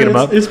this year to get them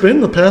up. It's been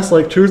the past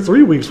like 2 or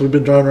 3 weeks we've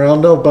been driving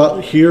around. No,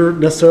 about here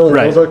necessarily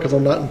Right. because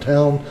I'm not in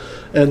town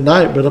at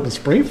night, but up in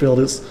Springfield,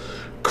 it's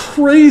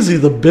crazy.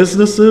 The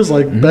businesses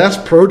like Bass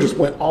Pro just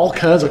went all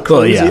kinds of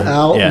crazy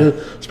out, yeah.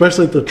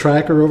 especially at the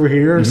tracker over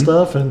here and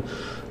stuff. And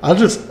I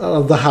just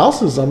the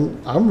houses.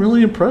 I'm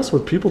really impressed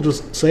with people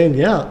just saying,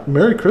 "Yeah,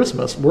 Merry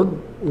Christmas.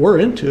 We're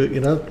into it."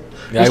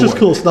 Yeah, It's just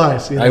cool. It's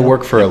nice. I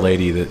work for a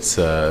lady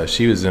that's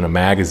she was in a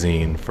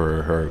magazine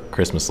for her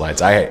Christmas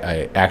lights.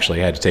 I actually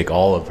had to take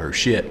all of her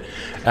shit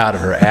out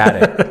of her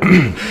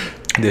attic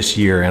this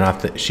year,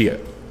 and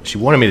she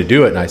wanted me to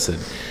do it, and I said,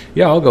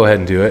 yeah, I'll go ahead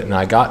and do it. And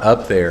I got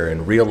up there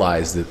and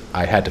realized that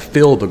I had to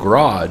fill the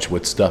garage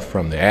with stuff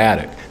from the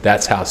attic.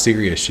 That's how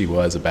serious she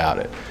was about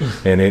it.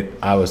 And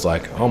I was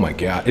like, oh my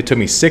God. It took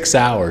me 6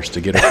 hours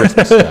to get her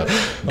Christmas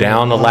stuff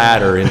down the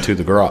ladder into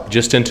the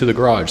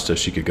garage so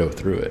she could go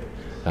through it.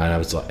 And I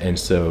was like, and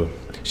so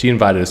she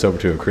invited us over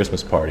to a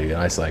Christmas party, and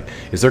I was like,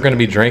 is there going to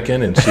be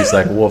drinking? And she's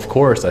like, well, of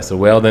course. I said,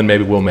 well, then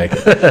maybe we'll make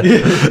it.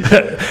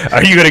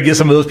 Are you going to get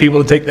some of those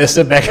people to take that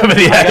stuff back up in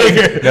the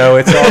attic? No,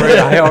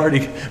 I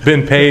already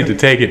been paid to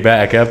take it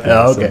back up there.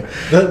 Oh, okay.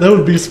 That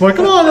would be smart.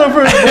 Come on,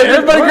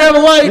 Everybody grab a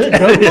light. Yeah,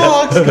 grab a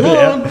box. Come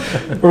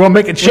on. We're going to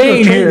make a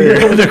chain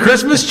here. The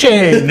Christmas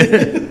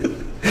chain.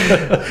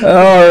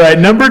 All right,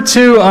 number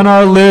 2 on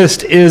our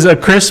list is A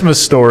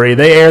Christmas Story.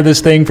 They air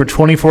this thing for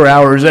 24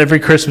 hours every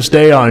Christmas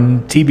day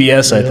on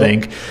TBS, I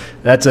think.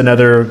 That's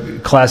another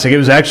classic. It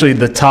was actually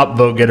the top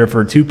vote getter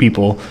for 2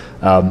 people.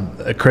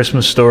 A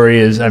Christmas Story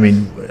is, I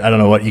don't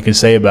know what you can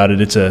say about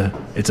it. It's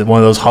one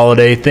of those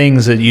holiday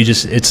things that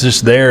it's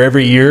just there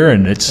every year,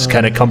 and it's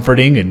kind of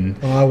comforting. And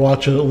Well, I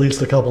watch it at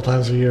least a couple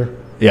times a year.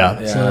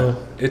 yeah. So-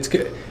 It's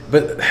good,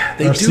 but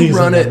they Our do season,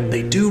 run I it. mean.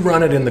 They do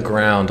run it in the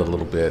ground a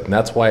little bit, and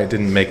that's why it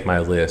didn't make my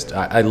list.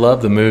 I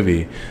love the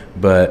movie,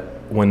 but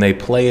when they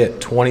play it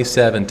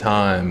 27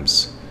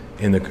 times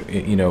in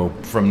the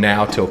from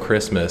now till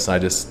Christmas, I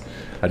just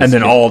And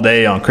then all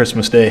day on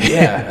Christmas Day.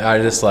 yeah,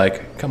 I just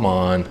like, come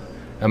on.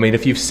 I mean,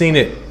 if you've seen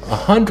it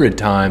 100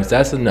 times,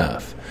 that's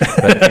enough.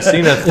 But if you've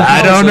seen 1,000,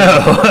 I don't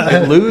know.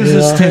 it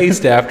loses Yeah.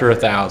 taste after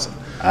 1,000.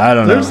 I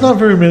don't know. There's not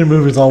very many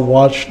movies I'll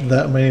watch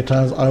that many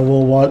times. I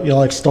will watch,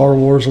 like Star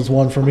Wars is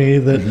one for me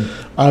that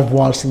I've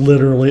watched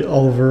literally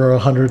over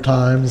 100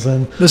 times.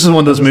 And This is one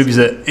of those movies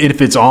that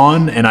if it's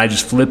on and I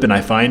just flip and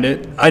I find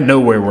it, I know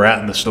where we're at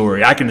in the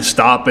story. I can just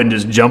stop and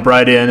just jump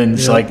right in, and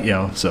it's like,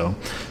 so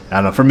I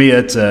don't know. For me,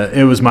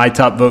 it was my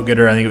top vote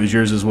getter. I think it was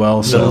yours as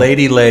well. So The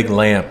lady leg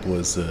lamp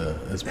was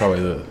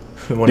probably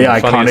one the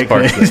of the funniest iconic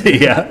parts.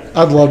 yeah.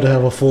 I'd love to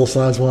have a full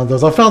size one of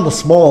those. I found the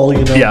small,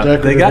 Yeah,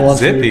 decorative They got ones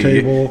Zippy. for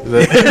your table.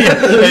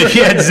 If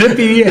you had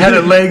Zippy, had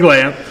a leg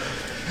lamp.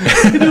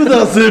 You do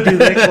without Zippy,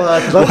 they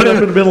clap. 'Cause I'd get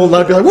up in the middle of the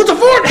night and be like, "What's the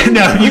fork?"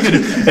 No,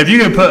 if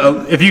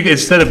you could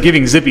instead of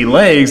giving Zippy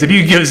legs, if you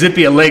could give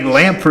Zippy a leg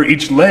lamp for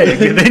each leg,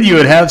 then you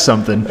would have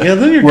something Yeah,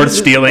 then you're worth good.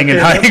 stealing and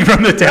Okay, hiding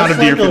from the town That's of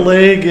like a Deerfield.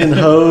 leg and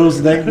hose,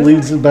 and that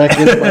leads it back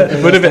in.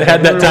 But if it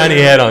had that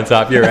tiny head on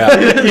top, you're out.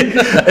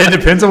 It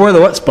depends on where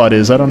the wet spot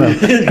is. I don't know.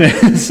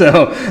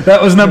 So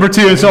that was number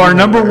 2. So our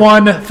number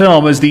 1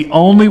 film is the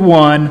only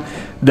one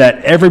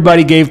that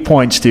everybody gave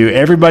points to.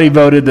 Everybody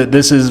voted that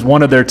this is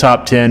one of their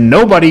top 10.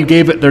 Nobody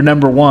gave it their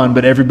number 1,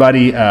 but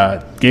everybody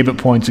gave it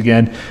points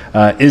again.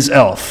 Is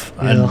Elf.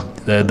 Yeah.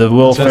 And the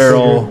Will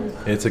Ferrell.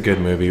 It's a good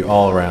movie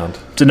all around.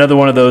 It's another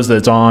one of those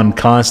that's on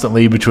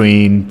constantly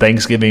between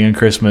Thanksgiving and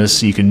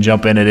Christmas. You can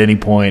jump in at any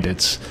point.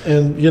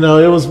 And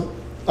it was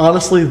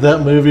honestly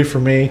that movie for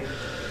me.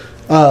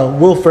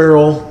 Will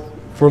Ferrell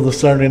for the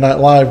Saturday Night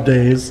Live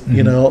days.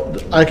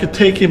 I could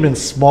take him in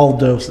small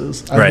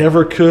doses. I Right.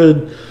 never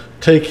could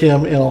take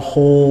him in a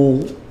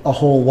whole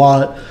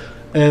lot.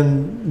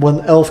 And when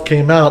Elf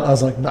came out, I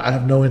was like, I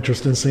have no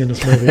interest in seeing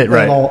this movie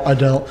Right. at all. I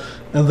don't.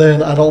 And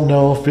then I don't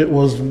know if it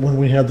was when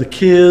we had the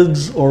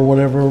kids or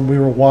whatever, we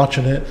were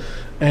watching it.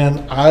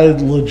 And I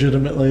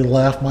legitimately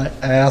laughed my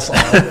ass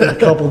off at a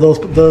couple of those.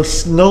 The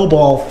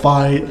snowball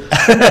fight,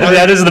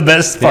 That is the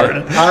best part.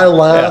 I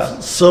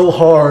laugh so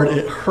hard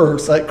it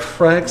hurts. That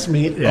cracks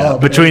me Yeah,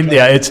 up.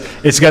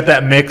 it's got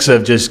that mix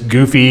of just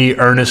goofy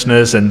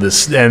earnestness and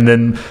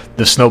then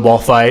the snowball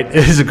fight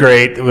is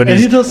great when And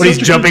he he's does such a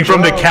jumping good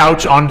from the job.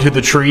 couch onto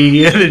the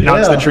tree and it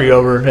knocks Yeah. the tree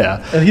over.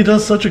 Yeah, And he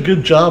does such a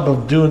good job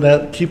of doing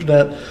that, keeping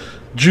that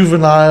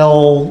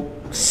juvenile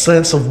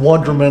sense of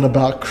wonderment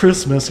about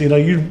Christmas.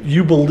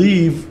 You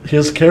believe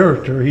his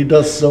character. He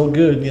does so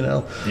good.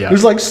 Yeah.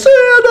 He's like Santa.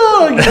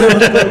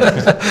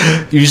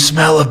 you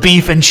smell of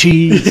beef and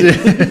cheese.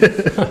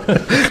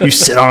 You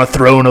sit on a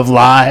throne of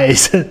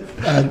lies.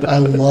 I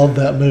love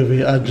that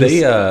movie.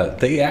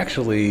 They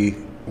actually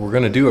were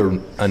going to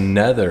do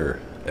another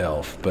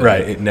Elf, but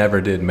Right. it never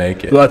did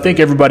make it. Well, I think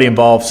everybody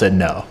involved said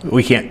no.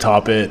 We can't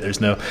top it.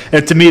 There's no.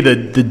 And to me,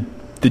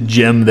 the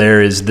gem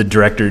there is the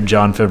director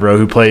Jon Favreau,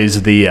 who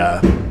plays the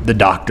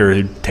doctor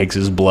who takes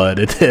his blood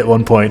at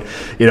one point.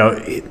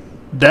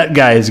 That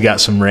guy has got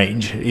some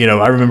range.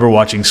 I remember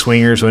watching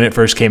Swingers when it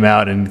first came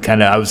out, and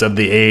kind of I was of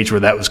the age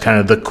where that was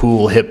kind of the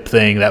cool hip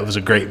thing. That was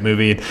a great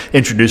movie. It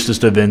introduced us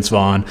to Vince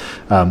Vaughn,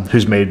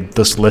 who's made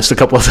this list a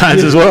couple of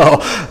times as well.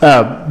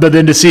 But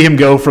then to see him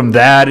go from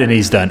that, and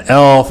he's done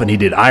Elf, and he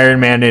did Iron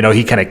Man.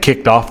 He kind of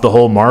kicked off the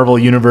whole Marvel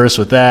universe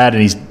with that,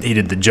 and he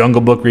did the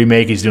Jungle Book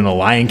remake. He's doing a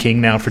Lion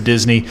King now for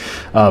Disney.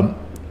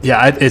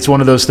 It's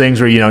one of those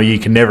things where you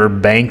can never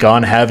bank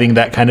on having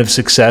that kind of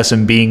success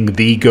and being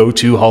the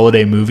go-to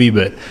holiday movie,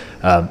 but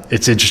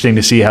it's interesting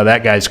to see how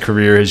that guy's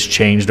career has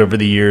changed over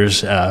the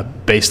years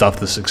based off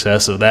the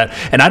success of that.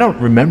 And I don't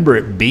remember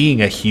it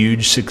being a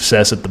huge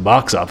success at the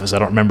box office. I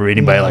don't remember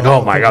anybody No, like, I oh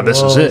don't my think God, it this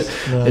is was. it.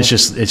 No. It's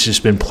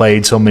just been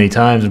played so many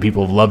times and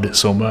people have loved it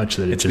so much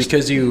that it's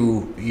because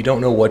you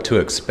don't know what to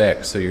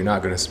expect, so you're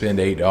not going to spend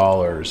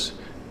 $8.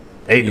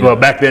 Well,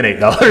 back then $8.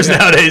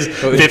 Nowadays,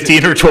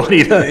 15 or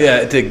 20.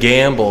 To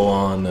gamble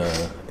on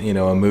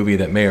a movie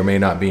that may or may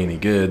not be any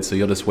good, so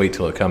you'll just wait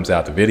till it comes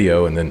out the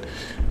video and then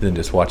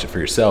just watch it for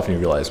yourself, and you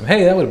realize,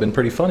 hey, that would have been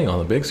pretty funny on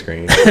the big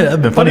screen.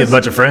 That'd been funny with a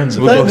bunch of friends.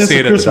 We'll go That is see a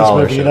it at the Christmas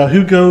dollar movie. show.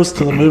 Who goes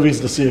to the movies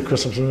to see a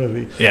Christmas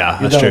movie? Yeah,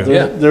 that's true.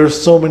 There's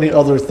so many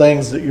other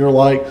things that you're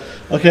like,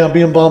 okay, I'm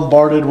being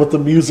bombarded with the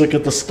music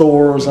at the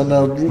stores. I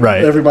know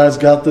Right. everybody's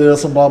got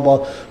this and blah,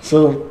 blah.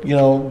 So,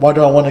 why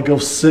do I want to go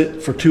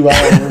sit for 2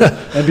 hours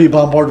and be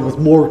bombarded with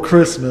more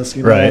Christmas?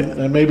 Right.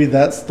 And maybe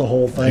that's the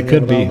whole thing. It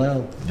could of it be.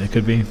 all now. It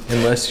could be.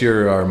 Unless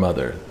you're our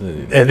mother.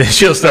 And then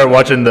she'll start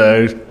watching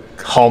the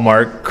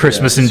Hallmark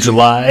Christmas in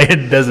July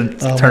and doesn't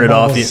turn My it mom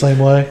off. was the same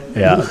way.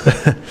 Yeah.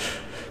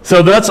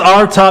 So that's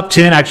our top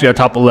 10, actually our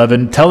top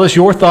 11. Tell us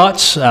your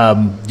thoughts.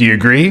 Do you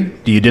agree?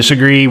 Do you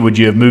disagree? Would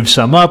you have moved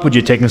some up? Would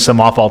you have taken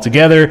some off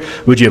altogether?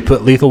 Would you have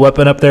put Lethal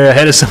Weapon up there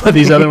ahead of some of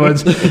these other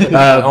ones?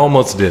 I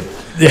almost did.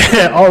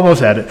 Yeah,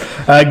 almost had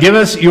it. Give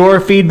us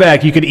your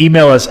feedback. You can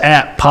email us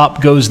at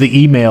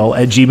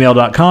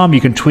popgoestheemail@gmail.com.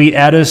 You can tweet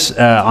at us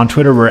on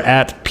Twitter. We're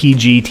at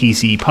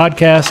PGTC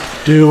Podcast.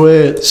 Do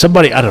it.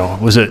 Somebody, I don't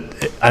know, was it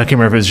I can't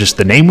remember if it was just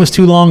the name was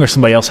too long or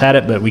somebody else had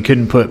it, but we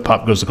couldn't put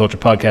Pop Goes the Culture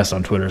Podcast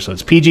on Twitter. So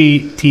it's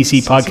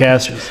PGTC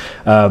Podcast.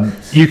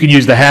 You can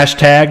use the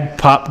hashtag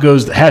Pop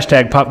Goes the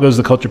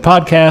Culture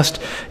Podcast.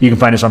 You can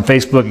find us on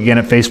Facebook, again,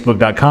 at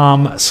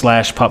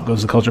facebook.com/Pop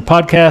Goes the Culture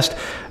Podcast.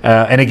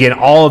 And again,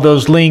 all of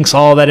those links,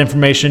 all of that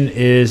information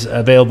is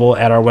available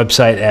at our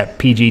website at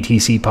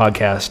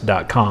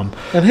pgtcpodcast.com.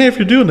 And hey, if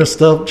you're doing this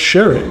stuff,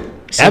 share it.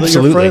 So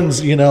Absolutely. that your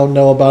friends,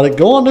 know about it.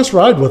 Go on this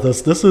ride with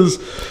us. This is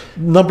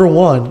number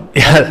one.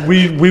 Yeah.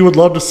 We would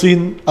love to see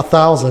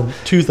 1,000,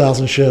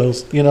 2,000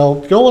 shows.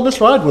 Go on this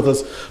ride with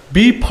us.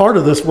 Be part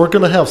of this. We're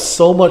going to have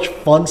so much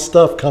fun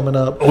stuff coming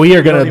up. We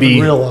are going to You don't be,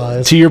 even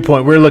realize. to your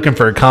point, we're looking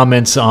for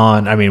comments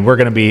on, we're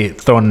going to be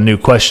throwing a new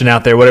question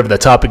out there, whatever the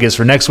topic is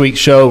for next week's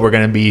show. We're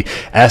going to be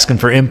asking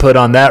for input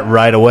on that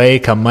right away,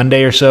 come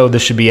Monday or so.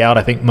 This should be out,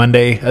 I think,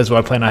 Monday. That's why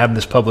I plan on having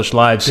this published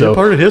live. Be So a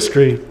part of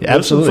history. Absolutely.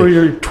 Listen for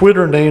your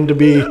Twitter name to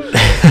be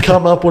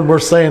come up when we're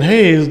saying,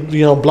 hey,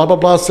 blah, blah,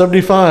 blah,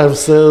 75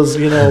 says,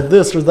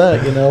 this or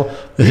that,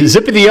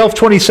 Zippy the Elf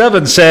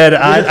 27 said,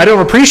 I don't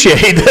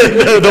appreciate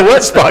the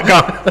wet spot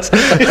comments.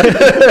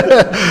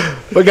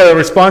 We got a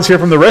response here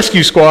from the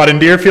rescue squad in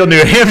Deerfield,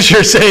 New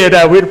Hampshire, saying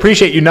we'd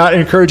appreciate you not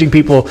encouraging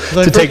people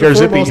to take our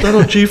Zippy. I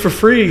don't G for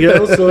free,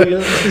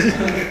 so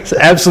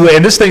Absolutely,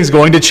 and this thing's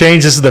going to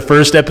change. This is the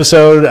first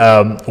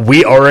episode.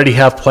 We already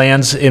have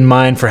plans in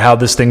mind for how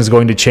this thing's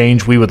going to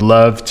change. We would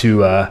love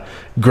to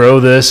grow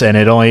this, and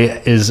it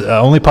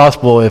only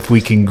possible if we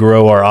can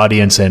grow our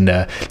audience and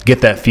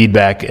get that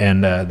feedback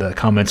and the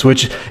comments,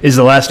 which is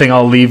the last thing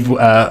I'll leave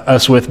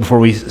us with before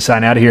we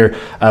sign out of here.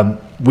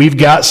 We've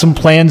got some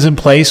plans in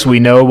place. We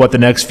know what the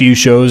next few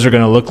shows are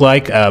going to look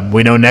like.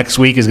 We know next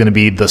week is going to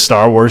be the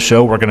Star Wars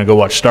show. We're going to go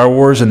watch Star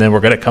Wars, and then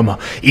we're going to come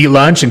eat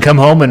lunch and come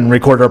home and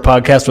record our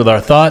podcast with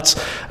our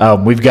thoughts.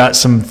 We've got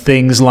some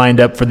things lined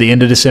up for the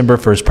end of December,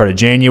 first part of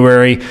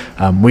January.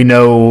 We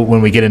know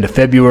when we get into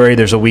February,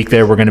 there's a week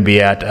there we're going to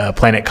be at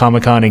Planet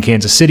Comic-Con in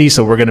Kansas City,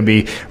 so we're going to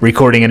be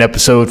recording an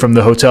episode from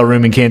the hotel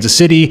room in Kansas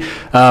City.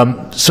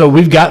 So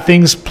we've got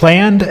things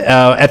planned.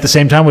 At the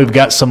same time, we've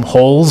got some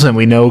holes, and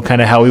we know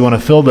kind of how we want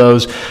to fill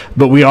those,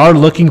 but we are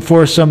looking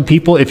for some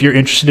people. If you're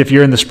interested, if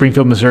you're in the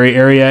Springfield, Missouri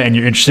area and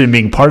you're interested in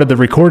being part of the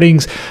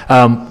recordings,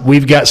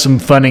 we've got some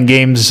fun and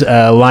games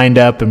lined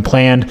up and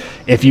planned.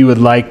 If you would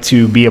like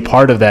to be a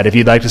part of that, if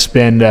you'd like to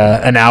spend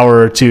an hour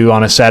or two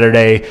on a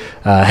Saturday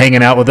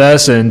hanging out with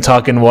us and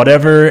talking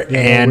whatever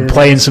and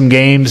playing some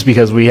games,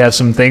 because we have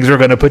some things we're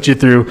going to put you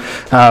through,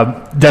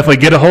 definitely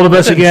get a hold of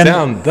us again.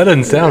 That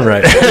doesn't sound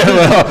right.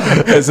 Well,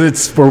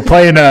 we're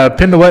playing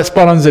Pin the Wet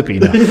Spot on Zippy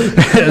now.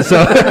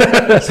 So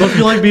if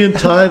you like being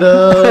tied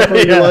up, or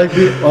you like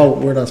being,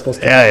 we're not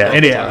supposed to.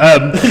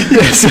 Anyhow,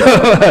 so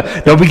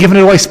don't be giving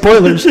away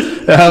spoilers.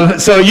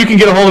 So you can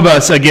get a hold of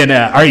us again.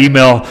 Our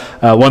email,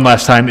 one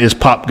last time, is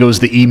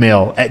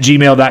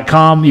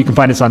popgoestheemail@gmail.com. You can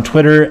find us on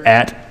Twitter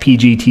at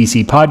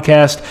PGTC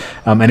Podcast.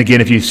 And again,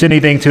 if you send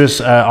anything to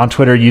us on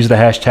Twitter, use the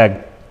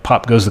hashtag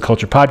Pop Goes the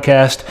Culture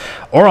Podcast,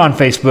 or on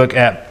Facebook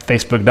at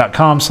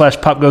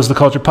facebook.com/Pop Goes the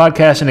Culture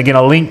Podcast. And again,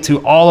 a link to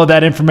all of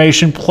that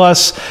information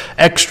plus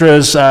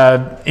extras,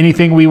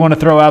 anything we want to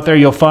throw out there,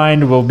 you'll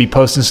find. We'll be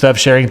posting stuff,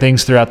 sharing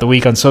things throughout the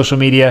week on social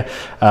media.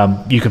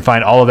 You can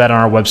find all of that on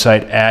our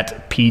website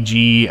at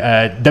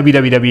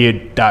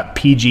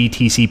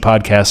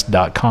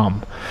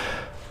www.pgtcpodcast.com.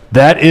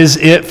 That is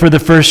it for the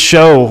first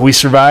show. We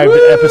survived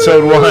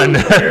episode 1.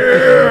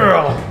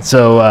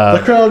 So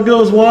the crowd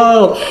goes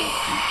wild.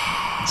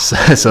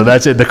 So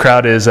that's it. The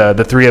crowd is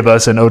the three of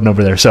us and Odin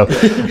over there. So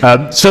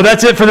so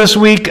that's it for this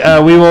week.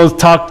 We will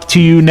talk to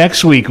you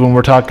next week when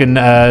we're talking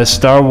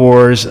Star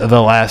Wars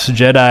The Last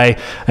Jedi.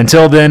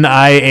 Until then,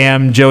 I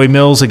am Joey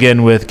Mills,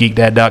 again with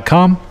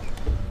GeekDad.com.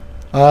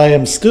 I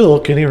am still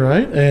Kenny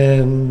Wright,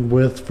 and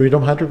with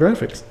Freedom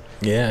Hydrographics.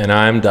 Yeah, and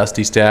I'm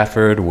Dusty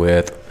Stafford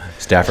with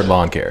Stafford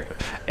Lawn Care.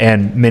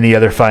 And many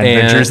other fine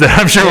ventures that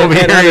I'm sure we'll be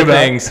and hearing other about.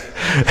 things.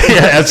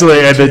 Yeah,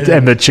 absolutely.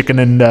 And the chicken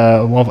and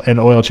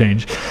oil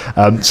change.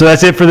 So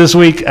that's it for this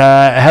week.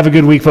 Have a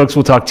good week, folks.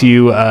 We'll talk to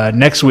you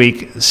next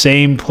week.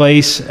 Same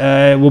place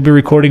we'll be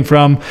recording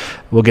from.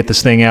 We'll get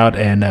this thing out,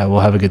 and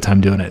we'll have a good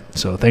time doing it.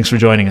 So thanks for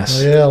joining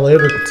us. Yeah,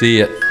 later. See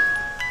ya.